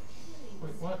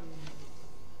 Wait, what?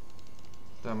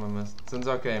 Damn, I missed.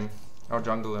 Zinzao came. Our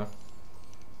jungler.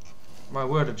 My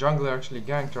word, a jungler actually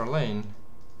ganked our lane.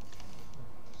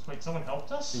 Wait, someone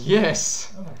helped us?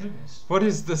 Yes! Oh my goodness. What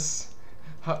is this?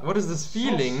 What is this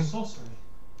feeling? Sorcery.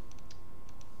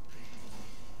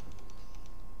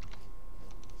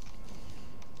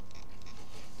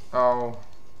 Oh.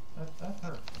 That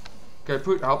hurt.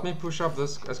 Okay, help me push up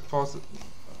this as fast as...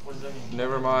 What does that mean?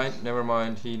 Never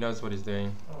mind, he knows what he's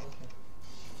doing. Oh, okay.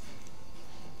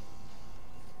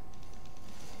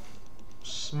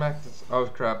 Smack this. Oh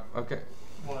crap, okay.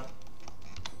 What?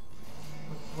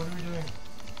 What are we doing?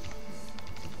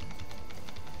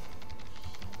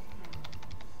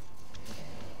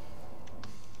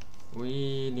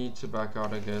 We need to back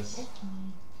out, I guess. Okay.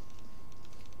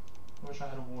 I wish I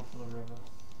had a ward for the river.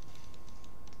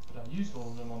 But I used all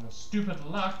of them on the stupid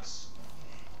Lux,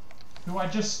 who I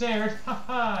just snared.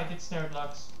 Haha, I get snared,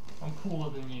 Lux. I'm cooler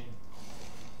than you.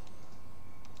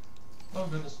 Oh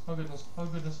goodness, oh goodness, oh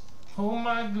goodness. Oh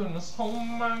my goodness, oh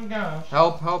my gosh.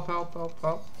 Help, help, help, help,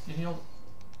 help. Get healed.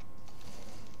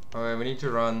 Okay, we need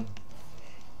to run.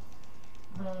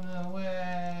 Run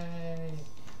away.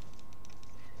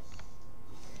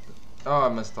 Oh, I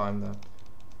mistimed that.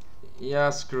 Yeah,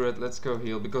 screw it, let's go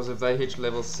heal, because if they hit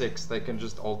level 6, they can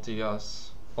just ultimate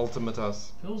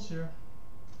us. Phil's here.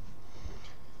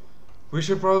 We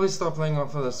should probably stop playing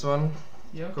up for this one.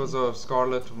 Yep. Because of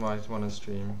Scarlet might want to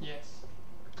stream. Yes.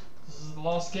 This is the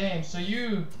last game, so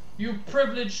you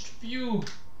privileged few,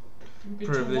 you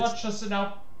get to watch us in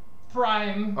our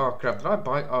prime. Oh crap, did I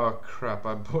buy? Oh crap,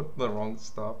 I bought the wrong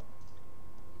stuff.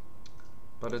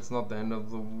 But it's not the end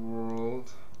of the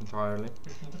world entirely.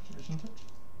 Isn't it?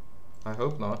 I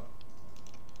hope not.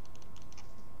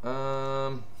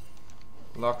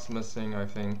 Luck's missing, I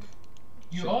think.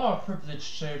 You are privileged,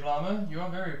 Shaved Llama. You are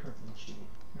very privileged. You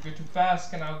get to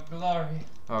bask in our glory.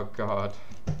 Oh god.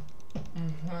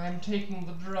 I'm taking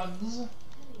the drugs.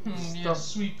 Yes,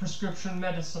 sweet prescription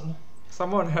medicine.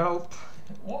 Someone help.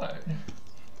 What?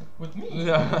 With me?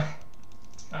 Yeah.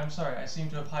 I'm sorry, I seem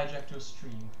to have hijacked your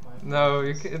stream. No,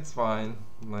 it's fine.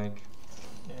 Like,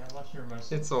 yeah, I'm not here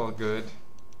myself. it's all good.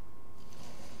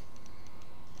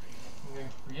 I'm going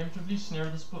to preemptively snare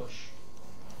this bush.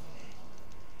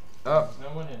 Oh, There's no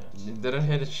one in it. you didn't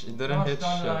hit it. You didn't hit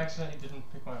I shit. accidentally didn't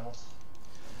pick my ult.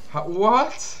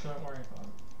 What? Don't worry about it.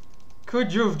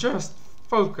 Could you've just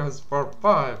focused for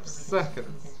 5 seconds?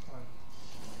 Everything's fine.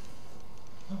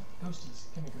 Oh, ghosties.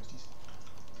 Give me ghosties.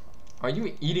 Are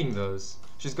you eating those?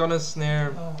 She's gonna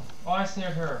snare. Oh, I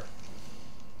snared her.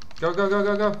 Go, go, go,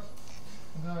 go, go.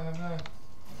 I'm going.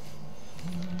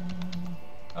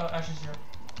 Oh, Ashley's here.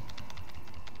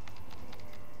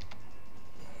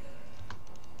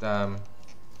 Damn.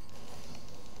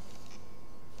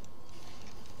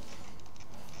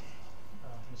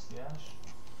 Missed the Ash.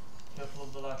 Careful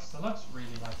of the Lux. The Lux really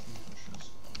likes these bushes.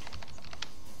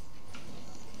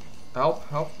 Help,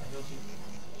 help. I healed you.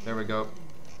 There we go.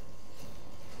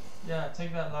 Yeah,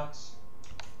 take that Lux.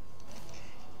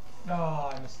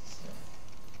 Oh, I missed the snare.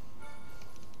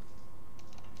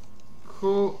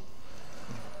 Cool.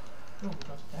 Oh, we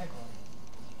got a bag on.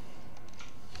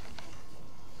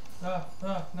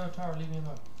 No, Tara, leave me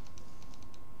alone.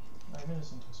 I'm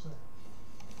innocent, I swear.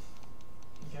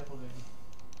 Be careful, baby.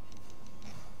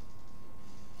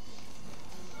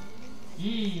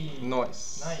 Yee!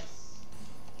 Nice. Nice.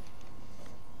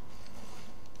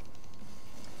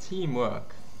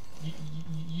 Teamwork.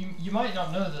 You might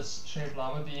not know this, Shaved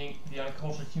Llama, being the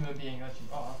uncultured human being that you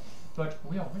are, but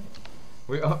we are winning.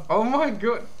 We are. Oh my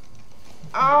god.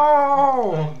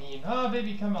 Ow! I mean,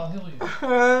 baby, come, I'll heal you.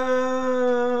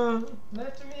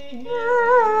 Let me heal you.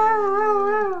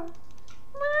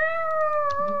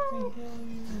 Let me heal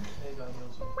you. There you go,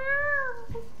 heals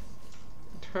you.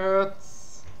 It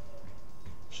hurts.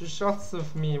 She shots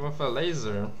of me with a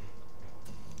laser.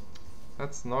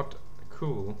 That's not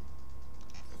cool.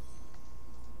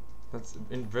 That's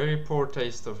in very poor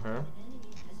taste of her.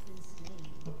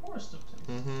 The poorest of taste.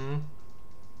 Mm-hmm.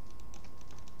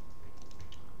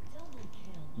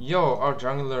 Yo, our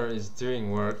jungler is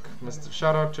doing work.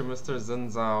 Shout out to Mr.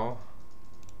 Zinzao.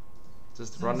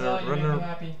 Just running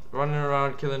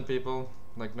around killing people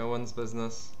like no one's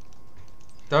business.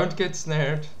 Don't get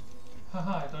snared.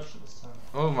 Haha, I dodged it this time.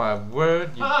 Oh my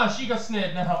word! Haha, she got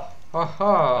snared now.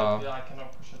 Haha! I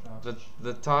cannot push it now.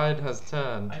 The tide has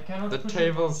turned. I cannot The push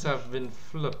tables it. have been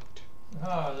flipped.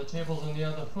 The table's on the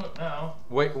other foot now.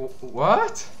 Wait,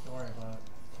 what? Don't worry about it.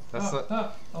 That's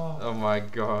not. Oh my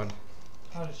god.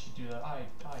 How did she do that? I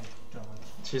dodged.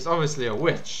 She's obviously a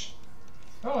witch.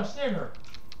 Oh, I snared her.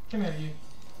 Come here, you.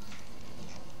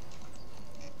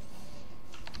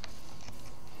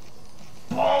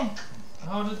 Bonk!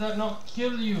 How did that not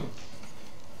kill you?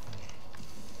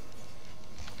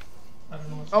 I don't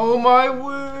know what's Oh my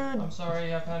word! I'm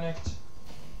sorry, I panicked.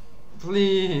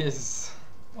 Please.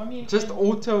 I mean, Just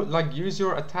auto, like, use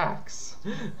your attacks.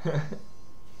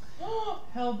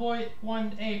 Hellboy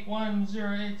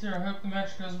 181080. Hope the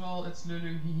match goes well. It's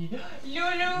Lulu. Lulu.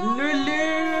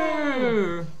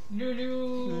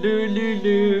 Lulu.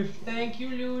 Lulu. Thank you,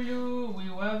 Lulu. We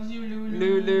love you, Lulu.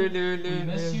 Lulu. We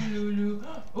miss you, Lulu.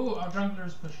 Oh, our jungler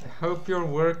is pushing. Hope your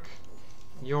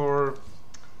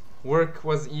work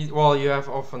was easy. Well, you have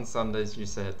off on Sundays, you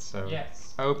said, so.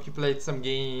 Yes. I hope you played some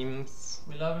games.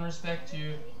 We love and respect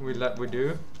you. We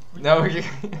do. No, What do you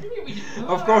mean we do?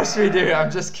 of course we do. I'm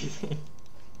just kidding.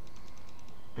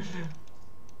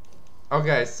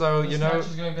 Okay, so This you know. match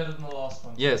is going better than the last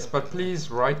one. Yes, but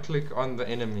please right-click on the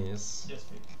enemies. Yes,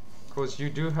 please. Because you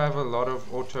do have a lot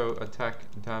of auto attack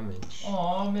damage.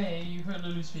 Aw, May, you hurt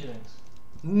Lulu's feelings.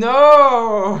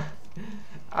 No!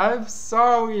 I'm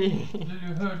sorry.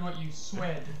 Lulu heard what you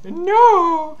swed.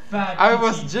 No! Bad I kitty.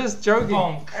 was just joking.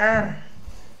 Bonk.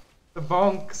 The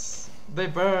bonks, they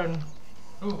burn.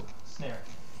 Ooh, snare.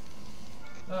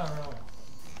 Oh, run away.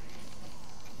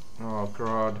 Oh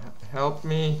god, help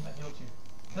me. I healed you.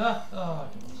 Oh, I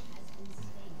didn't.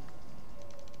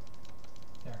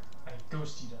 There, I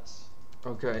ghosted us.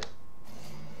 Okay.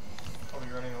 Are we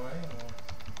running away?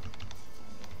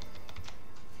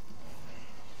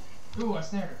 Or... Ooh, I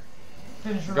snared her.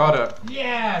 Finish her Got off. her.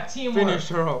 Yeah, teamwork. Finish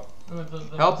her off. Ooh, the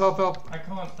Help, Lux. help, help. I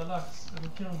can't, the Lux. It'll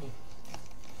kill me.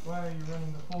 Why are you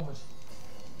running before it?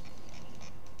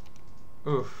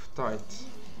 Oof, tight.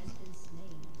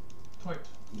 Toit.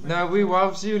 No, we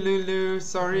loves you, Lulu.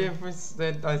 Sorry if I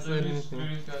said Lulu's anything.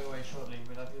 going away shortly.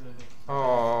 We love you, Lulu.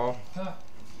 Oh, Ah.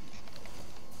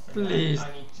 please.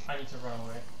 I need to run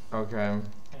away. Okay. I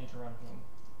need to run home.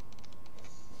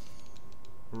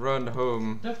 Run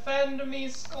home. Defend me,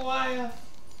 Squire!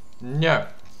 No.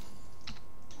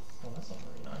 Oh, that's not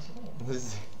very nice at all.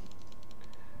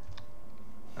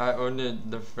 I only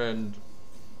defend,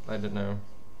 I don't know.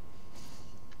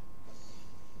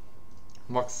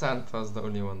 Moxantha's the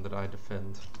only one that I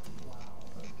defend. Wow,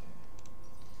 okay.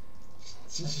 I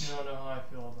do not know how I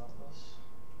feel about this.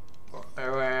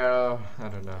 Well, I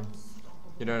don't know.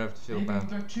 You don't have to feel Maybe bad.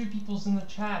 we've got 2 peoples in the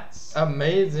chats.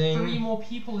 Amazing! 3 more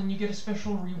people and you get a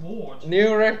special reward.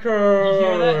 New record! You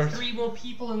hear that? 3 more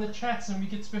people in the chats and we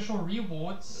get special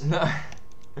rewards. No.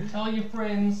 Tell your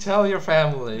friends. Tell your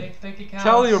family. Make fake accounts.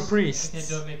 Tell your priests. Okay,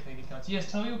 don't make fake accounts.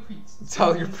 Yes, tell your priests.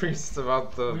 Tell your priests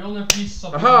about the... We all know priests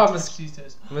are Aha, these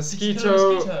days.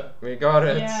 Mosquito! We got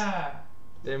it. Yeah.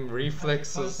 Them Close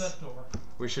reflexes. that door.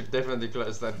 We should definitely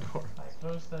close that door. I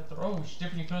closed that door. Oh, we should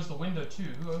definitely close the window too.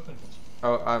 Who opened it?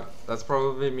 Oh, that's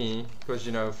probably me. Because,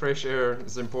 you know, fresh air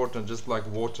is important just like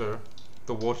water.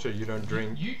 The water you don't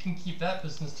drink. You can keep that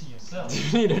business to yourself.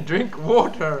 You need to drink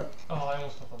water! Oh, I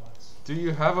almost got the lights. Do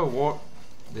you have a water...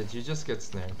 Did you just get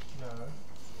snared? No.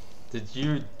 Did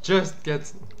you just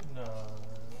get... No.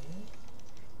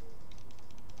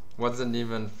 Wasn't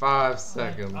even 5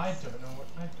 seconds. I don't know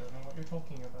what you're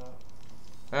talking about.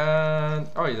 And...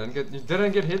 Oh, you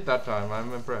didn't get hit that time.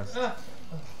 I'm impressed.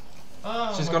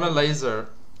 Oh, She's gonna laser.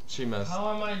 She missed.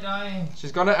 How am I dying?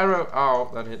 She's gonna arrow.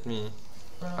 Ow, that hit me.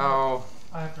 Ow.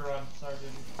 I have to run. Sorry, dude.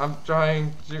 I'm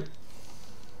trying to...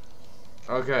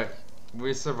 Okay.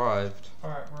 We survived.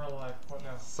 Alright, we're alive. What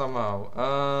now?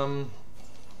 Somehow.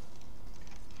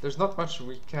 There's not much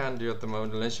we can do at the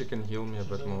moment unless you can heal me a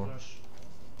bit more. There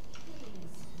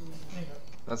you go.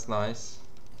 That's nice.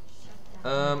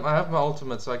 I have my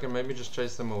ultimate, so I can maybe just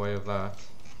chase them away with that.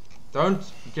 Don't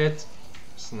get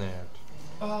snared.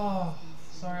 Oh,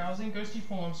 sorry, I was in ghosty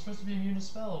form. I'm supposed to be immune to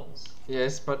spells.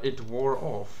 Yes, but it wore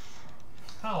off.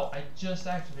 How? I just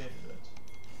activated it.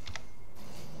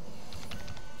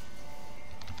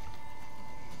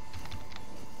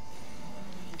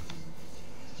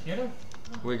 Did you get him?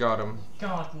 We got him.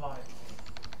 Godlike.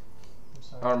 I'm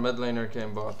sorry. Our mid laner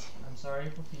came bot. I'm sorry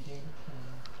for feeding the queen.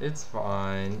 It's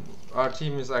fine. Our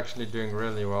team is actually doing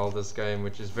really well this game,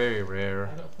 which is very rare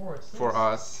I got 4 assists. for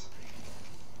us.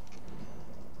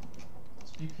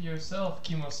 Speak for yourself,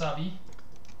 Kimosabi.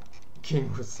 King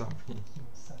Wasabi.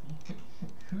 Kimosabi.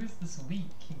 Who is this weak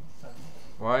Kimosabi?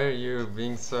 Why are you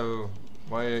being so...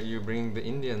 Why are you bringing the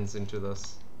Indians into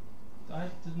this? I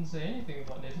didn't say anything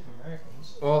about Native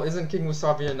Americans. Well, isn't King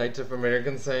Wasabi a Native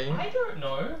American saying? I don't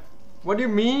know. What do you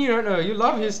mean you don't know? You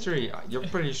love history. You're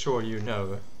pretty sure you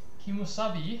know.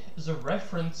 Kimosabi is a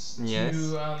reference Yes.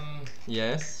 to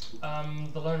Yes.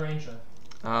 the Lone Ranger.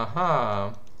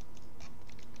 Aha.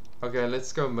 Okay,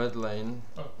 let's go mid lane.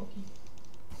 Oh, okay.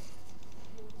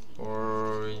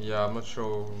 Or yeah, I'm not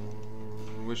sure.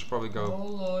 We should probably go. Oh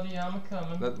lordy, I'm a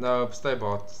coming. No, stay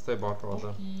bot. Stay bot rather.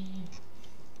 Okay.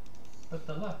 But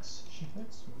the Lux, she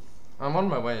hurts me. I'm on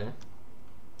my way.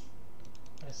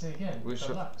 I say again, We the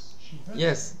should- Lux, she hurts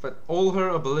Yes, me. but all her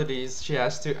abilities, she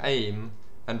has to aim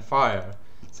and fire.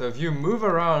 So if you move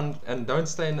around and don't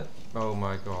stay in... Oh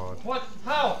my god. What?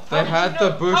 How? They How did had you the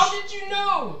know? bush- How did you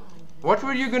know? What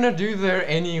were you gonna do there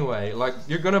anyway? Like,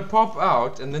 you're gonna pop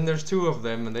out and then there's 2 of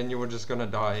them and then you were just gonna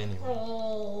die anyway.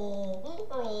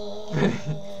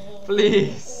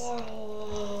 Please.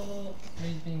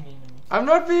 He's being mean to me. I'm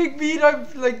not being mean, I'm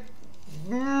like...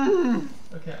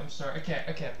 Okay, I'm sorry.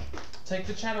 Okay. Take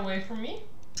the chat away from me.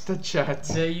 The chat.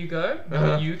 There you go.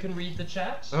 Now you can read the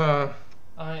chat.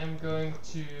 I am going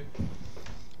to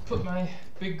put my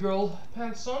big girl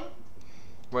pants on.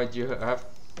 Wait, you have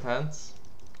pants?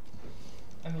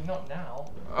 I mean, not now.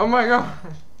 Oh my god.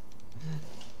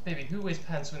 Baby, who wears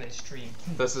pants when they stream?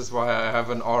 This is why I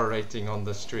have an R rating on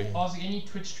the stream. Ask any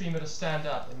Twitch streamer to stand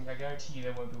up, and I guarantee you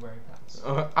they won't be wearing pants.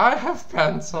 I have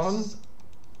pants on. Those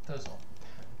aren't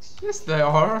pants. Yes, they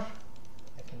are.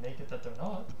 I can make it that they're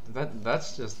not.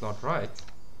 That's just not right.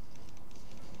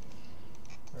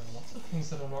 There are lots of things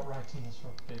that are not right in this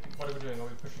room, baby. What are we doing? Are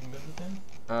we pushing mid with him?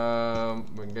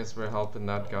 I guess we're helping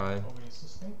that guy. Are we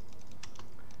assisting?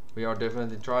 We are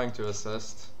definitely trying to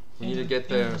assist. We need to Into- get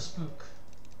into there. the spook.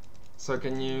 So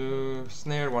can you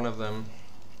snare one of them?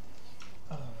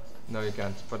 Oh. No, you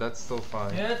can't, but that's still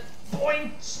fine. Get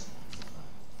point!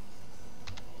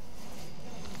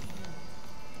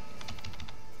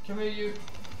 Come here, you.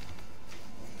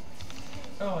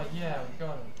 Oh, yeah, we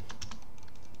got him.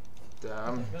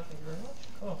 Damn. Thank you very much.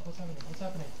 Oh, what's happening? What's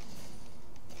happening?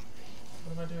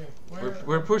 What am I doing?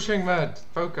 We're pushing mid.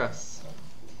 Focus.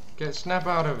 Get snap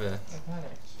out of it. I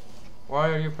panicked. Why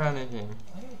are you panicking?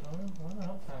 I don't know. Why am I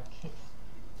not panicking?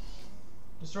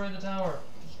 Destroy the tower.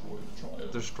 Destroy the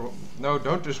child. Destroy. No,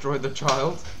 don't destroy the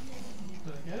child.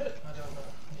 Did I get it? I don't know.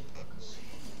 I need focus.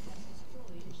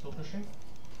 I'm still pushing.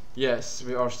 Yes,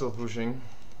 we are still pushing.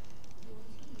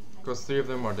 Because 3 of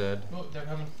them are dead. Oh, they're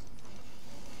coming.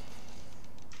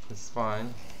 It's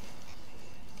fine.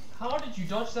 How did you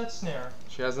dodge that snare?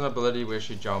 She has an ability where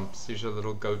she jumps. She's a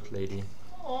little goat lady.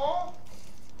 Aww.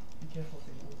 Be careful,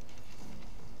 baby.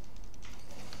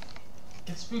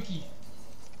 Get spooky.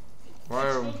 Why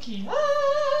Get are spooky.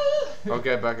 Ah!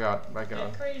 Okay, back out.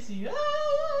 Get crazy.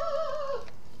 Ah!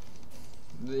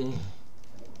 The-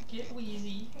 Get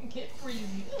wheezy. Get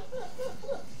breezy.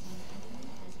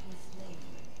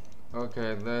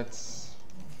 Okay, let's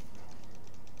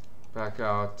back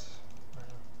out.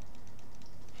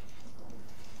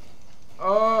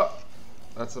 Oh,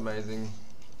 that's amazing.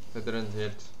 They didn't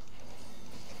hit.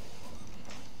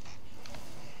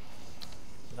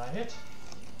 Did I hit?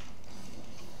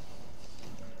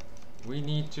 We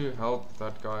need to help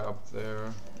that guy up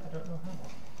there. I don't know how.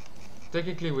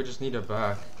 Technically, we just need a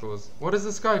back. Cause what is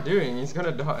this guy doing? He's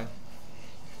gonna die.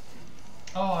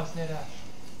 Oh, it's near dash.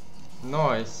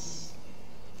 Nice.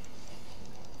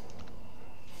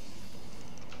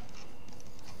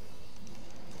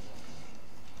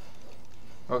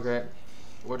 Okay,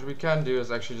 what we can do is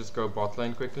actually just go bot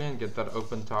lane quickly and get that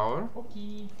open tower.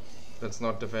 Okay. That's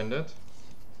not defended.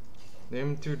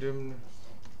 Them to them.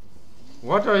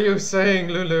 What are you saying,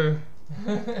 Lulu?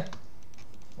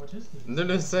 What is this?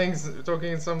 Lulu's saying,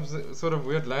 talking in some sort of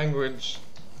weird language.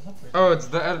 Not weird. Oh, it's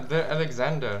the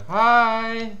Alexander.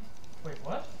 Hi. Wait,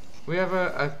 what? We have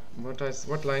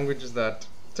what language is that?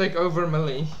 Take over,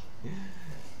 Millie.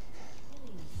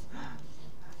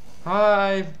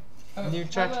 Hi. New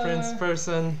chat hello. friends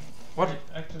person. What? Wait,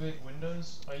 activate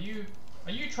Windows. Are you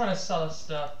trying to sell us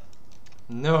stuff?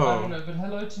 No. I don't know, but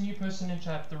hello to new person in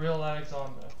chat, the real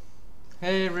Alexander.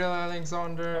 Hey, real I'm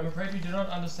Alexander. afraid we do not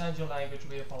understand your language.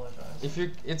 We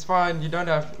apologize. It's fine. We don't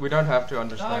have to No,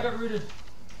 understand. I got rooted.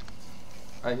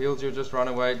 I healed you. Just run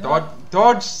away. No.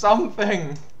 Dodge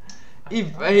something.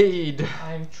 Evade.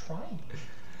 I'm trying.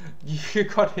 You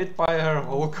got hit by her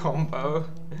whole combo.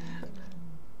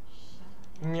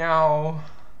 Meow.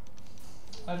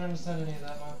 I don't understand any of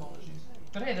that. My apologies.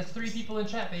 But hey, that's 3 people in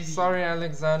chat, baby. Sorry,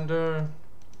 Alexander.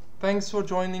 Thanks for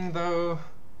joining, though.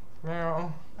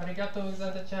 Meow. Arigato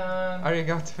gozaimasu-chan.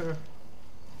 Arigato.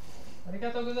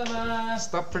 Arigato gozaimasu.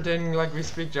 Stop pretending like we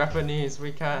speak Japanese.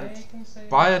 We can't. I can say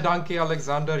Baie dankie,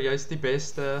 Alexander. Jy's die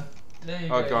beste. There you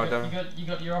Oh go. God, you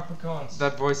got your Afrikaans.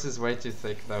 That voice is way too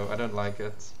thick, though. I don't like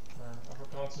it.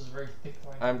 Afrikaans is a very thick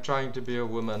language. I'm trying to be a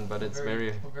woman, but it's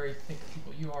very. For very thick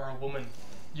people. You are a woman.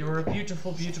 You are a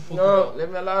beautiful, beautiful No, girl. leave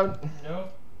me alone. No.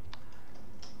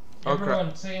 Okay.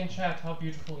 Everyone, say in chat how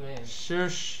beautiful me is.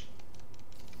 Shush.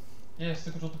 Yes,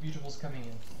 look at all the beautifuls coming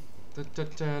in.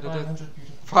 500. 500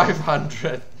 beautiful.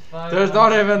 500. 500. There's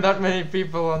not even that many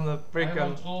people on the I freaking.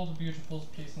 want all the beautifuls,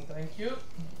 please and thank you.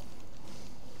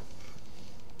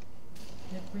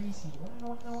 Get crazy.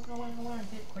 Wow,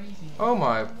 get crazy. Oh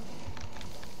my. I'm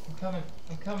coming.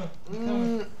 I'm coming.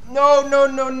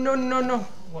 No.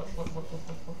 What?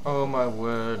 Oh my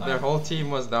word. Their whole team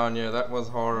was down here. That was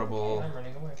horrible. I'm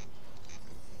running away.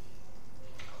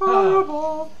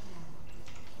 Horrible.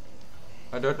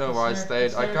 I don't know why I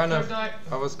stayed. Die.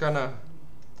 I was gonna.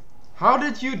 How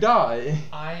did you die?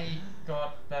 I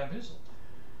got bamboozled.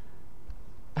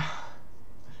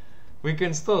 We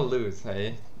can still lose,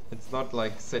 hey? It's not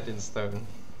like set in stone.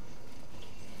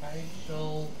 I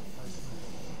shall.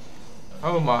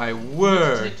 Oh my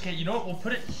word! Okay, you know what? We'll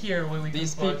put it here where we can.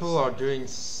 These people are doing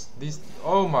these.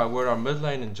 Oh my word! Our mid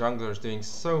lane and jungler is doing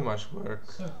so much work.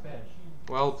 So bad.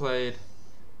 Well played.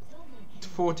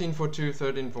 14 for 2,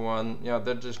 13 for 1. Yeah,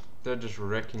 they're just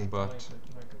wrecking butt. My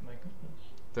goodness.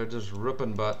 They're just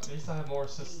ripping butt. At least I have more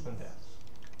assists than deaths.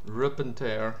 Rip and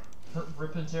tear.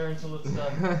 Rip and tear until it's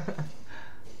done.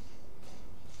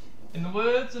 In the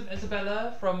words of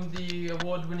Isabella from the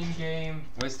award-winning game.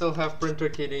 We still have Printer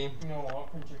Kitty. You know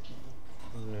what, Printer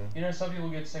Kitty. Yeah. You know, some people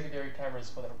get secondary cameras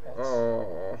for their pets.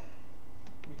 Oh,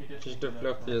 We could she's just the do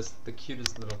that for fluffiest, the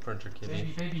cutest little Printer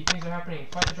Kitty. Baby, things are happening.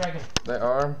 Fight the dragon. They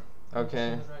are?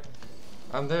 Okay. Focus on the dragon.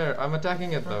 I'm there. I'm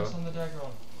attacking it though. Focus on the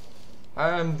Dagron.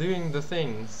 I am doing the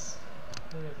things.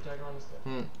 Yeah, the Dagron is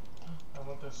there. I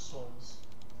want those souls.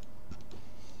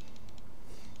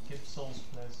 Give souls,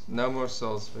 please. No more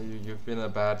souls for you. You've been a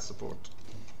bad support.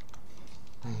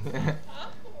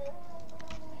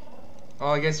 Oh,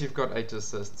 I guess you've got 8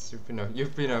 assists.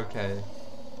 You've been okay.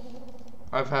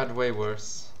 I've had way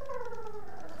worse.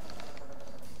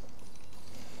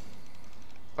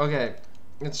 Okay,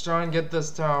 let's try and get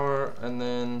this tower and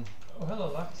then. Oh,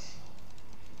 hello, Lux.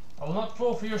 I will not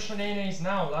fall for your shenanigans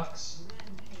now, Lux.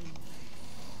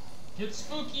 Get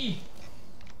spooky.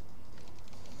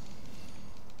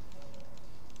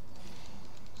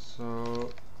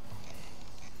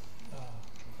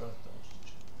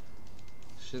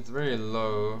 it's very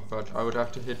low, but I would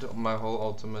have to hit my whole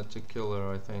ultimate to kill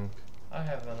her, I think. I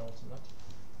have an ultimate.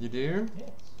 You do?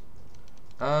 Yes.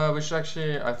 We should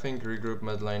actually, I think, regroup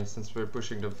mid lane since we're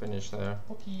pushing the finish there.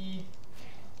 Okay.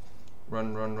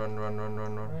 Run. Run as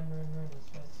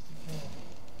fast as you can.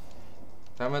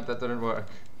 Damn it, that didn't work.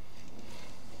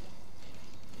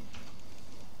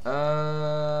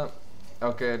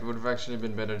 Okay, it would have actually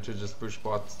been better to just push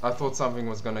bot. I thought something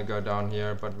was gonna go down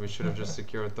here, but we should have just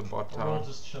secured the bot We're all tower.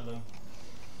 just chilling.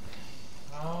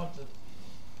 How did...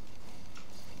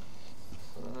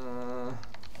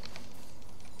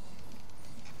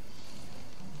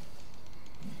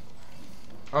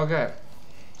 Okay,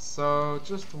 so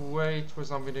just wait for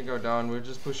something to go down. We're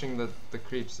just pushing the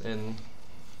creeps in.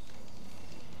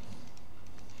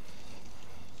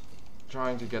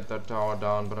 Trying to get that tower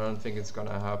down, but I don't think it's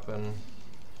gonna happen.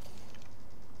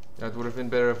 Yeah, it would have been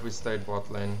better if we stayed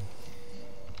bot lane.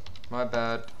 My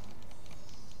bad.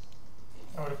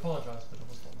 I would apologize, but it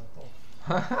was not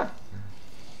my fault.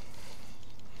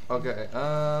 Okay,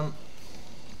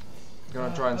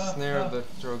 gonna try and snare the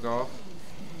Cho'Gath.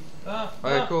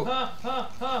 Okay, cool.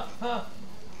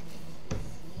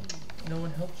 No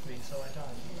one helped me, so I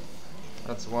died.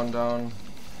 That's one down.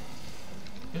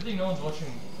 Good thing no one's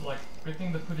watching, like, good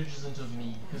thing the footage isn't of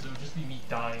me, because it would just be me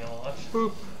dying a lot.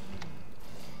 Boop.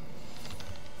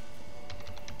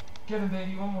 Get him,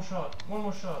 baby, one more shot. One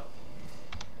more shot.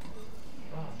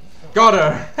 Oh, Got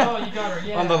her! Oh, you got her,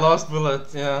 yeah. On the last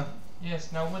bullet, yeah.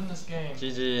 Yes, now win this game.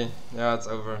 GG. Yeah, it's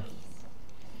over.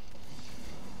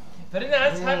 Very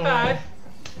nice, high five.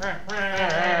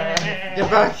 Get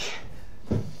back!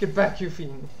 Get back, you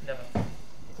fiend. Never.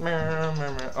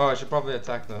 Oh, I should probably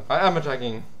attack though. I am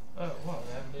attacking. Oh, wow,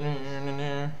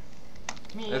 that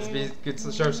Let's be good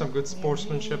to show some good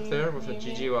sportsmanship there with a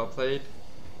GG well played.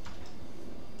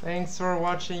 Thanks for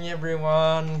watching,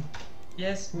 everyone.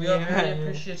 Yes, we are very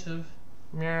appreciative.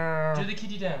 Meow. Do the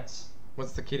kitty dance.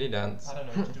 What's the kitty dance? I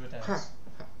don't know, to do a dance.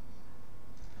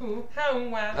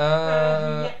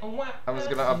 I was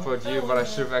gonna upload you, but I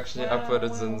should have actually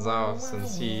uploaded Zinzao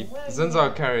since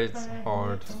Zinzao carried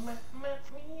hard.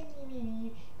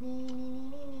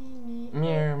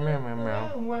 Meow, meow, meow,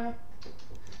 meow.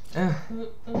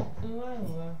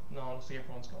 No, honestly,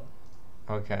 everyone's gone.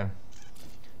 Okay.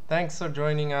 Thanks for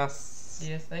joining us.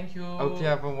 Yes, thank you. Hope you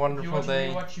have a wonderful day. If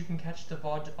you want to rewatch, you can catch the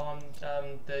VOD on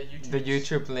the YouTube. The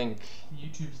YouTube link.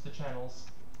 YouTube's the channels.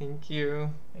 Thank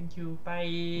you. Thank you.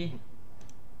 Bye.